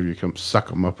there and have you come suck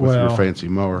them up with your Well, fancy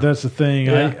mower. that's the thing.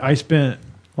 Yeah. I spent.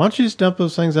 Why don't you just dump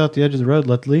those things out the edge of the road?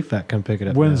 Let the leaf vac come pick it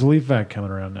up. When's now? leaf vac coming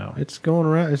around now? It's going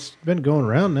around. It's been going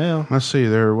around now. Let's see.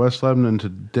 They're West Lebanon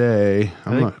today.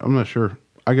 I'm not sure.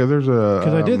 I guess there's a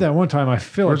Because I did that one time. I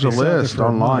feel there's like a they sat there list for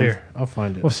a month. online. Here, I'll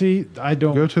find it. Well, see, I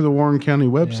don't. Go to the Warren County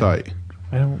website.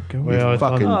 I don't go. You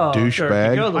fucking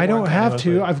douchebag. I don't have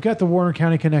to. I've got the Warren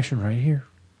County connection right here.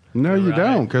 No, you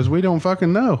don't, because we don't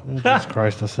fucking know. Jesus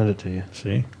Christ, I'll send it to you.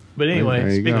 See? But anyway, There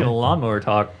you speaking go. of lawnmower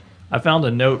talk, I found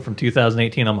a note from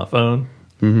 2018 on my phone,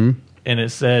 Mm-hmm. and it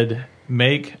said,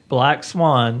 "Make Black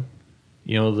Swan,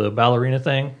 you know, the ballerina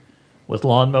thing, with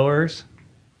lawnmowers,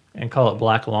 and call it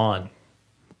Black Lawn."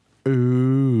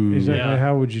 Ooh. Exactly.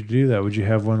 How would you do that? Would you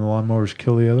have one of the lawnmowers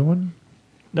kill the other one?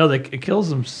 No, it kills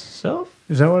himself.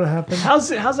 Is that what happened? How's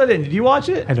that in? Did you watch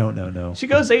it? I don't know. No. She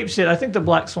goes ape shit. I think the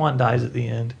Black Swan dies at the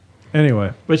end,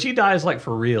 Anyway, but she dies like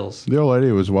for reals. The old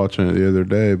lady was watching it the other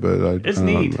day, but It's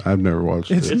neat. I've never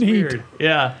watched it. It's weird.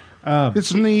 Yeah.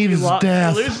 It's neat as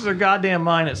death. She loses her goddamn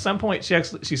mind. At some point,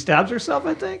 she stabs herself,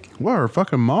 I think. Well, her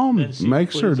fucking mom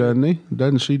makes her, doesn't he?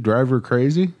 Doesn't she drive her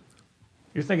crazy?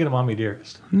 You're thinking of Mommy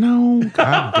Dearest. No.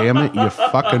 God damn it, you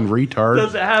fucking retard.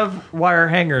 Does it have wire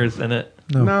hangers in it?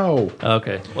 No.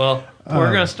 Okay. Well,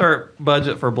 we're going to start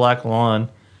budget for Black Lawn.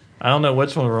 I don't know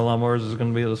which one of our lawnmowers is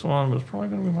going to be this one, but it's probably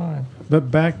going to be mine.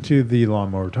 but back to the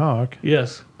lawnmower talk.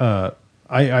 Yes.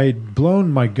 I'd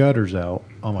blown my gutters out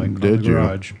on my Did you?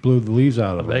 garage. Blew the leaves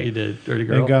out I of bet them. you did, dirty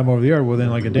girl. And got them over the yard. Well, then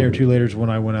like a day or two later is when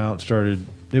I went out and started.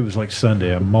 It was like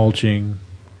Sunday. I'm mulching,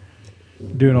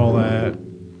 doing all that,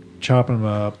 chopping them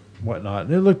up, whatnot.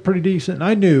 And it looked pretty decent. And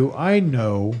I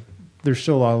know there's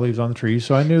still a lot of leaves on the trees,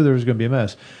 so I knew there was going to be a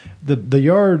mess. The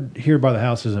yard here by the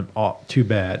house isn't too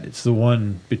bad. It's the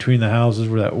one between the houses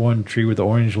where that one tree with the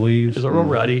orange leaves. Is it real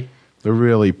ruddy? The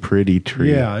really pretty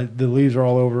tree. Yeah, the leaves are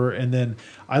all over. And then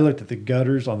I looked at the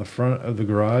gutters on the front of the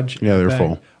garage. Yeah, they're Back-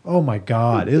 full. Oh my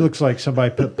God. It looks like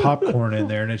somebody put popcorn in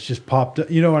there and it's just popped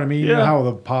up. You know what I mean? You know Yeah. how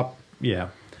the pop, yeah.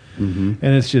 Mm-hmm.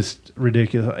 And it's just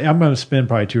ridiculous. I'm going to spend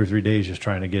probably 2 or 3 days just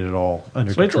trying to get it all under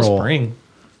Just wait till control. spring.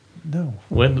 No.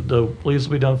 When the leaves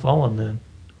will be done falling then.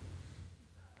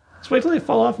 Just wait till they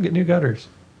fall off and get new gutters.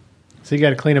 So you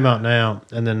got to clean them out now,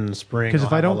 and then in the spring. Because if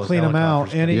I'll I have all don't those clean them out,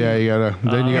 helicopters any Yeah, you gotta.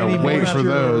 Then you any gotta wait for moisture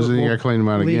those, and you will gotta clean them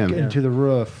out leak again. into the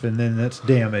roof, and then that's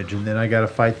damage, and then I got to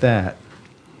fight that.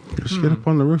 Just get up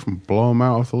on the roof and blow them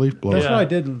out with the leaf blower. That's what I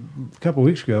did a couple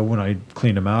weeks ago when I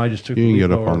cleaned them out. I just took You the can leaf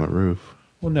get up blower. on the roof.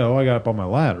 Well, no, I got up on my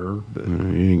ladder. But, You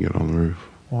can get on the roof.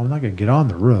 well, I'm not going to get on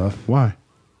the roof. Why?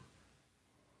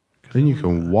 Then you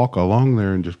can walk along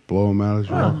there and just blow them out as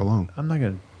you walk along. I'm not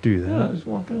going to do Yeah, that just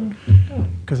walk in.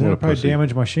 because What that'll a probably pussy.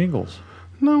 damage my shingles.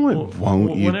 No, it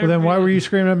won't. You, Well, then why were you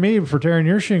screaming at me for tearing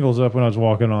your shingles up when I was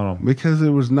walking on them? because it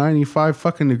was 95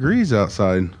 fucking degrees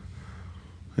outside,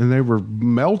 and they were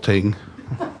melting.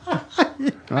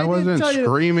 I wasn't tell you-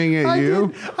 screaming at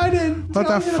you. I didn't. What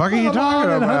the fuck are you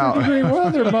talking about? 100-degree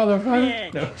weather,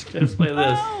 motherfucker. No, just play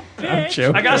this. I'm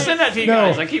joking. I gotta send that to you No.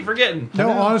 guys. I keep forgetting. No,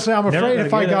 honestly, I'm Never afraid gonna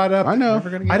if I get it. got up, I know.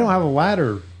 I don't have a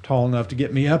ladder tall enough to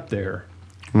get me up there.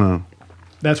 No.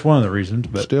 That's one of the reasons.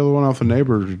 But Steal the one off the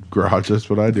neighbor's garage. That's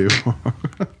what I do.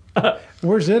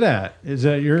 where's it at? Is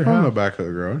that your On house? the back of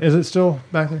the garage. Is it still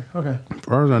back there? Okay. As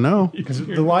far as I know. Because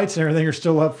the lights and everything are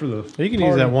still up for the. You can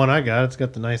use that one I got. It's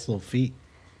got the nice little feet.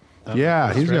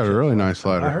 Yeah, he's got a really nice I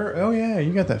ladder. heard. Oh yeah,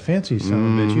 you got that fancy son of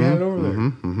a bitch. You had it over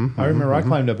there. I remember I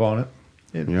climbed up on it.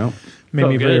 It Yep. made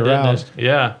Felt me good, very didn't it? aroused.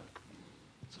 Yeah.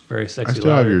 It's a very I sexy still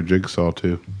have ladder. your jigsaw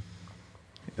too.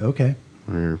 Okay,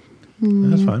 Or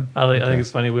that's fine. I think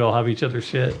it's funny we all have each other's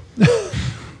shit.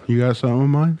 you got something with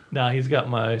mine? Now he's got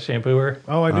my shampooer.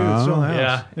 Oh, I do. It's still in the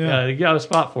house. Yeah. You got a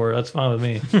spot for it. That's fine with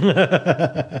me.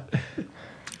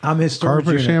 I'm his storage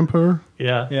Carpet unit. shampooer?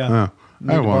 Yeah. Yeah. Oh, I have to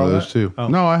one of borrow those that? too. Oh.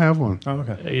 No, I have one. Oh,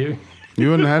 okay. Hey, You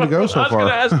wouldn't have had to go so I was going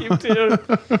to far. ask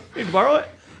you too. Need to borrow it?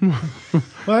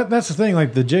 Well, that's the thing.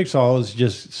 Like the jigsaw is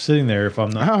just sitting there. If I'm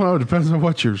I not, don't know. It depends on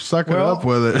what you're sucking Well, up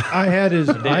with it. I had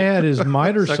his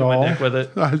miter Suck my saw. neck with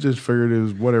it. I just figured it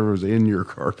was whatever was in your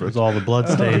carpet. It's all the blood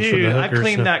stains from Dude, the I hookers.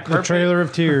 cleaned that The carpet. trailer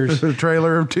of tears. The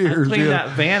trailer of tears. Cleaned Yeah. that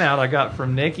van out I got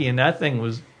from Nikki, and that thing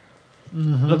was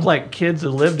looked like kids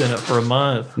had lived in it for a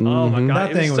month. Oh my god,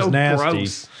 That it thing was so nasty.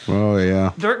 gross. Oh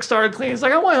yeah. Dirk started cleaning. He's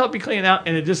like, I want to help you clean it out,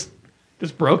 and it just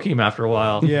broke him after a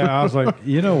while. Yeah, I was like,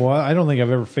 you know what? I don't think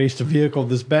I've ever faced a vehicle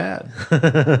this bad.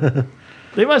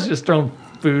 They must have just thrown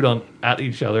food at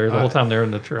each other the whole time they were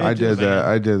in the truck. I did that.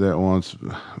 I did that once.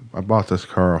 I bought this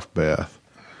car off Beth,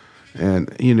 and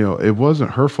it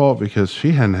wasn't her fault because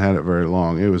she hadn't had it very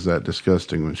long. It was that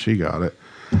disgusting when she got it,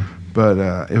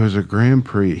 but it was a Grand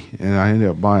Prix, and I ended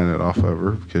up buying it off of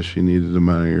her because she needed the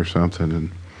money or something.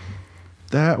 And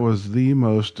that was the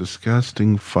most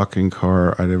disgusting fucking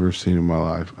car I'd ever seen in my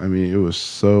life. I mean, it was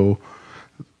so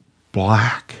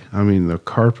black. I mean, the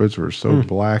carpets were so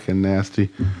black and nasty.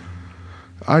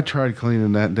 I tried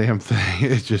cleaning that damn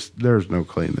thing. It just, there's no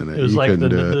cleaning it. It was You like couldn't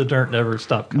do the it. dirt never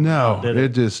stopped coming No, out, did it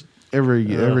it? just,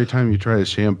 every time you try to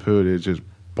shampoo it, it's just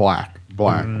black.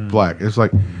 It's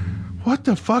like, what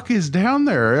the fuck is down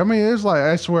there? I mean, it's like,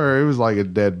 I swear it was like a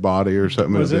dead body or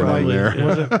something. Was it like there?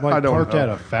 Was it I like don't parked know. at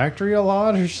a factory a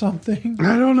lot or something?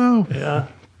 I don't know. Yeah.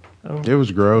 It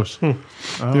was gross. It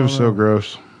was so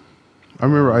gross. I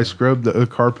remember I scrubbed the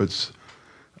carpets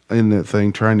in that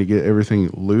thing trying to get everything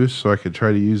loose so I could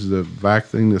try to use the vac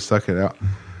thing to suck it out.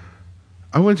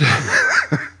 I went to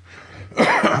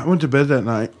I went to bed that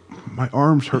night. My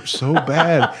arms hurt so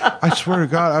bad. I swear to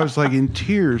God, I was like in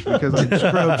tears because I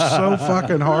scrubbed so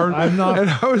fucking hard. And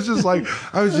I was just like,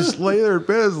 I was just laying there in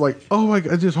bed. It's like, oh my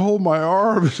God, just hold my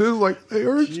arms. It was like, they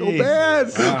hurt so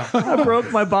bad. I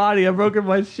broke my body. I broke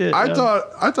my shit. I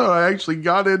thought I actually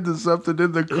got into something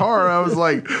in the car. I was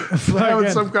like having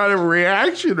some kind of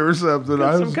reaction or something.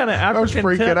 I was, some kind of I was African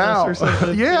freaking tetanus out. or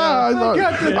something. Yeah, I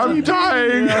thought I'm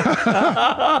dying.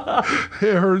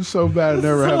 It hurt so bad.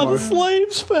 Never had my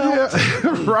slaves felt.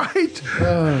 Yeah, right.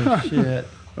 Oh shit.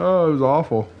 Oh, it was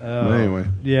awful. But anyway,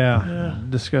 Yeah.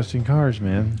 Disgusting cars,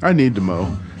 man. I need to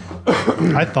mow.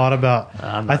 I thought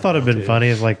it'd been funny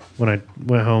is like when I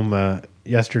went home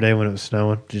yesterday when it was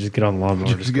snowing to just get on the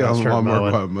lawnmower, Just get on the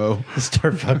lawnmower, mow. Just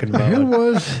start fucking mowing. Who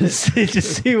was to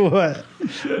see what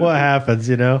happens,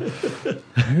 you know?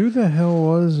 who the hell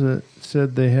was it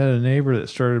said they had a neighbor that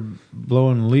started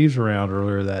blowing leaves around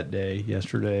earlier that day,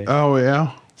 yesterday? Oh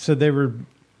yeah. Said they were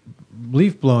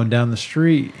leaf blowing down the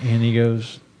street, and he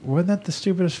goes, wasn't that the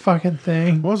stupidest fucking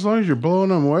thing? Well, as long as you're blowing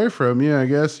them away from you, I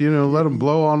guess, let them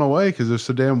blow on away because it's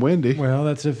so damn windy. Well,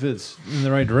 that's if it's in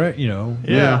the right direction,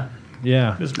 Yeah.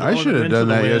 Just I blowing should them have into done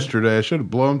the that wind. yesterday. I should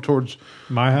have blown them towards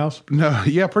my house. No,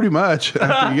 yeah, pretty much.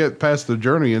 After you get past the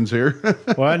journeyans here.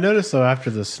 Well, I noticed though after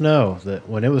the snow that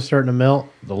when it was starting to melt,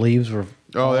 the leaves were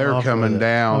Oh, they were off coming with it.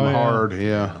 down Oh, yeah. hard.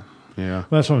 Yeah. Well,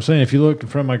 that's what I'm saying. If you look in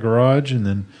front of my garage and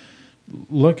then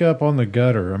look up on the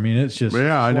gutter, I mean, it's just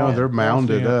Yeah, I know. They're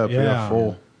mounded up. Yeah,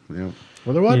 full. Yeah.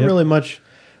 Well, there wasn't really much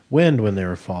wind when they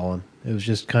were falling. It was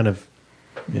just kind of,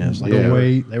 it's like Yeah.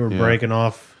 they were breaking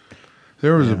off.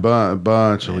 There was a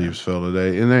bunch of leaves fell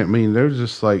today. And I mean, there was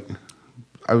just like,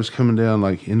 I was coming down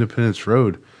like Independence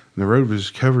Road, and the road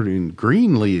was covered in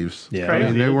green leaves. Yeah. I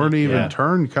mean, they weren't even Yeah.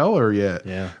 turned color yet.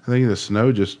 Yeah. I think the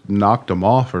snow just knocked them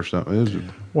off or something. It was,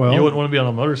 well, You wouldn't want to be on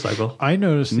a motorcycle. I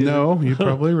noticed. no, you'd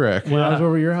probably wreck. When I was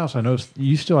over at your house, I noticed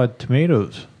you still had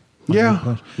tomatoes.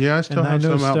 Yeah. Yeah, I still And I have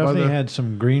some noticed out by Stephanie the... had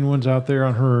some green ones out there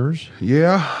on hers.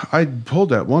 Yeah, I pulled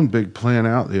that one big plant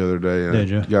out the other day and Did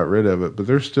you? got rid of it. But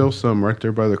there's still some right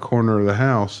there by the corner of the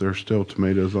house. There's still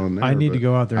tomatoes on there. I need but to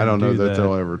go out there I don't and know do that that.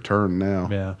 they'll ever turn now.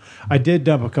 Yeah. I did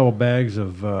dump a couple bags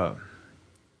of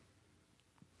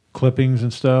clippings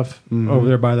and stuff over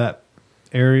there by that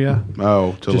area.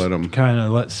 Oh, to let them kind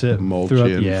of let sit mulch throughout-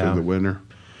 in yeah. for the winter.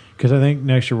 Because I think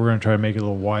next year we're going to try to make it a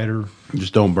little wider.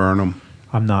 Just don't burn them.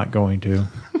 I'm not going to.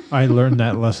 I learned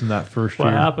that lesson that first What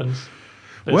year. happens?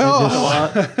 Well,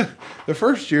 the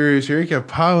first year he was here, he kept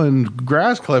piling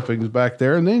grass clippings back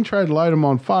there, and then he tried to light them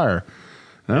on fire.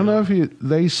 I don't know if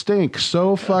they stink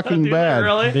so fucking bad.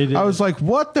 really? I was like,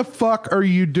 what the fuck are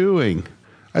you doing?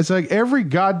 I was like, every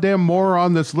goddamn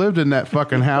moron that's lived in that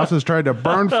fucking house has tried to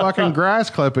burn fucking grass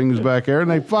clippings back there, and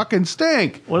they fucking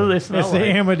stink. What do they smell It's like? the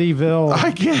Amityville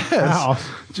I guess. house.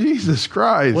 Jesus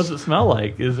Christ. What's it smell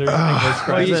like? Is there anything that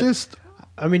describes It's it? just,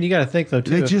 I mean, you got to think though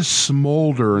too. they just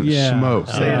smolder and Yeah. smoke.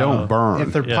 They Yeah. don't burn.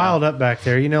 If they're piled up back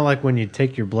there, like when you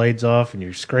take your blades off and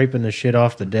you're scraping the shit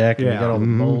off the deck and you Yeah. got all the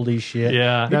moldy shit.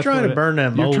 Yeah. You're That's trying what to burn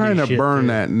that You're moldy trying to shit, burn too.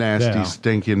 that nasty, Yeah.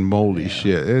 stinking, moldy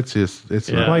shit. It's just, it's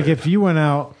Yeah. not. Like if you went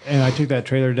out and I took that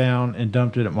trailer down and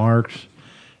dumped it at Mark's,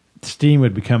 steam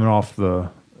would be coming off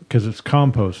because it's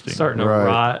composting. Starting to Right.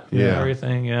 rot and Yeah.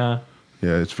 everything, yeah.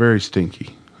 Yeah, it's very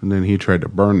stinky. And then he tried to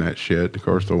burn that shit. Of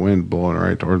course, the wind blowing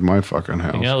right towards my fucking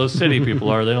house. You know, those city people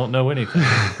are, they don't know anything.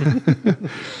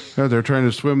 Yeah, they're trying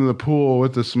to swim in the pool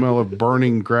with the smell of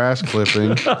burning grass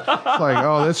clipping. It's like,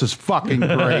 oh, this is fucking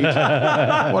great.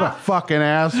 What a fucking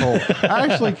asshole. I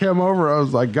actually came over. I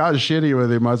was like, got shitty with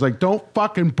him. I was like, don't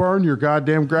fucking burn your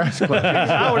goddamn grass clippings.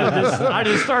 I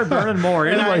just started burning more.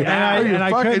 He's like, are you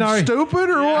fucking couldn't argue- stupid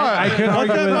or what? I couldn't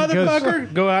argue with him 'cause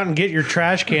Motherfucker, go out and get your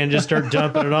trash can, just start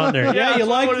dumping it on there. Yeah, you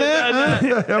like that?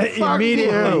 Fuck you.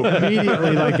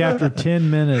 immediately, like after 10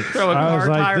 minutes, Throw a I was car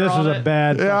like, tire this on was a it.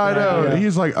 bad Yeah, I fucking know. idea.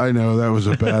 He's like, I know that was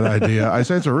a bad idea. I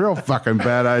said it's a real fucking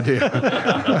bad idea.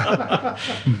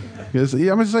 Yes,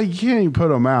 yeah, I'm just like, you can't even put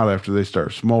them out after they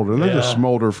start smoldering. They just Yeah.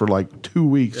 smolder for like 2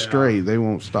 weeks straight. They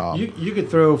won't stop. You could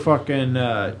throw fucking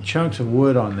chunks of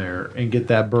wood on there and get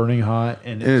that burning hot,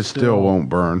 and And it still won't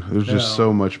burn. There's just No.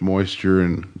 so much moisture,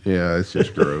 and yeah, it's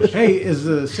just gross. Hey, is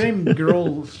the same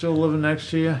girl still living next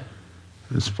to you?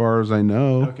 as far as I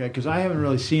know. Okay, because I haven't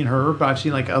really seen her, but I've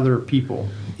seen like other people.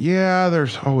 Yeah,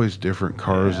 there's always different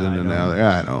cars in and out.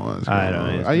 I don't know. What's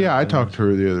going on. Yeah, I talked to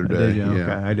her the other day. Did you? Yeah.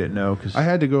 Okay, I didn't know because I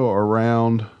had to go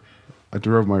around. I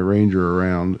drove my Ranger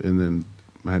around, and then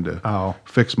I had to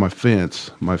fix my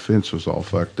fence. My fence was all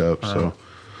fucked up, so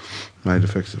I had to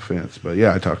fix the fence. But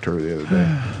yeah, I talked to her the other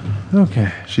day.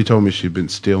 Okay. She told me she'd been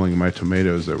stealing my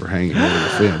tomatoes that were hanging over the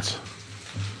fence.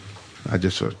 I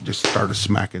just started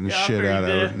smacking the shit out of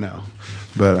it. No.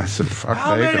 But I said, fuck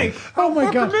that. Oh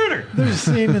my God. There's a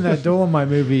scene in that Dolomite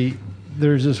movie.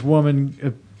 There's this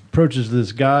woman approaches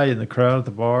this guy in the crowd at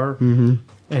the bar. Mm-hmm.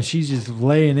 And she's just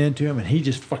laying into him, and he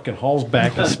just fucking hauls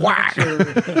back and smacks her.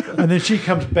 And then she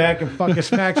comes back and fucking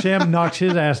smacks him and knocks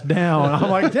his ass down. I'm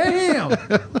like, damn.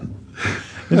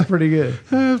 It's pretty good.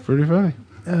 That's pretty funny.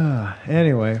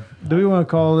 Anyway, do we want to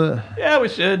call it? Yeah, we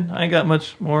should. I ain't got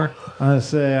much more. I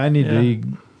say I need to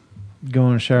go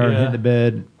in the shower and hit the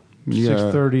bed.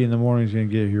 6:30 in the morning is going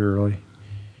to get here early.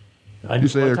 You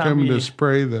say they're coming to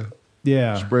spray the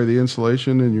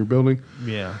insulation in your building?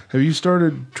 Yeah. Have you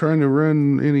started trying to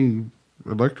run any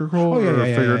electrical or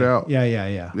figured out?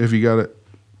 Yeah. If you got it,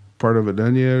 part of it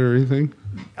done yet or anything?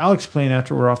 I'll explain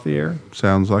after we're off the air.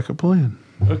 Sounds like a plan.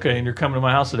 Okay, and you're coming to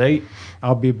my house at 8?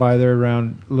 I'll be by there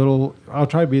around I'll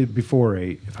try to be before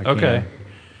 8 if I can. Okay.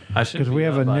 Because we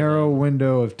have a narrow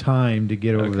window of time to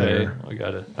get over there. I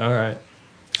got it. All right.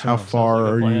 How far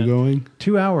are you going?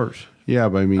 2 hours. Yeah,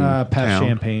 but I mean, past town.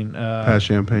 Champaign. Past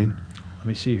Champaign. Let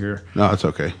me see here. No, it's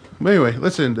okay. But anyway,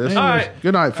 let's end this. All right.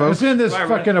 Good night, folks. Let's end this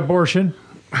fucking abortion.